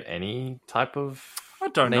going to get any type of? I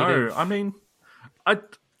don't know. I mean,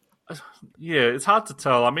 it's hard to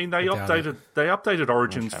tell. I mean, they updated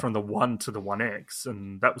Origins from the 1 to the 1X,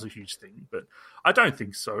 and that was a huge thing. But I don't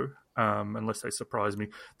think so, unless they surprise me.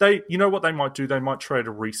 You know what they might do? They might try to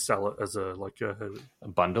resell it as a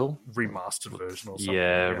bundle, remastered version or something.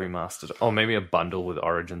 Yeah, remastered, or maybe a bundle with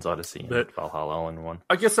Origins, Odyssey, and Valhalla all in one.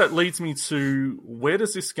 I guess that leads me to where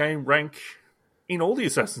does this game rank in all the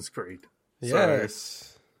Assassin's Creed? Yes.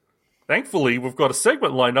 So, thankfully, we've got a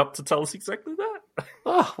segment lined up to tell us exactly that.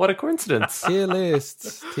 Oh, what a coincidence. Tier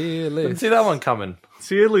list. Didn't see that one coming.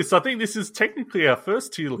 Tier list. I think this is technically our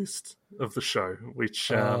first tier list of the show, which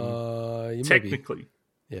technically.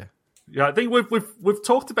 Yeah. Yeah, I think we've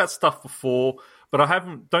talked about stuff before, but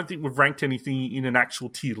don't think we've ranked anything in an actual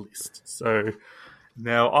tier list. So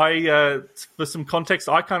now for some context,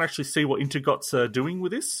 I can't actually see what Intergot's doing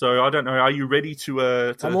with this, so I don't know. Are you ready to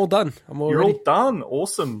I'm all done. You're all done.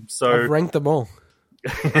 Awesome. So I've ranked them all.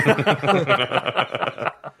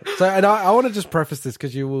 So, and I want to just preface this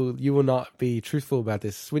because you will not be truthful about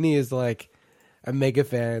this. Swinny is like, a mega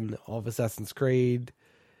fan of Assassin's Creed.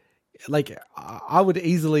 Like, I would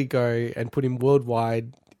easily go and put him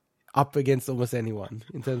worldwide up against almost anyone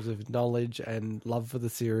in terms of knowledge and love for the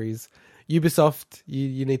series. Ubisoft,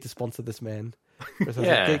 you need to sponsor this man.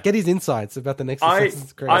 Get his insights about the next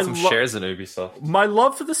Assassin's Creed. Some shares in Ubisoft. My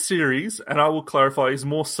love for the series, and I will clarify, is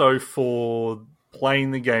more so for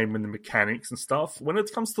playing the game and the mechanics and stuff. When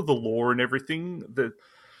it comes to the lore and everything,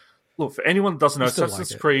 look, for anyone that doesn't know,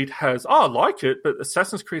 Assassin's Creed has... I like it, but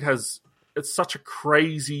Assassin's Creed has... It's such a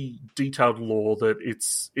crazy, detailed lore that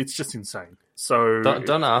it's just insane. So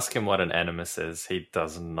don't ask him what an animus is. He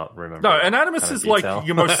does not remember. No, an animus is like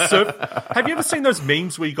your most. Have you ever seen those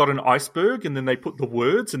memes where you got an iceberg and then they put the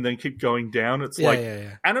words and then keep going down? It's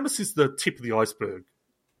animus is the tip of the iceberg,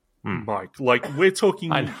 Mike. Like we're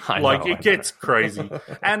talking, it gets crazy.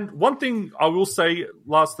 And one thing I will say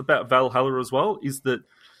last about Valhalla as well is that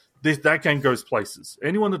that game goes places.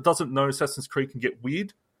 Anyone that doesn't know Assassin's Creed can get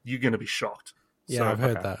weird. You're going to be shocked. Yeah, I've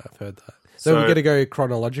heard that. So we're going to go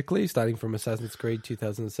chronologically, starting from Assassin's Creed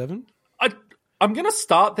 2007? I'm going to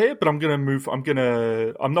start there, but I'm going to move... I'm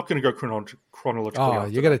not going to go chronologically. Oh,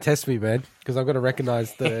 you're going to test me, man, because I've got to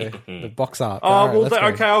recognize the box art.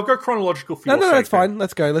 Okay, I'll go chronological for you. No, that's fine.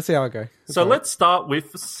 Let's go. Let's see how I go. Let's start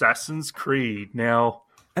with Assassin's Creed. Now...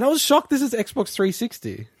 And I was shocked this is Xbox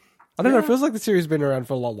 360. I don't know, it feels like the series has been around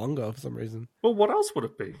for a lot longer for some reason. Well, what else would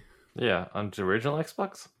it be? Yeah, on the original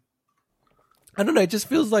Xbox? I don't know, it just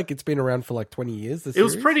feels like it's been around for like 20 years. It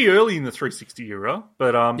was pretty early in the 360 era,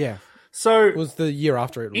 but yeah. So it was the year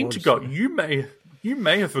after it launched. Intergot, you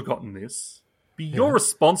may have forgotten this, but you're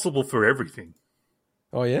responsible for everything.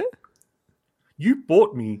 Oh yeah? You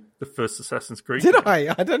bought me the first Assassin's Creed. Did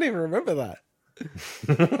I? I don't even remember that.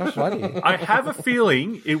 How funny. I have a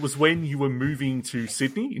feeling it was when you were moving to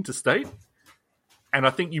Sydney interstate. And I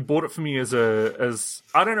think you bought it for me as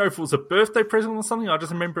I don't know if it was a birthday present or something. I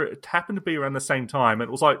just remember it happened to be around the same time. It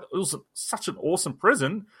was such an awesome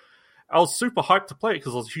present. I was super hyped to play it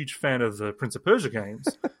because I was a huge fan of the Prince of Persia games.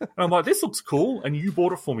 And I'm like, this looks cool. And you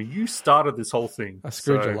bought it for me. You started this whole thing. I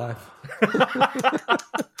screwed your life.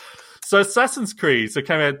 So Assassin's Creed. So it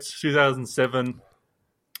came out 2007.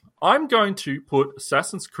 I'm going to put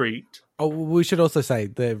Assassin's Creed. Oh, we should also say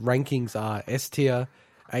the rankings are S tier,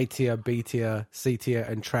 A tier, B tier, C tier,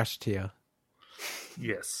 and trash tier.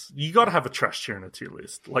 Yes, you got to have a trash tier in a tier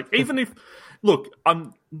list. Like, even if, look,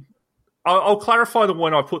 I'll clarify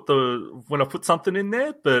when I put something in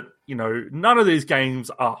there. But none of these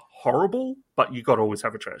games are horrible. But you got to always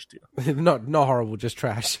have a trash tier. not horrible, just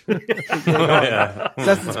trash. Yeah.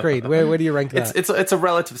 Assassin's Creed. Where do you rank that? It's a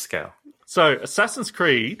relative scale. So Assassin's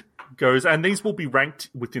Creed goes, and these will be ranked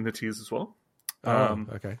within the tiers as well.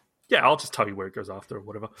 Okay. Yeah, I'll just tell you where it goes after or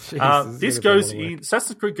whatever. Jeez, this goes in...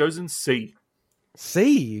 Assassin's Creed goes in C.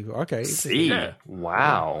 C? Okay. C? Yeah.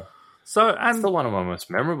 Wow. So, and still one of my most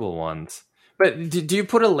memorable ones. But do you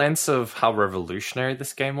put a lens of how revolutionary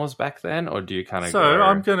this game was back then, or do you kind of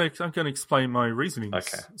I'm going to explain my reasonings.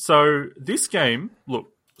 Okay. So, this game...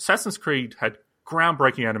 Look, Assassin's Creed had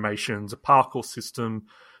groundbreaking animations, a parkour system,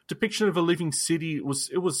 depiction of a living city. It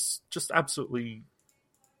was just absolutely...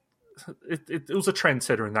 It was a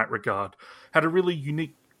trendsetter in that regard. Had a really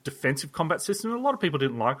unique defensive combat system. A lot of people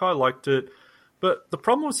didn't like it. I liked it. But the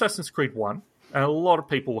problem with Assassin's Creed 1, and a lot of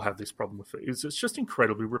people have this problem with it, is it's just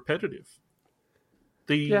incredibly repetitive.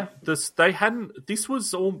 This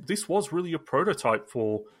was really a prototype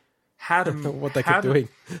for how to... what they kept doing.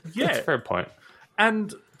 Yeah. That's a fair point.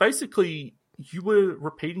 And basically, you were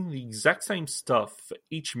repeating the exact same stuff for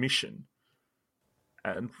each mission.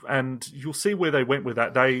 And you'll see where they went with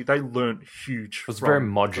that. They learned huge. It was very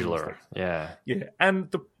modular. Yeah. Yeah.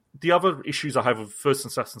 And the other issues I have with first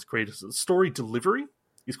Assassin's Creed is the story delivery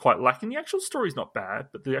is quite lacking. The actual story is not bad,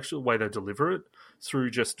 but the actual way they deliver it through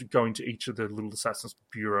just going to each of the little assassins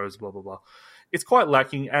bureaus, blah, blah, blah, it's quite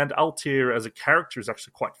lacking. And Altair as a character is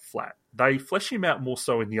actually quite flat. They flesh him out more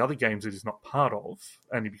so in the other games it is not part of,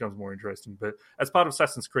 and he becomes more interesting. But as part of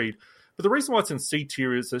Assassin's Creed... But the reason why it's in C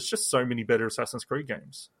tier is there's just so many better Assassin's Creed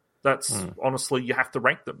games. That's honestly, you have to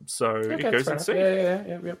rank them. So it goes in C.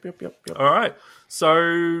 Yeah. Yep. All right.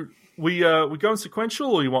 So we go in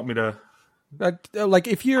sequential, or you want me to? Like,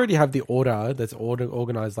 if you already have the order that's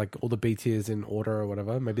organized, like all the B tiers in order or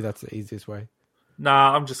whatever, maybe that's the easiest way.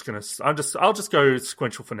 Nah, I'll just go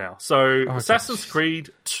sequential for now. So Assassin's Creed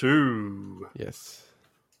 2. Yes.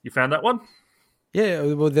 You found that one? Yeah,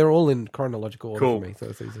 well, they're all in chronological order for me, so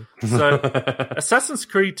it's easy. So, Assassin's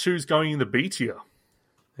Creed 2 is going in the B tier.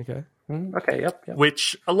 Okay. Okay, yep.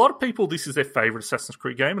 Which, a lot of people, this is their favourite Assassin's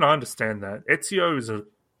Creed game, and I understand that. Ezio is a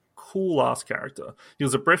cool-ass character. He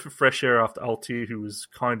was a breath of fresh air after Altair, who was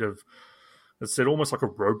kind of It's said almost like a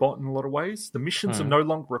robot in a lot of ways. The missions are no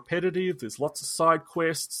longer repetitive. There's lots of side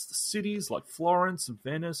quests. The cities like Florence and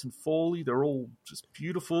Venice and Forlì, they're all just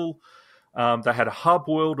beautiful. They had a hub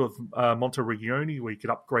world of Monteregione where you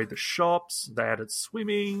could upgrade the shops. They added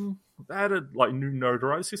swimming. They added like new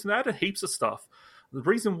notoriety system. They added heaps of stuff. The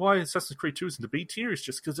reason why Assassin's Creed 2 is in the B tier is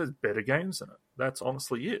just because there's better games in it. That's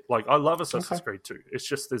honestly it. Like, I love Assassin's Creed 2. It's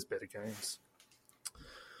just there's better games.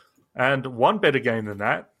 And one better game than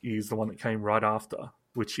that is the one that came right after,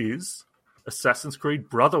 which is Assassin's Creed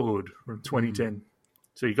Brotherhood from 2010.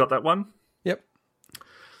 So you got that one? Yep.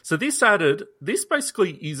 So this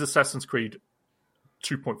basically is Assassin's Creed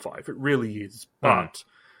 2.5. It really is. But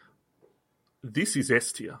this is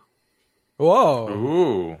S tier. Whoa.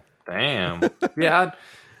 Ooh, damn. Yeah.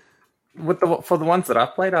 For the ones that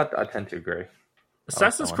I've played, I tend to agree.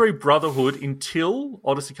 Assassin's Creed Brotherhood, until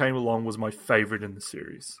Odyssey came along, was my favorite in the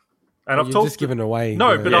series. And I've just given away.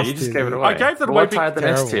 No, but you just gave it away. I gave that away.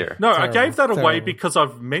 I gave that away because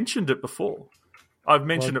I've mentioned it before. I've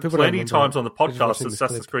mentioned it plenty of times on the podcast.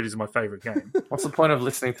 Assassin's Creed is my favorite game. What's the point of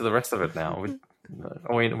listening to the rest of it now?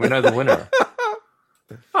 We know the winner.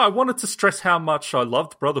 I wanted to stress how much I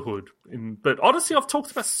loved Brotherhood, but Odyssey I've talked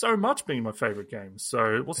about so much being my favorite game.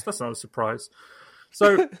 So that's not a surprise.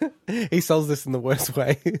 So he sells this in the worst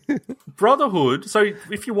way. Brotherhood. So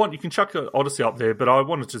if you want, you can chuck Odyssey up there. But I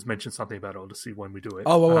wanted to just mention something about Odyssey when we do it.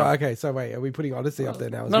 Oh, well, okay. So wait, are we putting Odyssey up there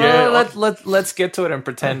now? No, let's get to it and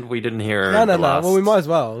pretend we didn't hear. No. Well, we might as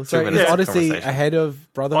well. So is Odyssey ahead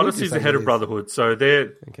of Brotherhood? Odyssey's ahead of Brotherhood. So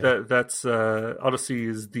that's Odyssey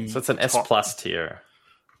is the. So it's an S plus tier.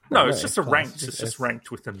 No, it's just a ranked. It's just ranked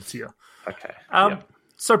within the tier. Okay.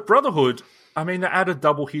 So Brotherhood. I mean, they added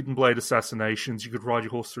double hidden blade assassinations. You could ride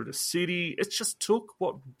your horse through the city. It just took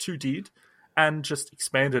what 2 did and just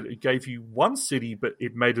expanded it. It gave you one city, but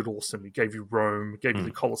it made it awesome. It gave you Rome. It gave you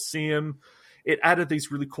the Colosseum. It added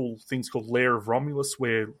these really cool things called Lair of Romulus,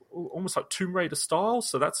 where almost like Tomb Raider style.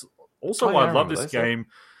 So that's also why I love this game.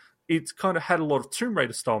 It kind of had a lot of Tomb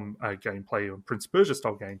Raider style gameplay and Prince of Persia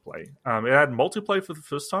style gameplay. It had multiplayer for the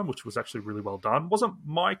first time, which was actually really well done. Wasn't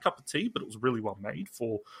my cup of tea, but it was really well made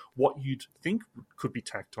for what you'd think could be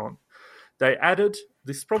tacked on. They added,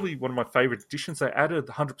 this is probably one of my favorite additions, they added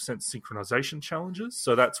 100% synchronization challenges.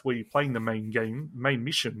 So that's where you're playing the main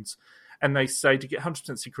missions, and they say to get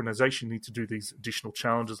 100% synchronization, you need to do these additional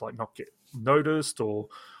challenges like not get noticed or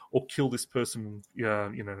kill this person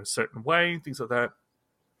in a certain way, things like that.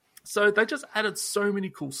 So they just added so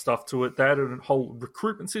many cool stuff to it. They added a whole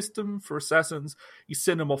recruitment system for assassins. You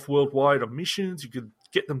send them off worldwide on missions. You could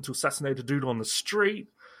get them to assassinate a dude on the street.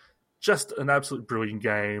 Just an absolute brilliant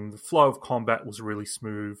game. The flow of combat was really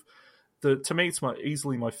smooth. To me, it's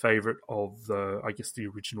easily my favorite of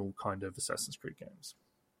the original kind of Assassin's Creed games.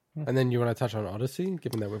 And then you want to touch on Odyssey,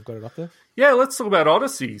 given that we've got it up there? Yeah, let's talk about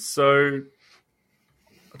Odyssey. So,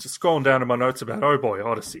 just scrolling down to my notes about,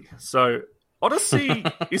 Odyssey. So, Odyssey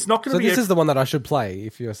is not going to be... So this is the one that I should play,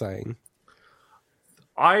 if you're saying.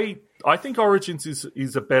 I think Origins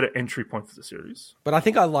is a better entry point for the series. But I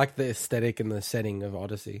think I like the aesthetic and the setting of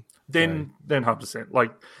Odyssey. Then 100%.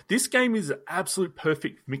 Like, this game is an absolute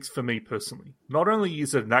perfect mix for me personally. Not only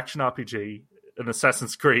is it an action RPG, an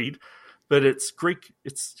Assassin's Creed, but it's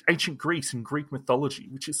ancient Greece and Greek mythology,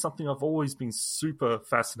 which is something I've always been super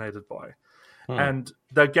fascinated by. And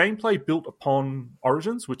the gameplay built upon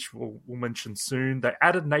Origins, which we'll mention soon. They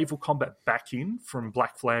added naval combat back in from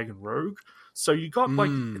Black Flag and Rogue. So you got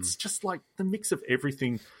it's just like the mix of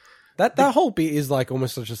everything. That whole bit is like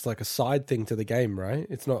almost just like a side thing to the game, right?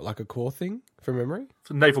 It's not like a core thing from memory.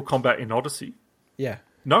 For naval combat in Odyssey. Yeah.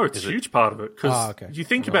 No, it's a huge part of it. Because you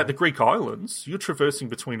think about the Greek islands, you're traversing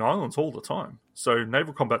between islands all the time. So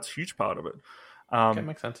naval combat's a huge part of it. Okay,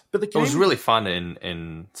 makes sense. But it was really fun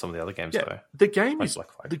in some of the other games, though. The game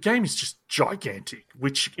is just gigantic,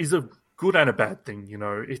 which is a good and a bad thing. You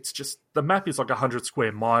know, it's just the map is like 100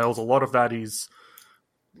 square miles. A lot of that is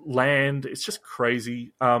land. It's just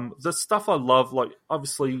crazy. The stuff I love, like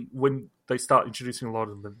obviously when they start introducing a lot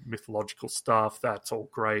of the mythological stuff, that's all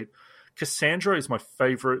great. Cassandra is my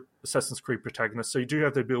favorite Assassin's Creed protagonist. So you do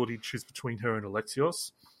have the ability to choose between her and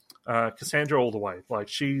Alexios. Cassandra all the way. Like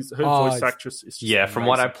her voice actress is just amazing. From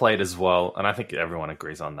what I played as well, and I think everyone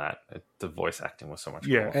agrees on that. The voice acting was so much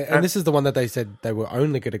cool. And this is the one that they said they were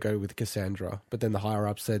only going to go with Cassandra, but then the higher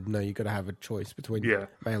up said no, you got to have a choice between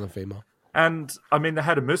male and female. And I mean, they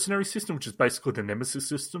had a mercenary system, which is basically the Nemesis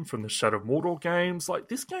system from the Shadow of Mordor games. Like,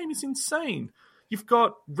 this game is insane. You've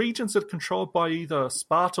got regions that are controlled by either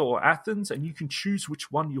Sparta or Athens, and you can choose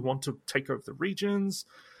which one you want to take over the regions.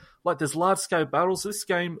 Like, there's large-scale battles. This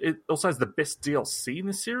game, it also has the best DLC in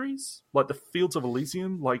the series. Like, the Fields of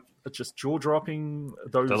Elysium, like, just jaw-dropping.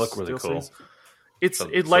 Those they look really DLCs. Cool.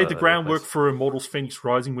 It laid the groundwork for Immortals Phoenix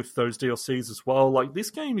Rising with those DLCs as well. Like,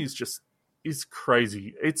 this game is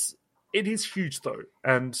crazy. It is huge, though.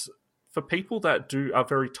 And for people that are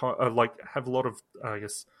very have a lot of, I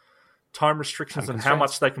guess, time restrictions on how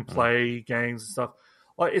much they can play games and stuff,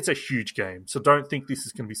 like, it's a huge game. So don't think this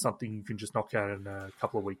is going to be something you can just knock out in a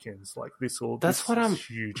couple of weekends. Like, this is a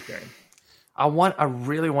huge game. I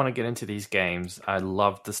really want to get into these games. I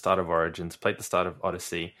loved the start of Origins, played the start of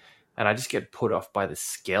Odyssey, and I just get put off by the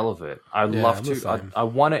scale of it. I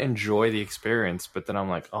want to enjoy the experience, but then I'm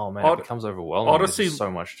like, oh man, it becomes overwhelming. Odyssey, there's so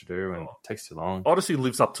much to do and it takes too long. Odyssey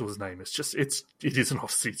lives up to his name. It is an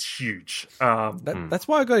Odyssey. It's huge. That's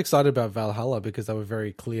why I got excited about Valhalla, because they were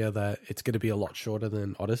very clear that it's going to be a lot shorter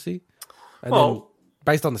than Odyssey. And then,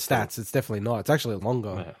 based on the stats, it's definitely not. It's actually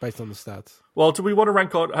longer based on the stats. Well, do we want to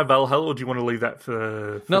rank out Valhalla, or do you want to leave that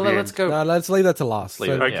for let's go. No, let's leave that to last.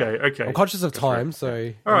 Okay. I'm conscious of time,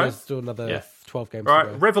 so let's do another 12 games. All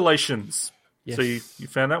right, Revelations. Yes. So you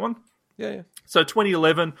found that one? Yeah. So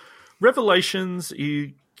 2011, Revelations,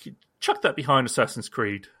 you chuck that behind Assassin's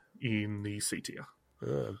Creed in the C tier.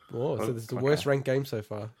 So this is the worst ranked game so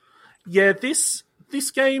far. Yeah, this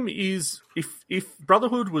game is, if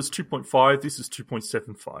Brotherhood was 2.5, this is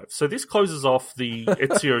 2.75. So this closes off the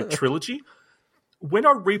Ezio trilogy. When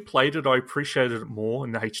I replayed it, I appreciated it more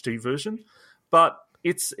in the HD version. But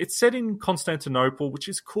it's set in Constantinople, which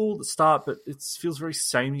is cool at the start, but it feels very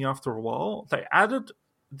samey after a while. Adds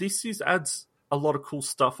a lot of cool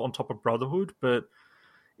stuff on top of Brotherhood, but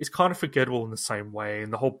it's kind of forgettable in the same way.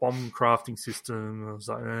 And the whole bomb crafting system, I was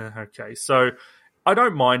like, okay. So I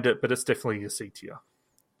don't mind it, but it's definitely a C tier.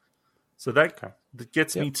 So that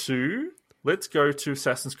gets me to, let's go to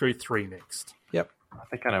Assassin's Creed 3 next. Yep. I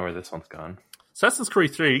think I know where this one's going. Assassin's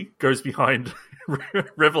Creed 3 goes behind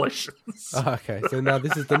Revelations. Oh, okay, so now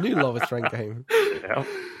this is the new lowest ranked game. Yeah.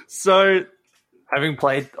 So, having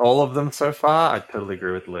played all of them so far, I totally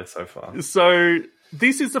agree with Liz so far. So,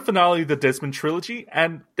 this is the finale of the Desmond trilogy,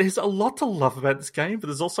 and there's a lot to love about this game, but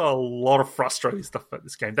there's also a lot of frustrating stuff about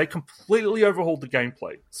this game. They completely overhauled the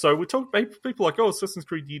gameplay. So we talk people like, Assassin's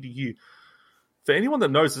Creed year to year. For anyone that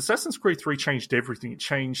knows, Assassin's Creed 3 changed everything. It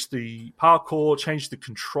changed the parkour, changed the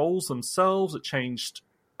controls themselves, it changed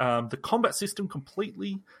the combat system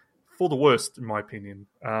completely for the worst, in my opinion.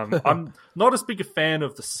 I'm not as big a fan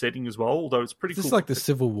of the setting as well, although it's pretty cool. Is this like the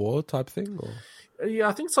Civil War type thing? Or? Yeah,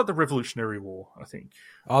 I think it's like the Revolutionary War, I think.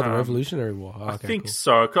 Oh, the Revolutionary War. Oh, okay, I think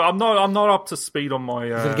so. I'm not up to speed on my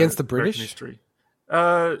Is it against the British? History.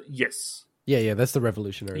 Yes. Yeah, that's the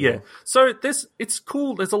Revolutionary War. So it's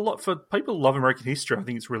cool. There's a lot for people who love American history. I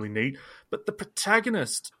think it's really neat. But the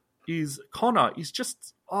protagonist Connor is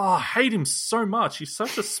just, I hate him so much. He's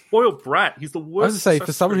such a spoiled brat. He's the worst. I was going to say,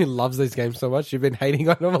 for someone who loves these games so much, you've been hating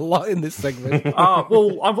on him a lot in this segment.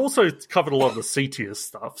 Well, I've also covered a lot of the C tier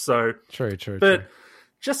stuff. So True. But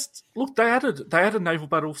just look, they added naval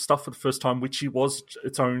battle stuff for the first time, which was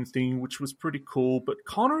its own thing, which was pretty cool. But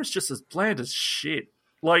Connor is just as bland as shit.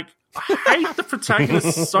 Like, I hate the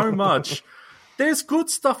protagonist so much. There's good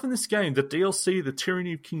stuff in this game. The DLC, the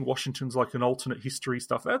Tyranny of King Washington's like an alternate history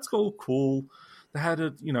stuff. That's all cool. They had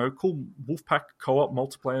a cool Wolfpack co-op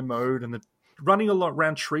multiplayer mode, and the running a lot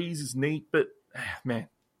around trees is neat. But man,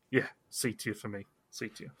 C tier for me. C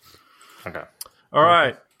tier. Okay. All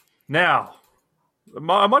right. Now,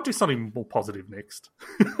 I might do something more positive next.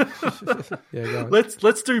 Go on.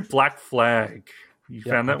 Let's do Black Flag. You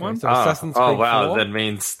found that one? So Assassin's Creed 4. That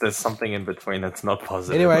means there's something in between that's not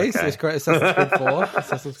positive. Anyways, it's Assassin's Creed 4.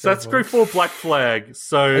 Assassin's Creed 4 Black Flag.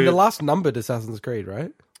 So, and the last numbered Assassin's Creed,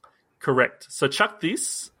 right? Correct. So chuck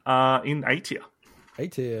this in A tier. A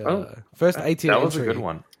tier. First A tier That was entry. a good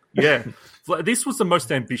one. Yeah. This was the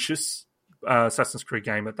most ambitious Assassin's Creed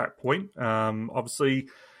game at that point. Obviously,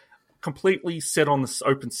 completely set on the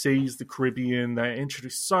open seas, the Caribbean. They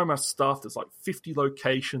introduced so much stuff. There's like 50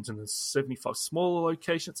 locations and there's 75 smaller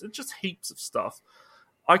locations and just heaps of stuff.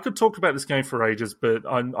 I could talk about this game for ages, but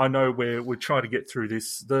I know we're trying to get through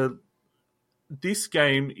this. This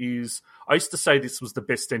game is... I used to say this was the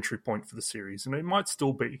best entry point for the series, and it might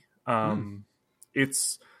still be.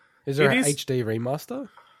 Is there an HD remaster?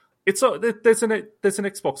 There's an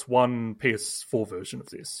Xbox One PS4 version of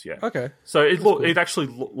this, yeah. Okay. So it actually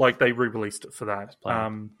looked like they re-released it for that.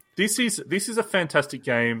 This is a fantastic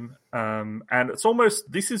game, and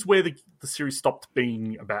this is where the series stopped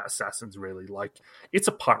being about assassins. Really, like it's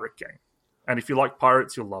a pirate game, and if you like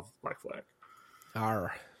pirates, you'll love Black Flag.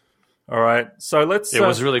 Arr. All right, so let's. It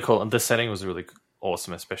was really cool, and the setting was really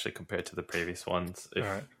awesome, especially compared to the previous ones. All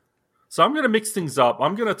right. So I'm going to mix things up.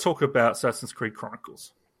 I'm going to talk about Assassin's Creed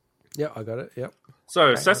Chronicles. Yeah, I got it. Yep.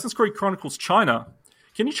 So Assassin's Creed Chronicles China.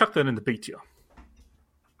 Can you chuck that in the B tier?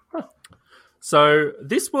 Huh. So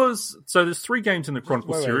there's 3 games in the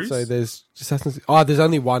Chronicles series. So there's there's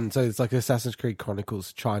only one. So it's like Assassin's Creed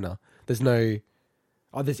Chronicles China. There's no.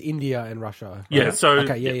 Oh, there's India and Russia. Right? Yeah. So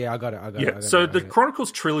okay. I got it. So the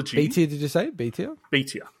Chronicles trilogy. B tier? Did you say B tier? B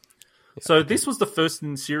tier. Yeah, so this was the first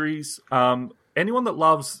in the series. Anyone that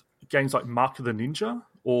loves games like Mark of the Ninja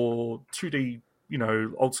or 2D,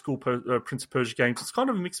 old school Prince of Persia games, it's kind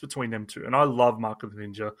of a mix between them two. And I love Mark of the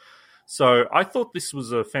Ninja. So I thought this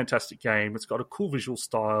was a fantastic game. It's got a cool visual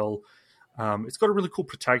style. It's got a really cool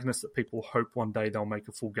protagonist that people hope one day they'll make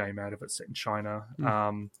a full game out of it set in China.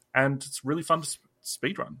 And it's really fun to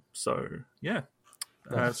speedrun. So, yeah.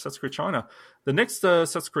 Assassin's Creed China. The next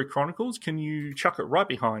Assassin's Creed Chronicles, can you chuck it right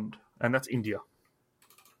behind? And that's India.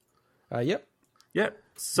 Yep. Yeah.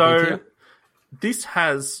 So this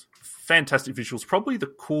has fantastic visuals, probably the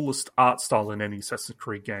coolest art style in any Assassin's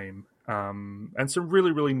Creed game. And some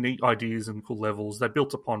really, really neat ideas and cool levels. They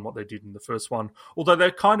built upon what they did in the first one, although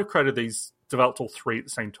they kind of created these, developed all 3 at the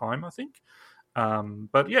same time, I think.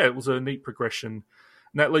 But yeah, it was a neat progression.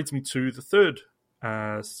 And that leads me to the third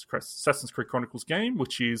Assassin's Creed Chronicles game,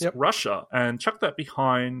 which is Russia. And chuck that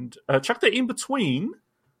behind, chuck that in between.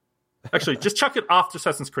 Actually, just chuck it after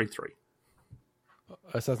Assassin's Creed 3.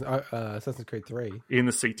 Assassin's Creed 3? In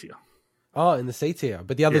the C tier. Oh, in the C tier.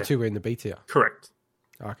 But the other 2 were in the B tier. Correct.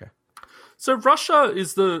 Okay. So Russia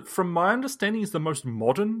is from my understanding, is the most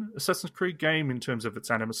modern Assassin's Creed game in terms of its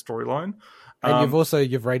anime storyline. And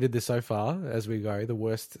you've rated this so far, as we go, the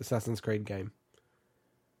worst Assassin's Creed game.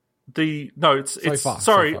 I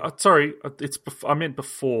meant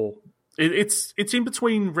before. It's in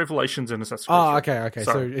between Revelations and Assassin's Creed. Oh, okay.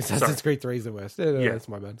 Sorry, so Assassin's Creed 3 is the worst. Yeah, that's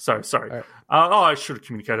my bad. Sorry. Right. I should have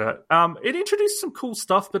communicated that. It introduced some cool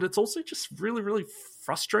stuff, but it's also just really, really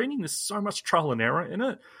frustrating. There's so much trial and error in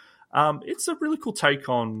it. It's a really cool take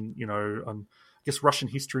on, I guess, Russian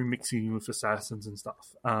history mixing with assassins and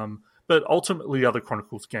stuff. But ultimately, other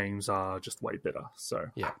Chronicles games are just way better. So,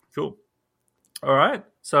 yeah, cool. All right.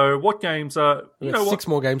 So, what games are... There's 6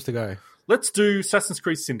 more games to go. Let's do Assassin's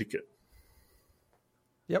Creed Syndicate.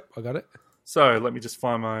 Yep, I got it. So, let me just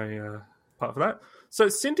find my part for that. So,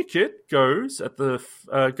 Syndicate goes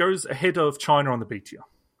ahead of China on the B tier.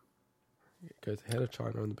 It goes ahead of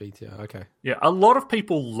China on the B tier. Okay. Yeah, a lot of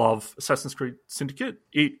people love Assassin's Creed Syndicate.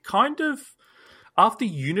 It kind of, after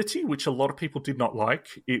Unity, which a lot of people did not like,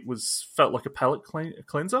 it felt like a palate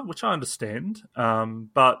cleanser, which I understand.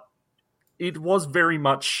 But it was very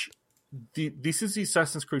much, this is the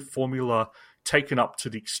Assassin's Creed formula taken up to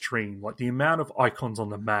the extreme. Like the amount of icons on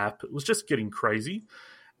the map, it was just getting crazy.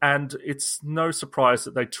 And it's no surprise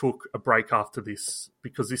that they took a break after this,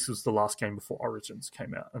 because this was the last game before Origins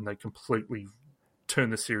came out, and they completely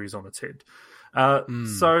turned the series on its head.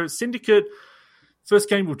 So Syndicate, first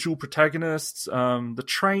game with dual protagonists. The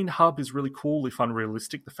train hub is really cool, if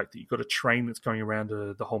unrealistic. The fact that you've got a train that's going around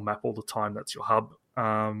the whole map all the time, that's your hub.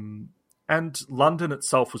 And London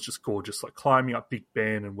itself was just gorgeous, like climbing up Big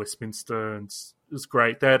Ben and Westminster, and it was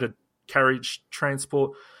great. They had a carriage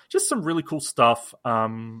transport. Just some really cool stuff,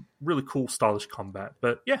 really cool stylish combat.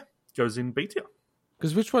 But yeah, goes in B tier.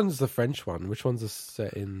 Because which one's the French one? Which one's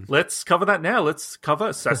set in... Let's cover that now. Let's cover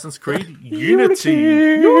Assassin's Creed Unity.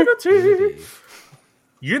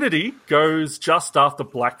 Unity goes just after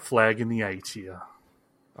Black Flag in the A tier.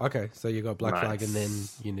 Okay, so you got Black Flag and then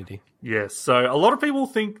Unity. Yes, so a lot of people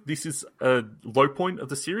think this is a low point of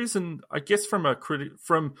the series, and I guess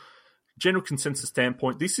from general consensus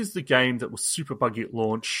standpoint, this is the game that was super buggy at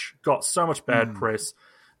launch, got so much bad press.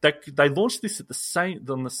 They launched this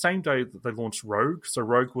on the same day that they launched Rogue. So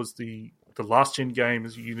Rogue was the last gen game,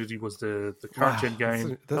 as Unity was the current gen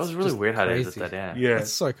game. That was really weird how they did that. Yeah,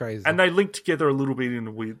 that's so crazy. And they linked together a little bit in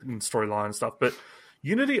storyline and stuff. But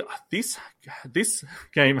Unity, this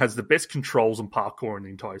game has the best controls and parkour in the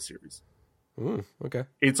entire series. Okay.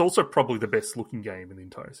 It's also probably the best looking game in the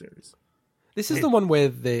entire series. This is the one where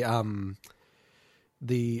I can't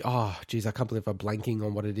believe I'm blanking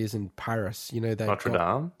on what it is in Paris. Notre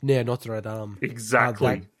Dame? Yeah, Notre Dame.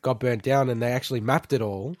 Exactly. That got burnt down, and they actually mapped it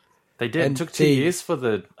all. They did. And it took 2 years for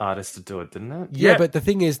the artists to do it, didn't it? Yeah, but the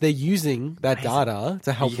thing is, they're using that data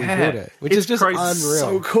to help rebuild it, which is just crazy. Unreal.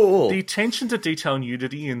 So cool. The attention to detail in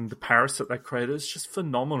Unity and the Paris that they created is just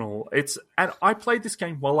phenomenal. And I played this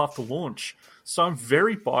game well after launch, so I'm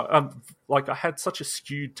very I had such a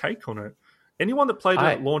skewed take on it. Anyone that played it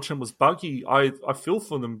at launch and was buggy, I feel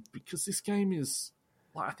for them, because this game is,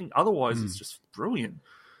 I think otherwise it's just brilliant.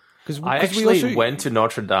 I actually went to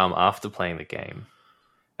Notre Dame after playing the game.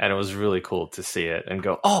 And it was really cool to see it and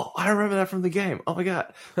go, oh, I remember that from the game. Oh my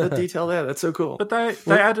god, the detail there, that's so cool. But they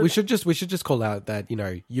added. We should just call out that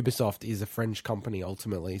Ubisoft is a French company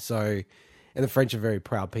ultimately, so and the French are very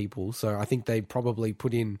proud people. So I think they probably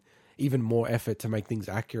put in even more effort to make things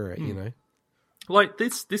accurate. Like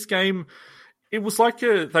this game, it was like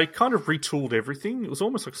they kind of retooled everything. It was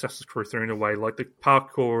almost like Assassin's Creed 3 in a way. Like the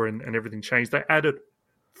parkour and everything changed. They added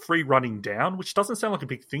free running down, which doesn't sound like a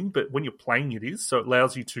big thing, but when you're playing it is. So it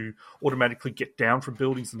allows you to automatically get down from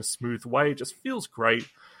buildings in a smooth way. It just feels great.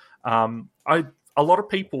 A lot of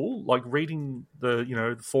people, like reading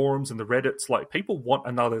the forums and the Reddits, like people want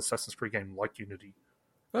another Assassin's Creed game like Unity.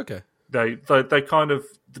 Okay. They kind of,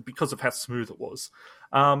 because of how smooth it was.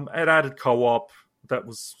 It added co-op. That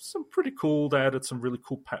was some pretty cool. They added some really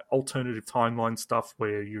cool alternative timeline stuff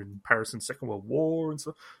where you're in Paris in Second World War and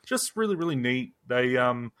stuff. Just really, really neat. They,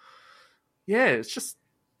 it's just,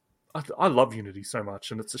 I love Unity so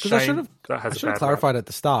much, and it's a shame that has. I should have clarified at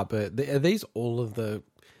the start, but are these all of the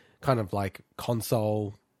kind of like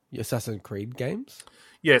console Assassin's Creed games?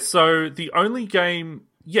 Yeah. So the only game.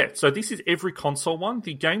 Yeah, so this is every console one.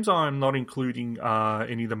 The games I'm not including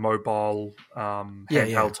any of the mobile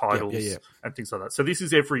handheld titles and things like that. So this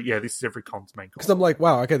is every main console. Because I'm like,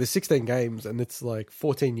 wow, okay, there's 16 games and it's like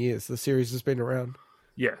 14 years the series has been around.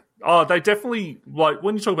 Yeah. Oh, they definitely, like,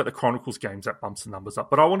 when you talk about the Chronicles games, that bumps the numbers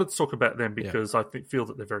up. But I wanted to talk about them because I feel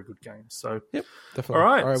that they're very good games. So, yep, definitely.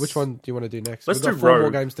 All right, which one do you want to do next? Let's do Rogue. 4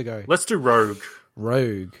 more games to go. Let's do Rogue.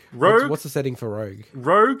 Rogue. What's the setting for Rogue?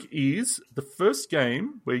 Rogue is the first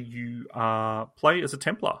game where you play as a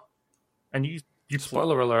Templar, and you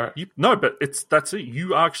spoiler alert. But that's it.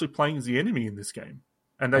 You are actually playing as the enemy in this game,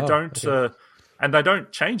 and they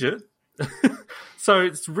don't change it. So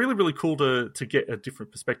it's really, really cool to get a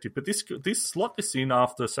different perspective. But this slot this in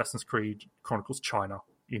after Assassin's Creed Chronicles China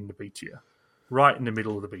in the B tier, right in the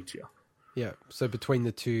middle of the B tier. Yeah. So between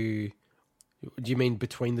the two. Do you mean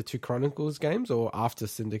between the two Chronicles games or after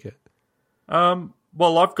Syndicate? Well,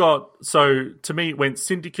 to me, it went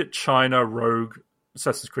Syndicate, China, Rogue,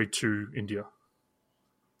 Assassin's Creed 2, India.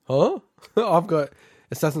 Huh? I've got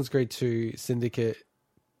Assassin's Creed 2, Syndicate,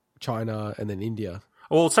 China, and then India.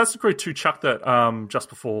 Well, Assassin's Creed 2 chucked that just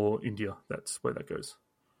before India. That's where that goes.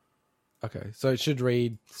 Okay, so it should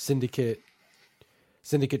read Syndicate,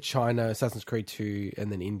 China, Assassin's Creed 2,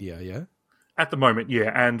 and then India, yeah? At the moment,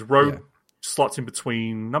 yeah. And Rogue slots in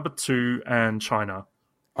between number 2 and China.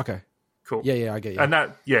 Okay. Cool. Yeah, I get you. And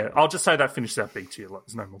I'll just say that finishes out B tier. Like,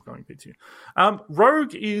 there's no more going B tier.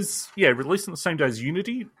 Rogue is, released on the same day as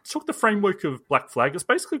Unity. Took the framework of Black Flag. It's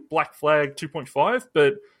basically Black Flag 2.5,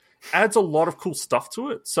 but adds a lot of cool stuff to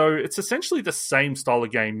it. So it's essentially the same style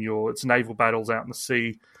of game. It's naval battles out in the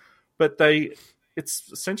sea, but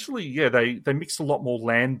it's essentially, they mix a lot more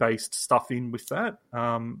land-based stuff in with that.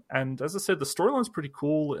 And as I said, the storyline's pretty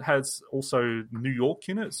cool. It has also New York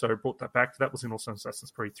in it, so I brought that back. That was in also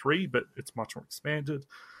Assassin's Creed 3, but it's much more expanded.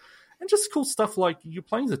 And just cool stuff like you're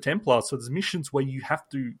playing as a Templar, so there's missions where you have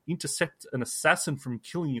to intercept an assassin from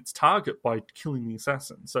killing its target by killing the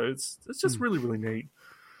assassin. So it's just really, really neat.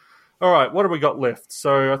 All right, what have we got left?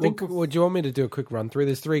 So I think... Well, do you want me to do a quick run through?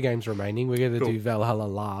 There's 3 games remaining. We're going to do Valhalla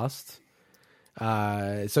last.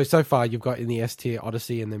 So far you've got in the S tier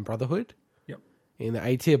Odyssey and then Brotherhood. Yep. In the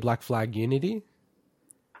A tier Black Flag Unity.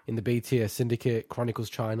 In the B tier Syndicate, Chronicles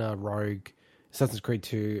China, Rogue, Assassin's Creed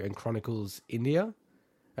 2, and Chronicles India.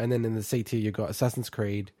 And then in the C tier you've got Assassin's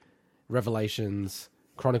Creed, Revelations,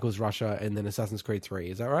 Chronicles Russia, and then Assassin's Creed 3.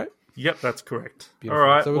 Is that right? Yep, that's correct. Beautiful. All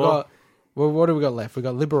right. So we've got... Well, what do we got left? We've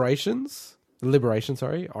got Liberation,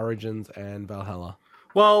 Origins, and Valhalla.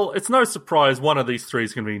 Well, it's no surprise one of these 3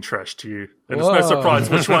 is going to be in trash to you. And it's no surprise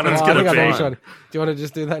which one it's going to be. Do you want to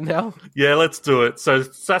just do that now? Yeah, let's do it. So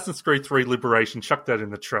Assassin's Creed 3 Liberation, chuck that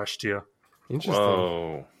in the trash tier. Interesting.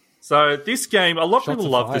 Whoa. So this game, a lot of people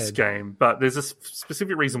love this game, but there's a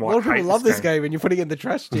specific reason why I hate this game. A lot of people love this game and you're putting it in the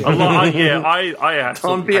trash tier. I absolutely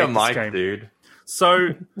Don't be a mic, dude. So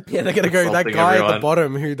yeah, they're gonna go that guy at the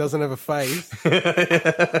bottom who doesn't have a face.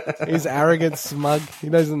 He's arrogant, smug. He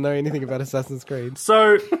doesn't know anything about Assassin's Creed.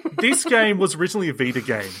 So this game was originally a Vita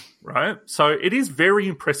game, right? So it is very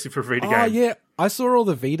impressive for a Vita game. Oh yeah, I saw all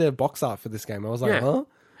the Vita box art for this game. I was like, huh?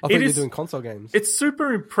 I thought you were doing console games. It's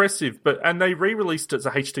super impressive, and they re-released it as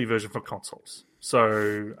a HD version for consoles.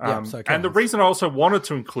 So, and the reason I also wanted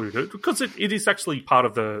to include it, because it is actually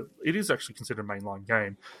it is actually considered a mainline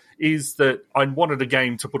game, is that I wanted a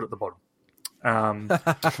game to put at the bottom.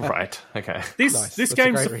 Right. Okay. This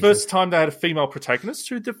game's the first time they had a female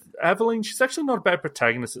protagonist. Aveline, she's actually not a bad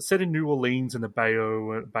protagonist. It's set in New Orleans in the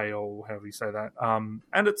Bayou, however you say that.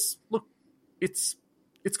 And it's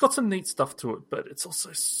it's got some neat stuff to it, but it's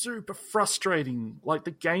also super frustrating. Like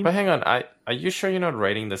the game. But hang on, are you sure you're not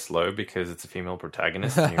rating this low because it's a female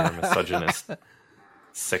protagonist and you're a misogynist,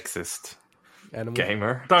 sexist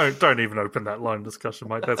gamer? Don't even open that line of discussion,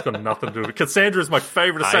 mate. That's got nothing to do with it. Cassandra is my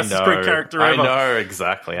favorite Assassin's Creed character ever. I know,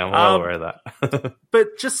 exactly. I'm well aware of that.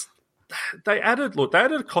 But just they added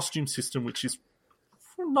a costume system which is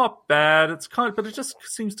not bad. It's but it just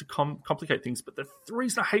seems to complicate things. But the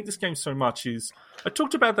reason I hate this game so much is I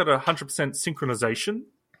talked about that 100% synchronization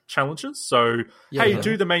challenges. So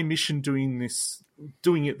do the main mission doing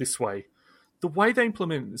it this way. The way they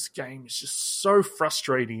implemented this game is just so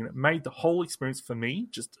frustrating, and it made the whole experience for me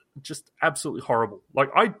just absolutely horrible. Like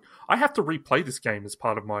I have to replay this game as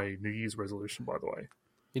part of my New Year's resolution, by the way.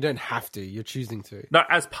 You don't have to. You're choosing to. No,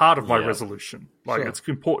 as part of my resolution. Like, it's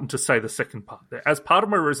important to say the second part there. As part of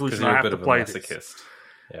my resolution, I have to play this.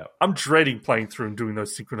 Yeah. I'm dreading playing through and doing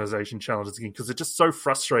those synchronization challenges again because they're just so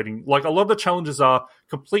frustrating. Like, a lot of the challenges are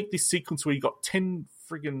complete this sequence where you got 10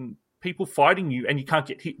 friggin' people fighting you and you can't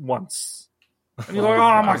get hit once. And you're like,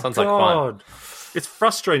 oh my God. Like fun. It's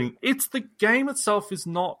frustrating. The game itself is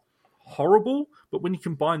not horrible, but when you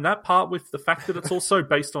combine that part with the fact that it's also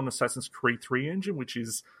based on Assassin's Creed 3 engine, which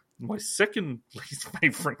is my second least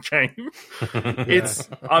favorite game,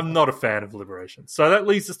 I'm not a fan of Liberation. So that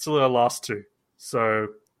leads us to our last two. So,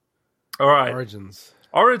 all right. Origins.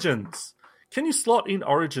 Can you slot in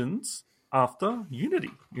Origins after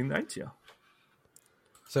Unity in A tier?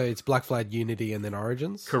 So it's Black Flag, Unity, and then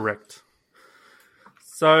Origins? Correct.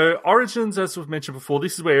 So Origins, as we've mentioned before,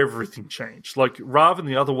 this is where everything changed. Like, rather than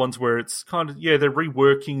the other ones where it's kind of, they're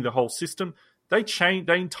reworking the whole system, they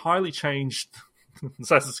entirely changed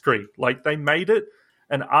Assassin's Creed. Like, they made it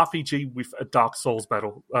an RPG with a Dark Souls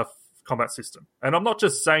combat system. And I'm not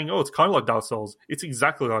just saying, it's kind of like Dark Souls. It's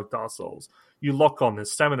exactly like Dark Souls. You lock on,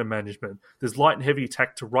 there's stamina management, there's light and heavy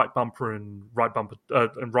attack to right bumper and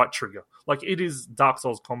right trigger. Like, it is Dark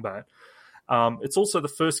Souls combat. It's also the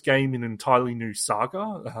first game in an entirely new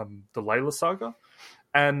saga, the Layla saga,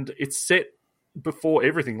 and it's set before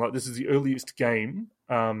everything. Like, this is the earliest game.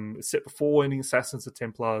 It's set before any Assassins or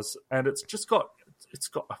Templars, and it's got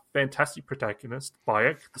a fantastic protagonist,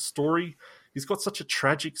 Bayek. The story, he's got such a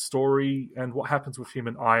tragic story, and what happens with him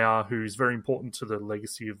and Aya, who's very important to the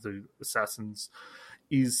legacy of the Assassins,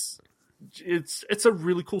 it's a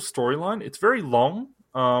really cool storyline. It's very long.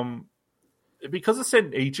 Because it's set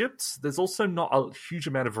in Egypt, there's also not a huge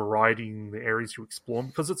amount of variety in the areas you explore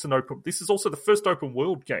because it's this is also the first open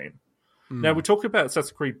world game. Now, we talk about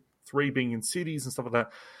Assassin's Creed 3 being in cities and stuff like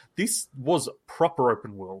that. This was proper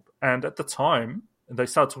open world. And at the time, they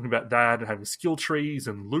started talking about that and having skill trees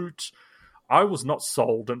and loot. I was not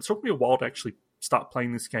sold. And it took me a while to actually start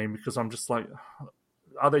playing this game because I'm just like,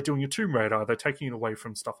 are they doing a Tomb Raider? Are they taking it away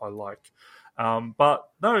from stuff I like? But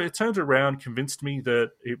no, it turned around, convinced me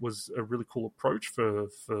that it was a really cool approach for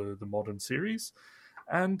the modern series.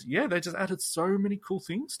 And they just added so many cool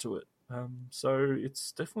things to it. So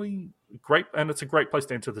it's definitely great, and it's a great place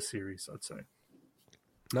to enter the series, I'd say.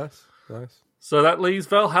 Nice. So that leaves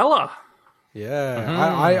Valhalla. Yeah,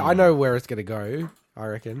 mm-hmm. I know where it's going to go, I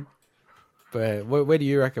reckon. But where do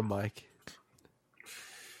you reckon, Mike?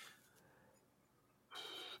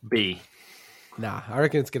 B. Nah, I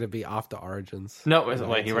reckon it's going to be after Origins. No,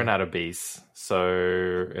 wait, he ran out of Bs,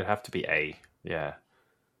 so it'd have to be A. Yeah.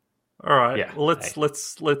 All right. Yeah. Let's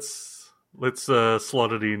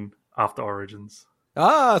slot it in after Origins.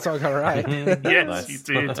 Ah, so I got it right. Yes, nice.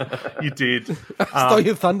 You did. Stole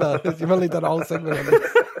your thunder. You've only done a whole segment on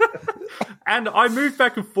this. And I moved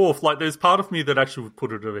back and forth. Like, there's part of me that actually would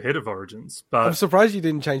put it ahead of Origins. But I'm surprised you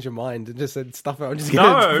didn't change your mind and just said stuff. I'm just no,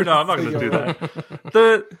 I'm not going to do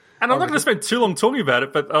that. And I'm not going to spend too long talking about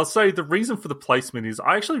it, but I'll say the reason for the placement is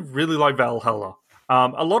I actually really like Valhalla.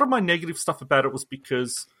 A lot of my negative stuff about it was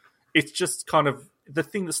because it's just kind of the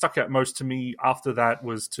thing that stuck out most to me after that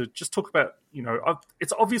was to just talk about,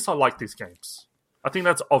 it's obvious I like these games. I think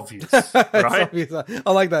that's obvious, right? Obvious.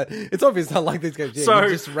 I like that. It's obvious I like these games. Yeah, so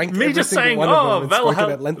just ranked me just saying,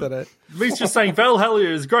 Valhalla at length at it. Me just saying Valhalla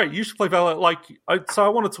is great. You should play Valhalla. So I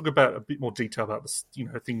want to talk about a bit more detail about this,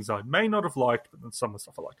 things I may not have liked, but then some of the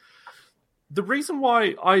stuff I like. The reason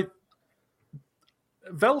why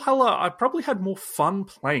Valhalla, I probably had more fun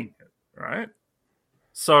playing it, right?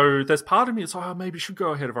 So there's part of me that's maybe should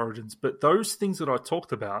go ahead of Origins, but those things that I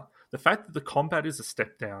talked about, the fact that the combat is a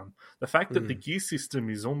step down, the fact that the gear system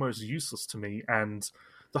is almost useless to me, and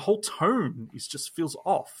the whole tone just feels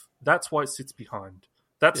off. That's why it sits behind.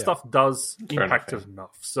 That stuff does impact it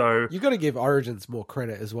enough. So you got to give Origins more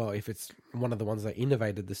credit as well if it's one of the ones that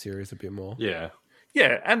innovated the series a bit more. Yeah.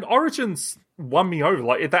 Yeah, and Origins won me over.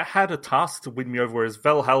 Like, that had a task to win me over, whereas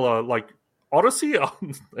Valhalla, like, Odyssey,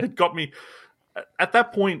 it got me... At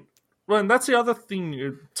that point, well, and that's the other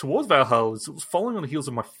thing towards Valhalla, is it was following on the heels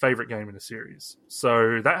of my favourite game in the series.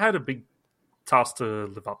 So that had a big task to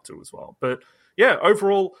live up to as well. But yeah,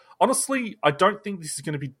 overall, honestly, I don't think this is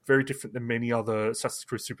going to be very different than many other Assassin's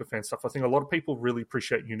Creed superfan stuff. I think a lot of people really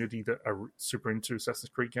appreciate Unity that are super into Assassin's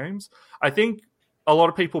Creed games. I think a lot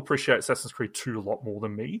of people appreciate Assassin's Creed 2 a lot more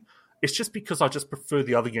than me. It's just because I just prefer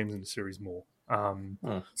the other games in the series more.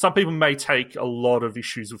 Some people may take a lot of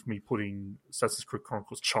issues with me putting Assassin's Creed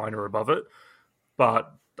Chronicles China above it,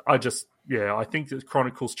 but I think that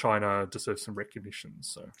Chronicles China deserves some recognition.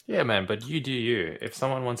 So yeah, man, but you do you. If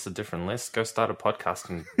someone wants a different list, go start a podcast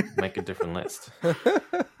and make a different list.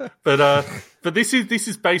 But this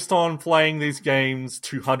is based on playing these games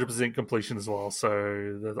to 100% completion as well.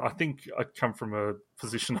 So I think I come from a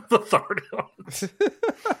position of authority on it.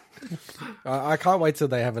 I can't wait till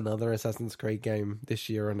they have another Assassin's Creed game this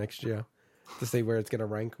year or next year to see where it's going to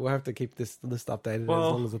rank. We'll have to keep this list updated as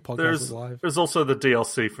long as the podcast is live. There's also the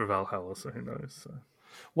DLC for Valhalla, so who knows? So.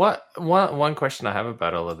 One question I have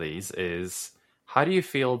about all of these is, how do you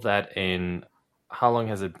feel that how long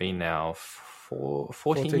has it been now?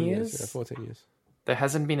 14 years? Yeah, 14 years. There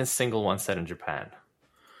hasn't been a single one set in Japan.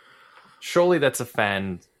 Surely that's a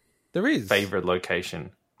fan favorite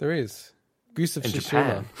location. There is. Goose of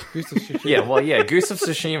Tsushima. Goose of Tsushima. Goose of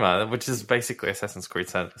Tsushima, which is basically Assassin's Creed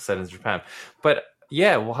set in Japan. But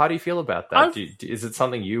yeah, well, how do you feel about that? Is it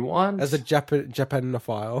something you want? As a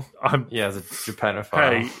Japanophile. As a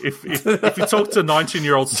Japanophile. Hey, if you talk to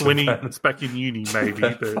 19-year-old Swinny that's back in uni, maybe.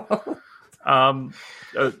 But,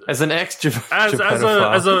 as an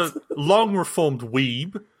ex-Japanophile. As a long-reformed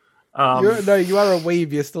weeb. You are a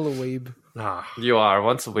weeb. You're still a weeb. You are.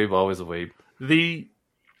 Once a weeb, always a weeb.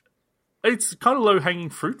 It's kind of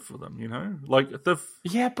low-hanging fruit for them, you know?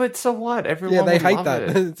 But so what? Everyone they hate that.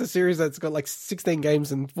 It. It's a series that's got like 16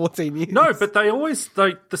 games in 14 years. No, but they always...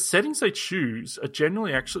 the settings they choose are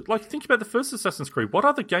generally actually... Like, think about the first Assassin's Creed. What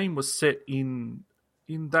other game was set in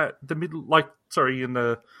the middle... in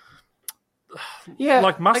the... Yeah,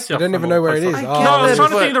 like Masyaf. I don't even know where it is. I was trying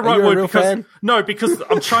to think of the right word because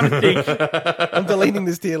I'm trying to think. I'm deleting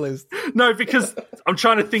this tier list. No, because I'm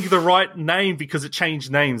trying to think of the right name because it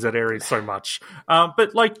changed names that area so much.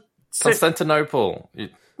 But like Constantinople.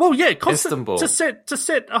 Well, yeah, Istanbul. to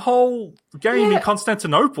set a whole game in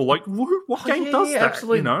Constantinople. Like, what game does that?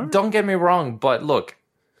 Absolutely. You know? Don't get me wrong, but look,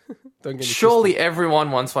 surely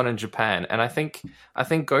everyone wants one in Japan, and I think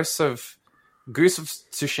Goose of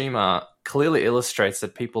Tsushima clearly illustrates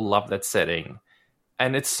that people love that setting,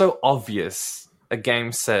 and it's so obvious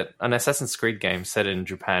an Assassin's Creed game set in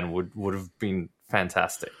Japan would have been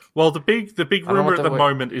fantastic. Well, the big rumor at the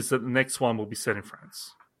moment is that the next one will be set in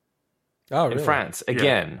France. Oh, really? In France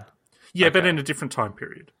again? Yeah, but in a different time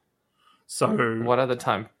period. So, what other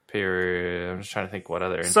time period? I'm just trying to think what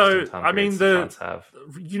other interesting time periods France have.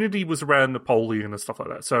 Unity was around Napoleon and stuff like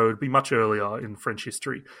that, so it'd be much earlier in French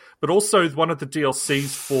history. But also, one of the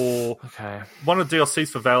DLCs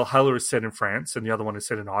for Valhalla is set in France, and the other one is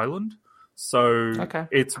set in Ireland. So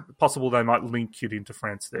it's possible they might link it into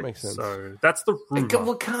France there. Makes sense. So that's the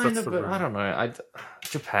rumor. I don't know.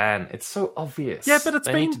 Japan, it's so obvious. Yeah, but it's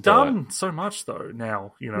been done so much though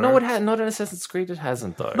now. You know, no, it has not in Assassin's Creed. It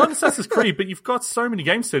hasn't though. Not in Assassin's Creed, but you've got so many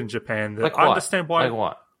games set in Japan that I understand why. Like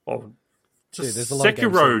what? Well, just there's a lot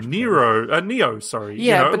Sekiro, of Neo. Sorry.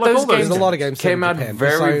 Yeah, you know, but those games, there's a lot of games came out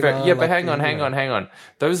very. Yeah, but hang like, on.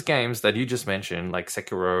 Those games that you just mentioned, like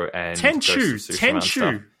Sekiro and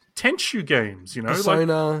Tenchu games, you know,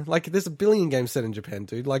 Persona, like there's a billion games set in Japan,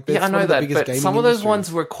 dude. Like, I know that, but some of those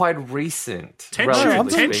ones were quite recent.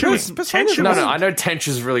 Tenchu. No, I know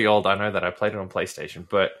Tenchu's really old. I know that. I played it on PlayStation,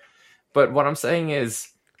 but what I'm saying is,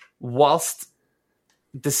 whilst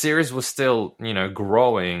the series was still,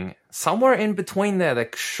 growing, somewhere in between there,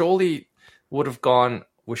 that surely would have gone,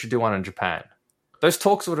 we should do one in Japan. Those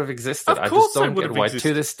talks would have existed. I just don't get why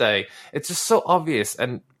to this day it's just so obvious,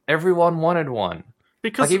 and everyone wanted one.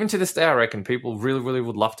 Because even to this day, I reckon people really, really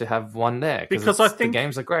would love to have one there. Because I think the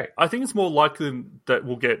games are great. I think it's more likely that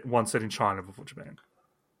we'll get one set in China before Japan.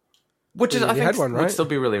 Which is, I think, one, right? would still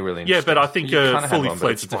be really, really interesting. Yeah, but I think a fully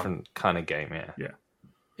fledged it's a different kind of game, Yeah.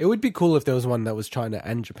 It would be cool if there was one that was China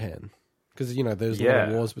and Japan. Because, there's a lot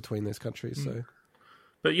of wars between those countries, so...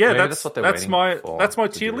 But yeah, that's my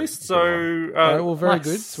tier list. So, very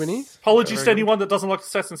good, Swinny. Apologies to anyone that doesn't like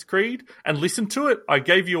Assassin's Creed and listen to it. I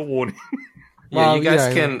gave you a warning. Yeah, you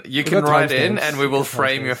guys can write in, and we will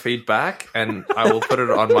frame your feedback, and I will put it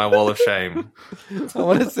on my wall of shame. I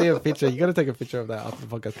want to see a picture. You got to take a picture of that after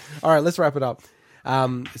the podcast. All right, let's wrap it up.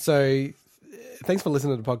 So thanks for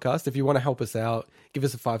listening to the podcast. If you want to help us out, give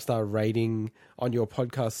us a 5-star rating on your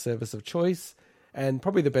podcast service of choice. And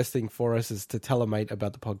probably the best thing for us is to tell a mate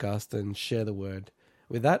about the podcast and share the word.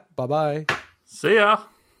 With that, bye-bye. See ya.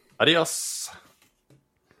 Adios.